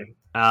 Okay.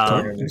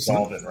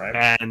 Resolve it,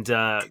 right?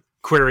 And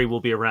Query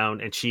will be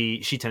around, and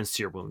she tends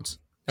to your wounds.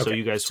 Okay. So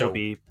you guys will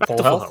be back to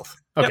full health.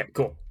 Okay, yep.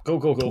 Cool.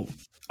 Go.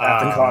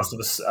 At the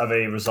cost of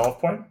a resolve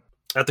point?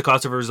 At the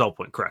cost of a resolve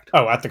point, correct.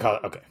 Oh, at the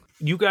cost, okay.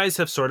 You guys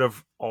have sort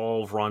of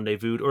all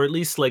rendezvoused, or at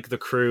least like the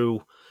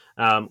crew.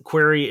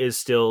 Query is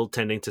still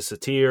tending to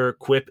Satir.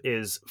 Quip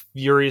is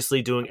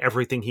furiously doing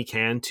everything he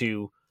can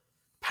to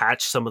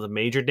patch some of the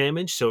major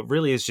damage. So it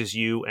really is just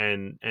you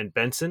and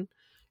Benson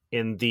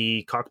in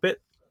the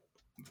cockpit.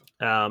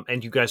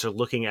 And you guys are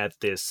looking at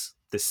this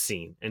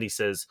scene. And he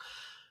says,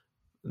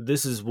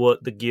 this is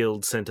what the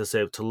guild sent us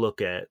out to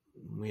look at.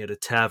 We had a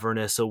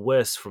tavern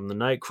SOS from the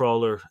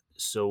Nightcrawler,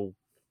 so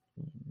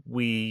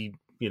we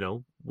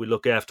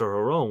look after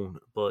our own,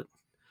 but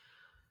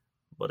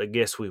I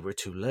guess we were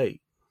too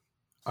late.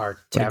 Are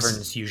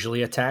taverns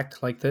usually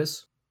attacked like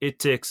this? It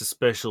takes a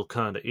special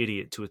kind of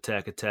idiot to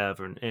attack a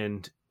tavern,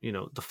 and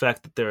the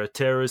fact that there are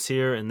terrorists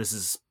here, and this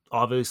is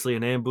obviously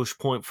an ambush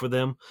point for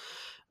them,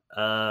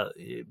 they're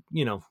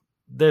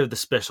the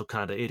special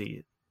kind of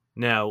idiot.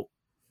 Now,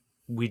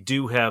 we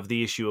do have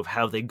the issue of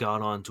how they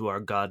got onto our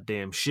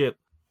goddamn ship,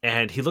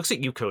 and he looks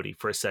at you, Cody,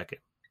 for a second,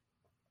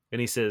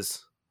 and he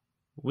says,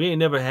 we ain't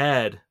never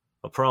had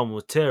a problem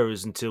with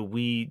terrorists until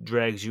we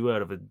drags you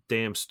out of a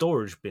damn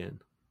storage bin.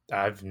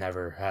 I've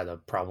never had a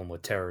problem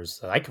with terrorists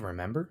that I can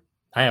remember.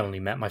 I only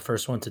met my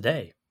first one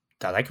today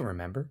that I can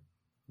remember.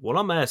 What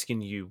I'm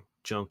asking you,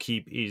 John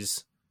Keep,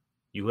 is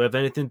you have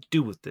anything to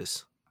do with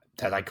this?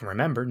 That I can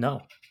remember,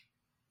 no.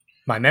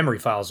 My memory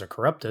files are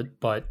corrupted,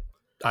 but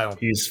I don't...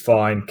 He's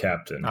fine,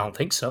 Captain. I don't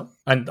think so.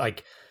 And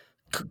like,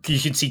 you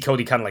can see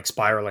Cody kind of like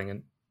spiraling,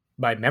 and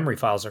my memory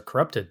files are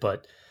corrupted,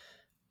 but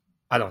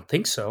I don't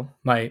think so.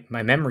 My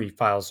memory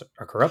files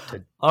are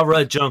corrupted. All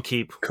right, John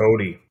Keep.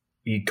 Cody,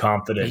 be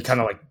confident. He kind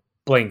of like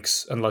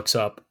blinks and looks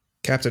up.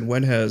 Captain,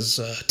 when has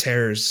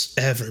terrors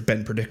ever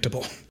been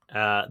predictable?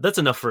 That's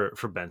enough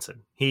for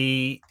Benson.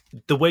 The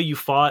way you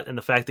fought and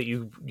the fact that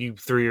you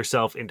threw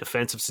yourself in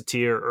defense of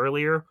Satir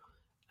earlier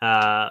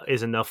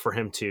is enough for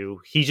him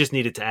to... He just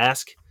needed to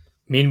ask.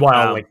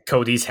 Meanwhile, like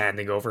Cody's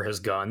handing over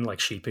his gun, like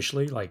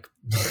sheepishly, like...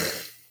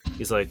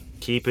 He's like,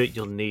 keep it,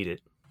 you'll need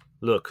it.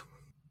 Look,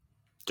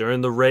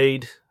 during the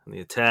raid and the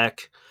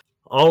attack,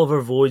 all of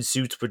our void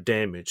suits were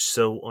damaged,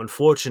 so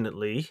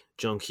unfortunately,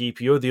 John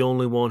Keep, you're the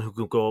only one who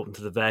can go out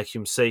into the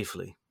vacuum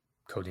safely.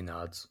 Cody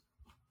nods.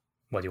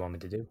 What do you want me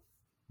to do?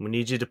 We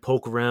need you to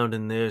poke around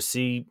in there,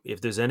 see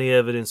if there's any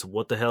evidence of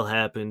what the hell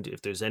happened,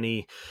 if there's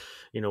any,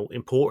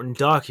 important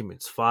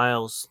documents,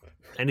 files,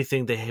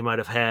 anything they might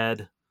have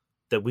had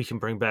that we can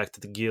bring back to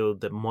the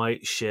guild that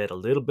might shed a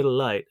little bit of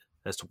light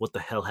as to what the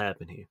hell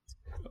happened here.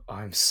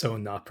 I'm so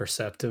not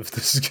perceptive.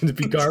 This is going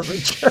to be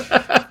garbage.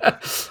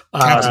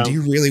 Captain, do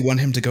you really want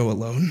him to go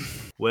alone?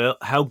 Well,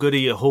 how good are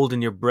you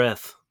holding your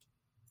breath?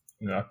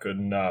 Not good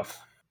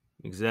enough.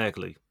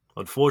 Exactly.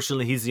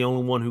 Unfortunately, he's the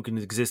only one who can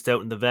exist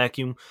out in the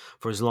vacuum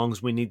for as long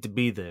as we need to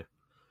be there.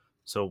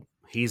 So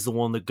he's the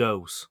one that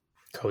goes.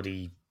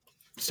 Cody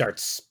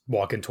starts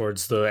walking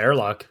towards the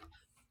airlock.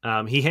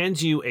 He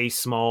hands you a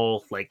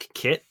small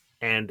kit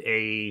and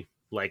a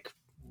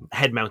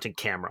head-mounted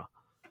camera.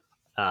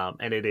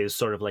 And it is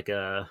sort of like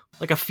a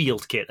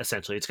field kit,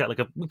 essentially. It's got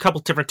a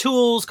couple different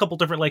tools, couple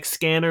different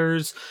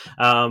scanners,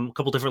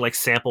 couple different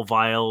sample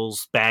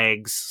vials,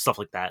 bags, stuff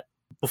like that.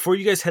 Before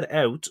you guys head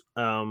out,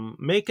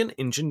 make an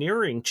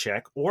engineering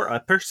check or a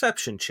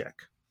perception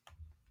check.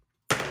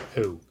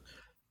 Who?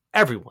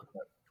 Everyone.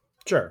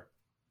 Sure.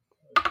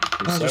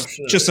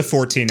 Just a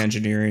 14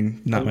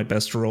 engineering, not my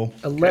best roll.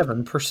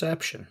 11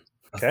 perception.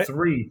 Okay.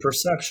 3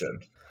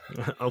 perception.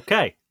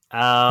 Okay.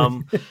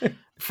 From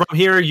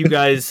here, you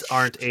guys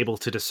aren't able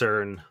to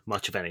discern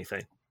much of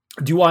anything.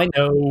 Do I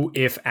know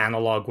if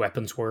analog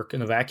weapons work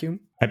in a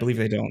vacuum? I believe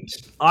they don't.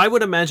 I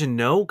would imagine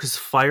no, because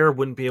fire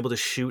wouldn't be able to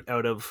shoot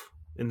out of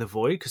in the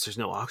void because there's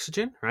no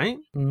oxygen, right?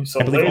 So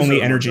I believe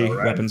only energy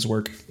right? weapons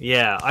work.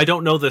 Yeah, I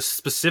don't know the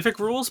specific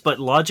rules, but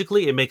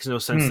logically, it makes no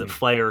sense that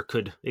fire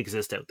could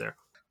exist out there.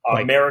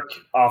 Merrick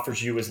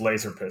offers you his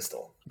laser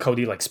pistol.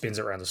 Cody spins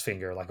it around his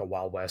finger like a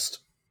Wild West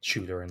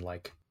shooter and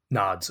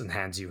nods and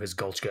hands you his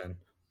Gulch gun.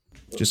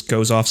 Just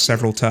goes off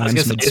several I was times.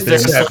 gonna say, is there a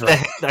Several. sleight of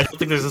hand? I don't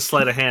think there's a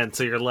sleight of hand,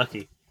 so you're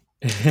lucky.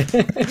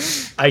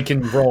 I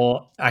can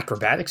roll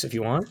acrobatics if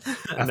you want. No,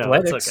 it's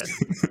Athletics.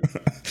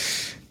 okay.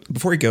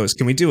 Before he goes,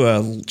 can we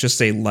do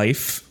just a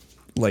life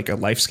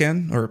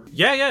scan, or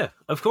Yeah,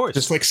 of course.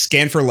 just like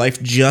scan for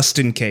life just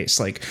in case,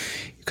 like,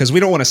 because we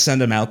don't want to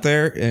send him out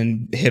there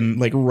and him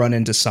like run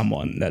into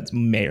someone that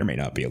may or may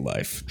not be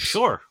alive.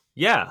 Sure.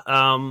 Yeah.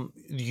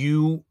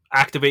 You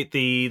activate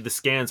the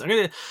scans. I'm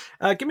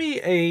gonna give me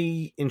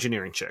a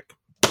engineering check.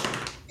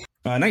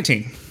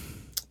 19.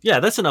 Yeah,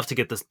 that's enough to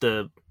get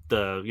the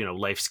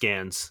life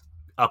scans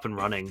up and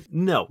running.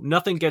 No,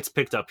 nothing gets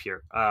picked up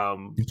here.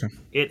 Okay.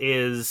 It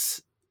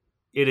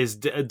is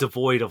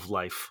devoid of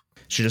life.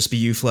 Should just be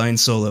you flying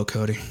solo,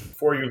 Cody.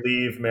 Before you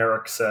leave,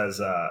 Merrick says,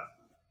 I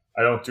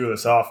don't do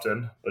this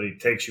often, but he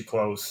takes you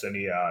close and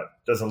he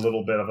does a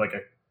little bit of like a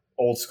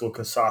old school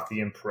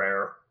Kasathian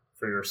prayer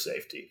for your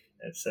safety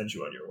and sends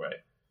you on your way.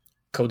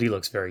 Cody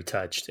looks very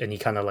touched, and he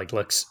kind of like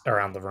looks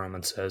around the room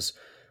and says,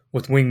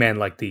 "With wingmen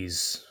like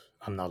these,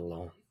 I'm not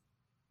alone."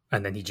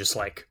 And then he just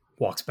like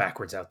walks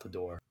backwards out the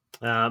door.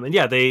 And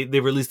yeah, they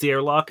release the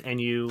airlock, and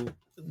you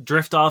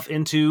drift off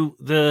into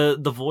the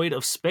void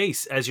of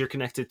space as you're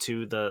connected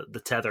to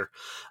the tether,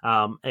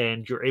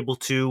 and you're able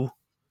to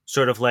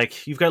sort of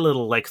like, you've got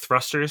little like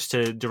thrusters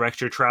to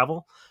direct your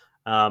travel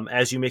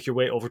as you make your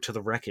way over to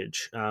the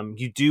wreckage.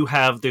 You do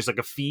have, there's like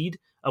a feed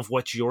of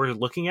what you're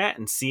looking at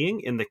and seeing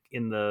in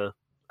the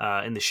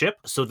ship,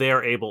 so they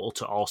are able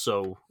to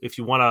also, if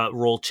you want to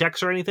roll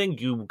checks or anything,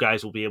 you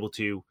guys will be able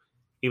to,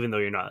 even though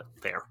you're not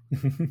there.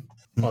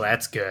 Well,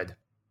 that's good.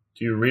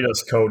 Do you read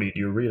us, Cody? Do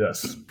you read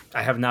us?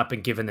 I have not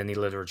been given any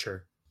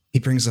literature. He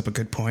brings up a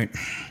good point.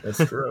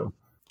 That's true.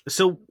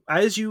 So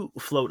as you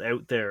float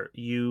out there,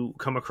 you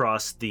come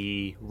across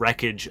the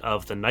wreckage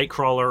of the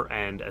Nightcrawler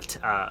and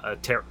a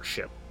terror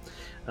ship.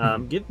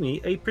 Give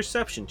me a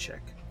perception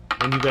check,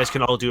 and you guys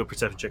can all do a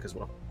perception check as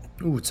well.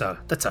 Ooh,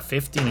 that's a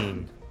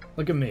 15.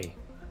 Look at me.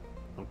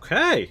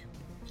 Okay.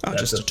 Oh,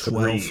 That's just a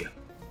 12. 3.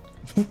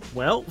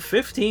 Well,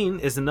 15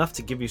 is enough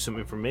to give you some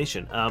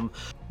information.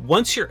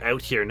 Once you're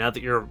out here, now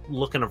that you're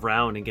looking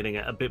around and getting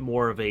a bit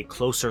more of a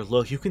closer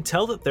look, you can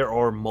tell that there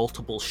are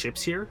multiple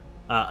ships here,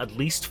 at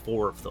least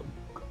 4 of them.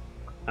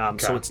 So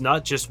Okay. it's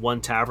not just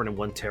one tavern and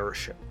one terror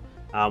ship.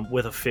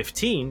 With a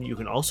 15, you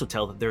can also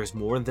tell that there's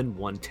more than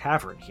one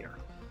tavern here.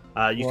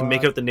 You can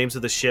make What? out the names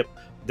of the ship.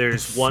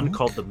 There's The one fuck?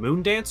 called the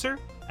Moon Dancer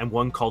and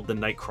one called the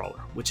Nightcrawler,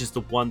 which is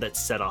the one that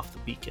set off the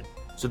beacon.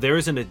 So there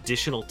is an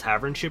additional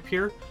tavern ship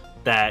here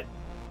that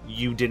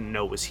you didn't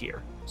know was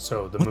here.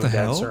 So the What Moon the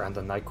hell? Dancer and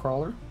the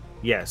Nightcrawler?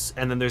 Yes,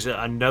 and then there's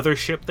another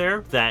ship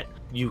there that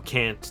you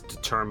can't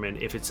determine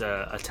if it's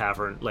a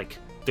tavern. Like,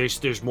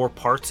 there's more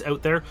parts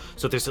out there,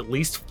 so there's at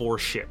least 4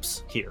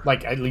 ships here.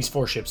 Like, at least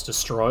 4 ships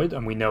destroyed,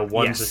 and we know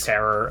one's Yes. a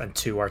terror and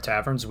 2 are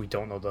taverns. We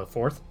don't know the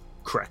 4th.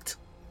 Correct.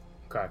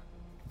 Okay.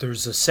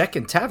 There's a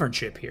second tavern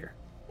ship here.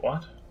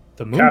 What?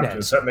 The Moon Captain,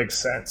 does Dancer. that make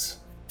sense?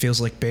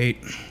 Feels like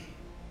bait.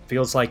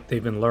 Feels like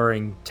they've been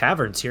luring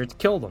taverns here to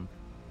kill them.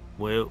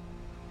 Well,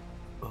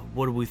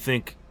 what do we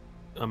think?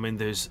 I mean,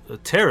 there's a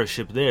terror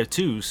ship there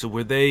too. So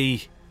were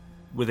they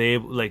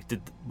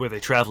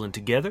traveling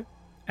together,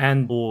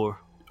 And or?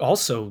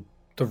 also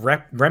the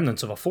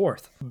remnants of a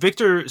 4th.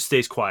 Victor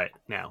stays quiet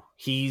now.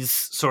 He's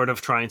sort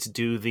of trying to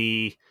do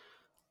the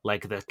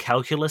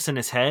calculus in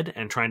his head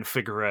and trying to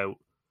figure out,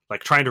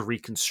 like, trying to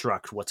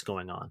reconstruct what's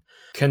going on.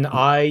 Can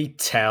I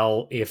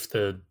tell if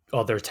the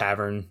other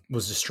tavern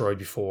was destroyed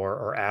before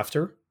or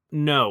after?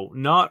 No,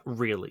 not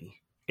really.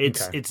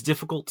 It's Okay. it's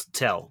difficult to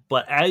tell,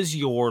 but as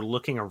you're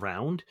looking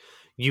around,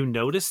 you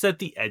notice that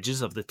the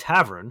edges of the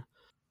tavern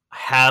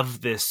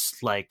have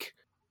this like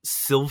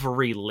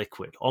silvery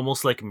liquid,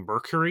 almost like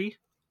mercury,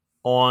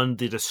 on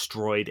the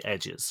destroyed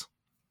edges.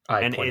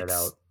 I And pointed it's-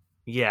 out.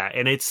 Yeah,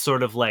 and it's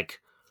sort of like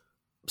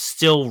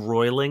still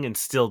roiling and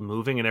still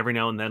moving, and every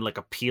now and then like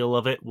a peel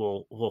of it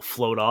will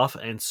float off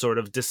and sort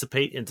of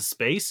dissipate into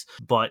space.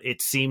 But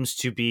it seems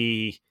to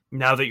be,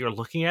 now that you're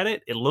looking at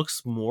it, it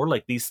looks more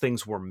like these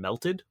things were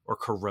melted or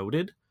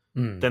corroded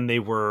than they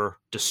were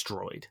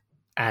destroyed.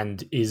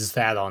 And is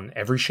that on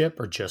every ship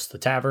or just the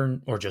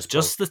tavern or just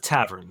Just the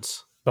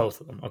taverns.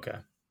 both of them? Okay.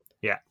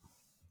 Yeah.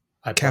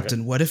 I pointed-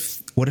 Captain, what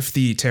if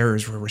the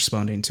terrors were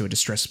responding to a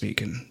distress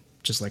beacon,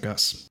 just like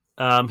us?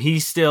 He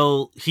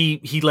still he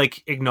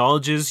like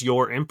acknowledges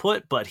your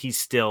input, but he's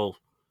still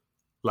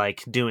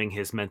like doing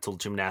his mental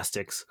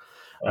gymnastics.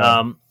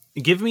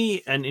 Give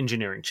me an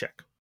engineering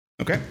check.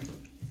 Okay.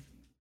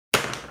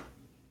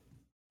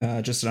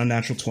 Just an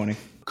unnatural 20.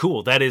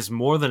 Cool, that is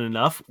more than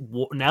enough.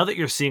 Now that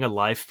you're seeing a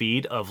live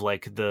feed of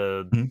like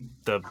the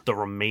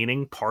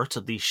remaining parts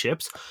of these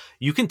ships,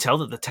 you can tell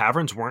that the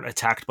taverns weren't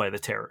attacked by the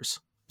terrors.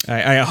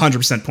 I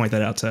 100% point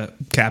that out to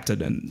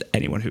Captain and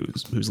anyone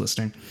who's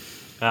listening.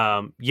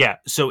 Yeah,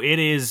 so it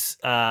is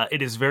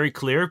very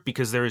clear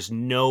because there is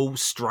no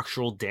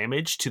structural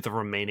damage to the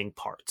remaining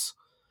parts.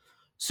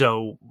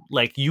 So,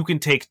 like, you can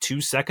take 2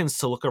 seconds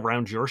to look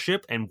around your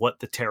ship and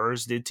what the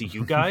terrors did to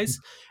you guys,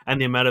 and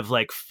the amount of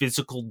like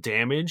physical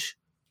damage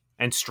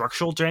and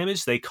structural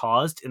damage they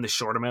caused in the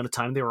short amount of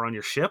time they were on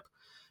your ship,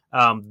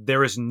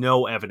 there is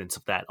no evidence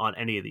of that on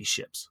any of these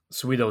ships.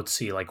 So we don't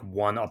see like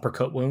one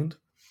uppercut wound?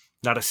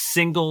 Not a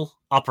single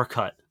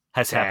uppercut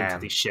has happened to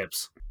Damn. these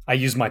ships. I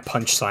use my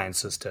punch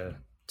sciences to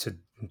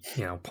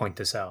point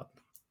this out.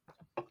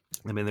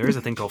 I mean, there is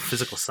a thing called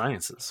physical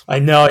sciences. I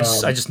know.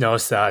 I just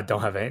noticed that I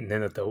don't have anything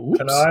in it though. Oops.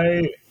 Can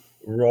I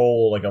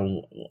roll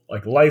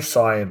like life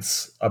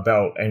science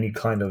about any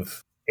kind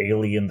of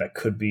alien that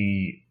could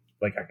be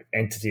like an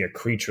entity, a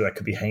creature that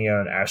could be hanging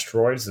out on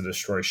asteroids to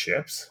destroy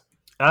ships?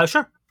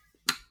 Sure.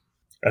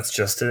 That's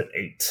just an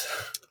 8.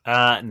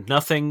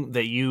 Nothing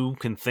that you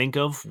can think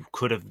of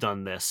could have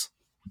done this.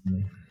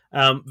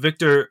 Mm-hmm.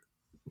 Victor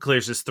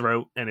clears his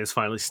throat and is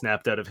finally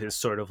snapped out of his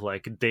sort of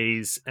like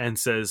daze and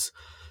says,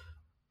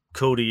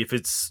 Cody, if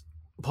it's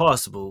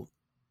possible,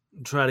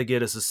 try to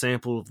get us a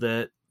sample of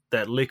that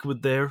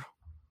liquid there,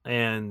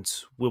 and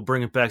we'll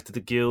bring it back to the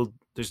guild.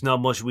 There's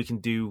not much we can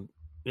do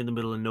in the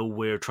middle of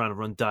nowhere trying to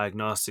run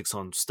diagnostics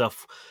on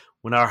stuff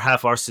when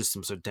half our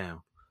systems are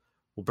down.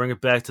 We'll bring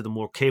it back to the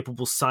more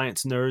capable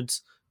science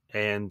nerds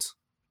and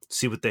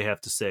see what they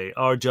have to say.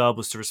 Our job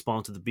was to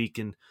respond to the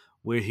beacon.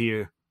 We're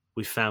here.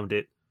 We found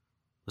it.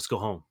 Let's go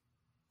home.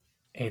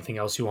 Anything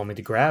else you want me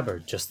to grab, or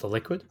just the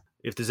liquid?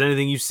 If there's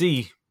anything you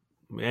see,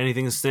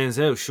 anything that stands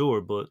out,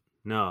 sure, but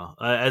no.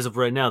 As of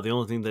right now, the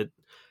only thing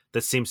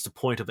that seems to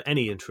point of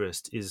any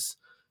interest is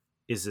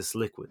this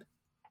liquid.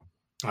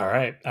 All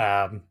right.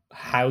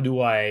 How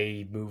do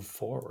I move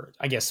forward?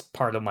 I guess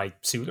part of my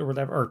suit or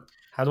whatever. Or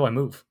how do I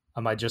move?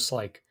 Am I just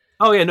like...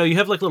 Oh, yeah, no, you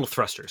have like little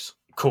thrusters.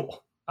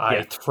 Cool.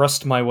 I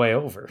thrust my way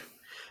over.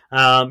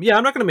 I'm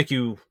not going to make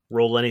you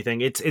roll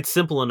anything. It's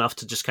simple enough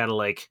to just kind of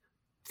like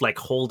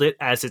hold it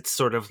as it's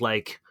sort of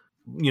like,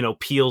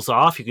 peels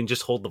off. You can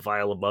just hold the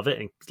vial above it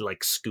and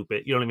like scoop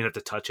it. You don't even have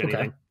to touch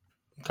anything.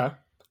 Okay.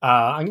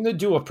 I'm going to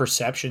do a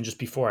perception just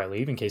before I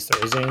leave in case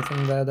there is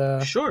anything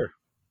that sure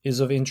is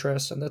of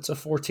interest, and that's a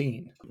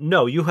 14.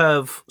 No, you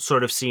have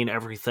sort of seen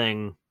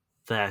everything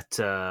that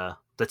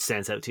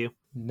stands out to you.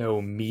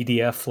 No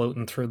media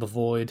floating through the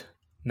void.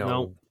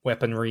 No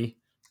weaponry.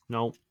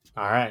 No.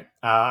 All right.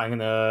 I'm going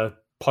to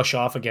push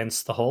off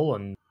against the hull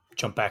and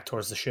jump back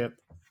towards the ship.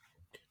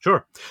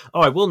 Sure. Oh,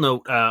 I will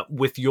note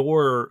with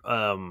your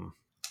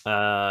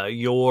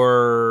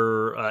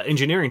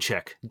engineering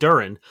check,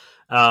 Durin,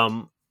 a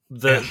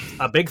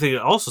big thing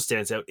that also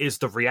stands out is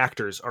the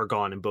reactors are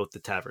gone in both the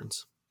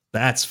taverns.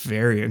 That's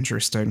very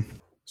interesting.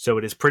 So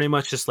it is pretty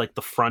much just like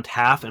the front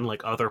half and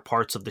like other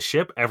parts of the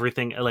ship.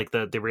 Everything like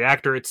the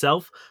reactor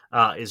itself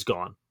is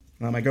gone.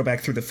 I go back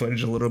through the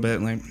footage a little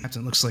bit, and it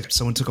looks like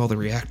someone took all the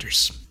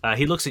reactors.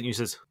 He looks at you and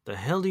says, "The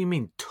hell do you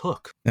mean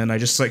took?" And I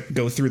just like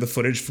go through the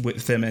footage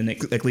with him, and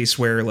at least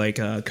where like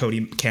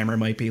Cody camera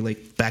might be,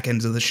 like back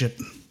into the ship.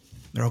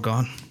 They're all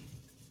gone.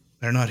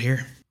 They're not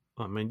here.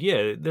 I mean,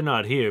 yeah, they're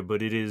not here,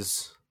 but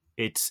it's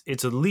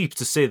a leap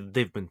to say that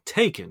they've been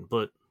taken.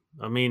 But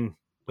I mean,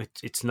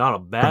 it's not a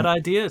bad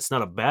idea. It's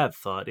not a bad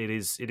thought. It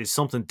is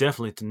something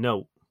definitely to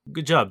note.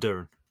 Good job,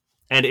 Durin.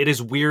 And it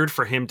is weird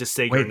for him to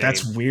say your name. Wait,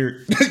 that's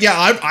weird.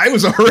 Yeah, I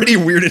was already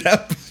weirded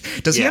out.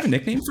 Does he have a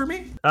nickname for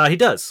me? He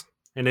does.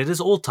 And it is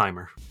Old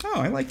Timer.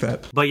 Oh, I like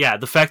that. But yeah,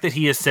 the fact that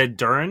he has said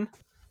Durin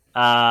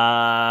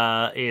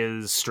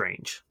is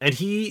strange. And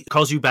he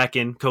calls you back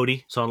in,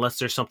 Cody. So unless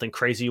there's something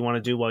crazy you want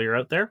to do while you're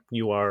out there,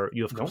 you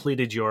have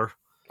completed your...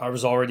 I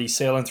was already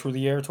sailing through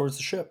the air towards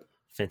the ship.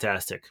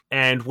 Fantastic.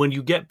 And when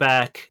you get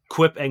back,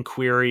 Quip and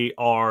Query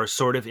are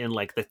sort of in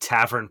like the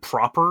tavern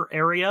proper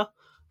area.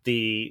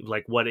 The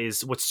like what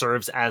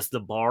serves as the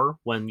bar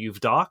when you've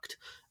docked,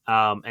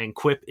 and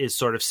Quip is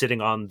sort of sitting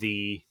on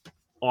the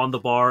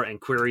bar, and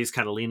Query is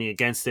kind of leaning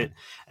against it,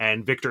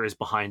 and Victor is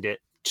behind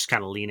it, just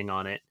kind of leaning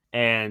on it.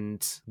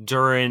 And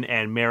Durin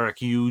and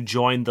Merrick, you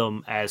join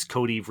them as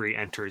Cody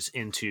re-enters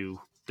into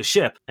the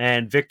ship,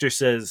 and Victor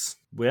says,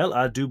 "Well,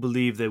 I do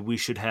believe that we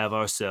should have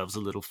ourselves a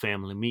little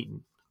family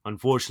meeting.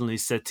 Unfortunately,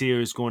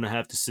 Satir is going to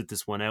have to sit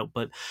this one out,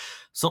 but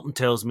something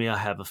tells me I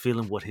have a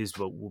feeling what his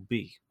vote will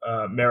be."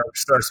 Merrick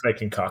starts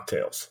making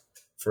cocktails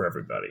for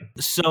everybody.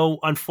 So,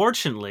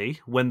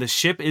 unfortunately, when the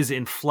ship is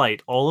in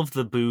flight, all of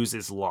the booze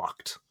is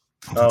locked.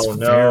 That's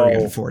very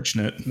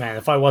unfortunate. Man,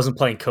 if I wasn't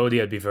playing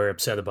Cody, I'd be very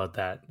upset about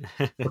that.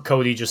 But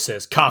Cody just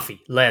says,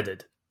 "Coffee,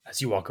 leaded,"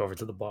 as you walk over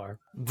to the bar.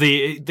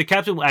 The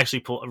captain will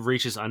actually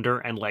reaches under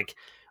and like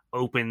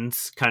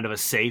opens kind of a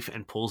safe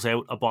and pulls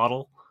out a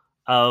bottle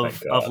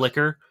of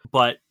liquor,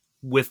 but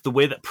with the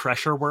way that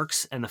pressure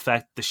works and the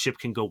fact that the ship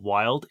can go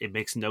wild, it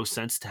makes no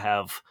sense to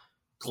have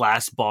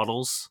glass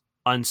bottles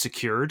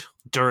unsecured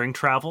during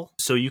travel.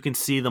 So you can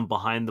see them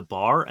behind the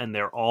bar, and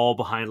they're all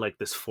behind like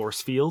this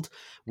force field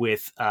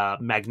with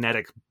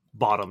magnetic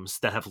bottoms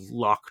that have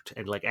locked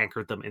and like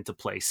anchored them into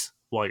place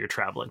while you're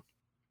traveling.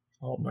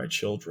 Oh, my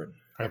children.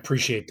 I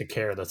appreciate the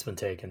care that's been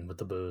taken with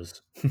the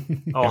booze.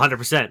 Oh,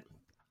 100%.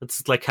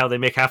 It's like how they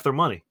make half their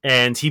money.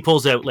 And he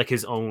pulls out like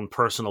his own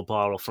personal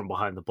bottle from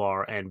behind the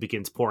bar and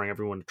begins pouring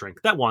everyone a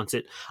drink that wants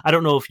it. I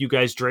don't know if you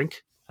guys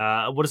drink.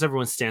 What is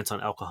everyone's stance on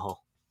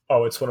alcohol?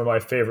 Oh, it's one of my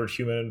favorite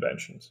human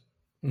inventions.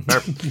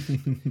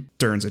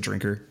 Dern's a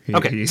drinker.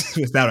 Okay. He's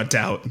without a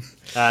doubt.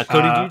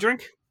 Cody, do you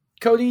drink?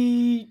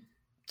 Cody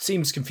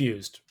seems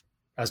confused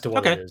as to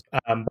what it is.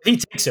 But he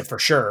takes it for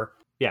sure.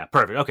 Yeah,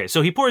 perfect. Okay,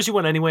 so he pours you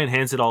one anyway and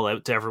hands it all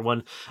out to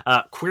everyone.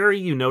 Query,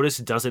 you notice,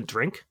 doesn't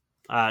drink.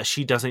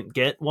 She doesn't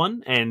get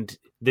one, and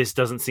this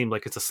doesn't seem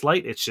like it's a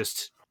slight. It's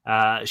just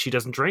she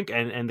doesn't drink,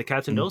 and the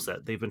captain knows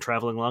that. They've been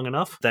traveling long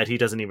enough that he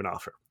doesn't even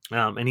offer.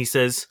 And he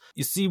says,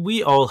 you see,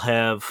 we all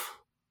have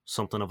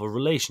something of a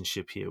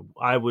relationship here.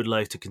 I would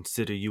like to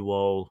consider you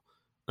all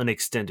an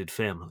extended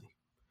family.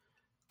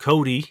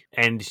 Cody,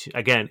 and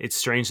again, it's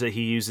strange that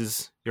he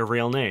uses your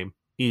real name,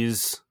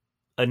 is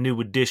a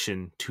new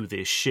addition to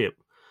this ship,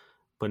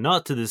 but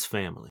not to this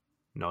family.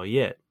 Not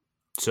yet.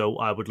 So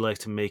I would like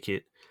to make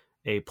it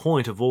a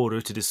point of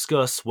order to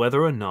discuss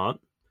whether or not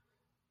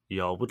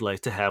y'all would like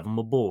to have him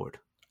aboard.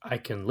 I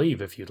can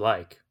leave if you'd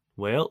like.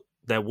 Well,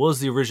 that was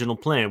the original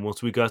plan.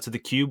 Once we got to the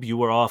cube, you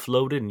were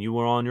offloaded and you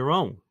were on your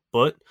own.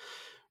 But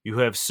you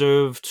have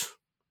served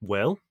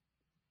well.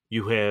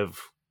 You have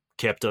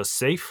kept us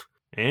safe.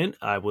 And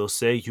I will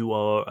say you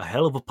are a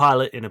hell of a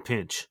pilot in a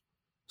pinch.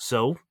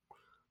 So,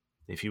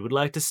 if you would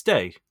like to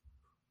stay,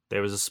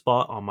 there is a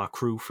spot on my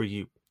crew for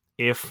you,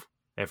 if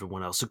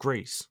everyone else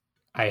agrees.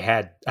 I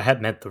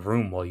had meant the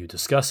room while you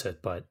discuss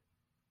it, but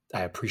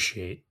I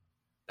appreciate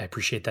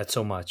that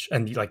so much.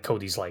 And like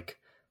Cody's like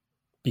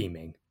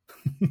beaming.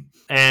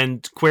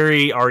 And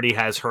Query already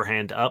has her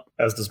hand up.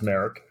 As does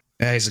Merrick.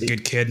 Yeah, he's a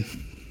good kid.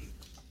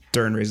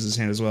 Dern raises his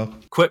hand as well.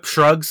 Quip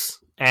shrugs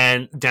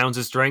and downs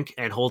his drink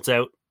and holds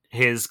out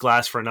his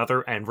glass for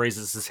another and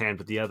raises his hand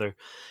with the other.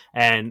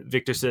 And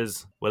Victor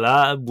says, well,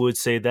 I would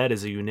say that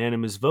is a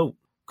unanimous vote.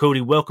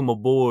 Cody, welcome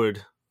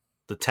aboard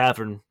the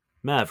Tavern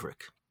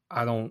Maverick.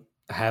 I don't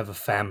have a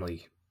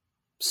family,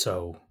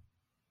 so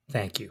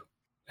thank you.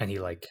 And he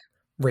like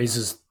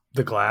raises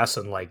the glass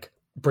and like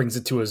brings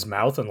it to his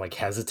mouth and like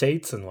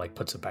hesitates and like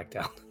puts it back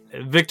down.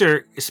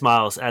 Victor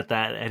smiles at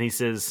that and he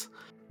says,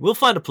 we'll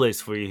find a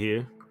place for you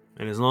here.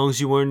 And as long as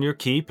you earn your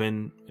keep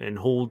and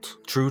hold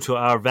true to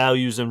our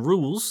values and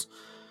rules,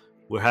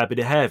 we're happy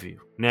to have you.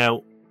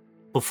 Now,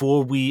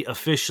 before we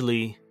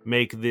officially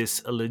make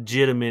this a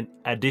legitimate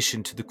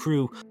addition to the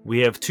crew, we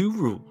have two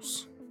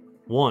rules.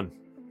 One,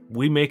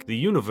 we make the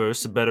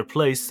universe a better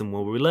place than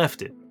where we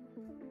left it.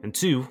 And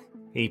two,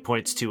 he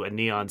points to a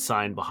neon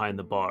sign behind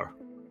the bar.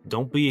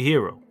 Don't be a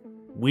hero.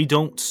 We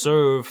don't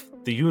serve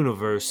the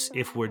universe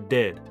if we're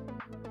dead.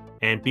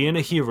 And being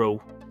a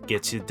hero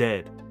gets you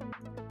dead.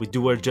 We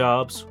do our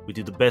jobs, we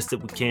do the best that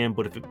we can,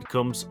 but if it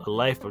becomes a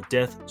life or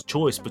death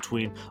choice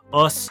between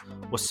us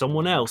or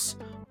someone else,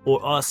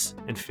 or us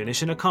and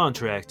finishing a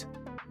contract,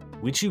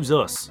 we choose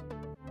us.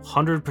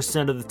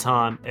 100% of the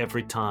time,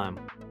 every time.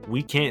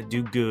 We can't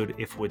do good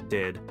if we're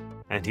dead.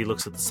 And he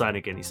looks at the sign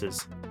again, he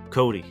says,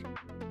 Cody,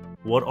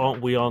 what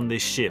aren't we on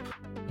this ship?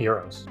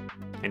 Heroes.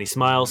 And he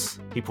smiles,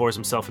 he pours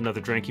himself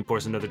another drink, he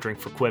pours another drink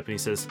for Quip, and he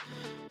says,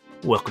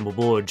 welcome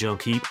aboard,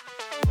 Junk Heap.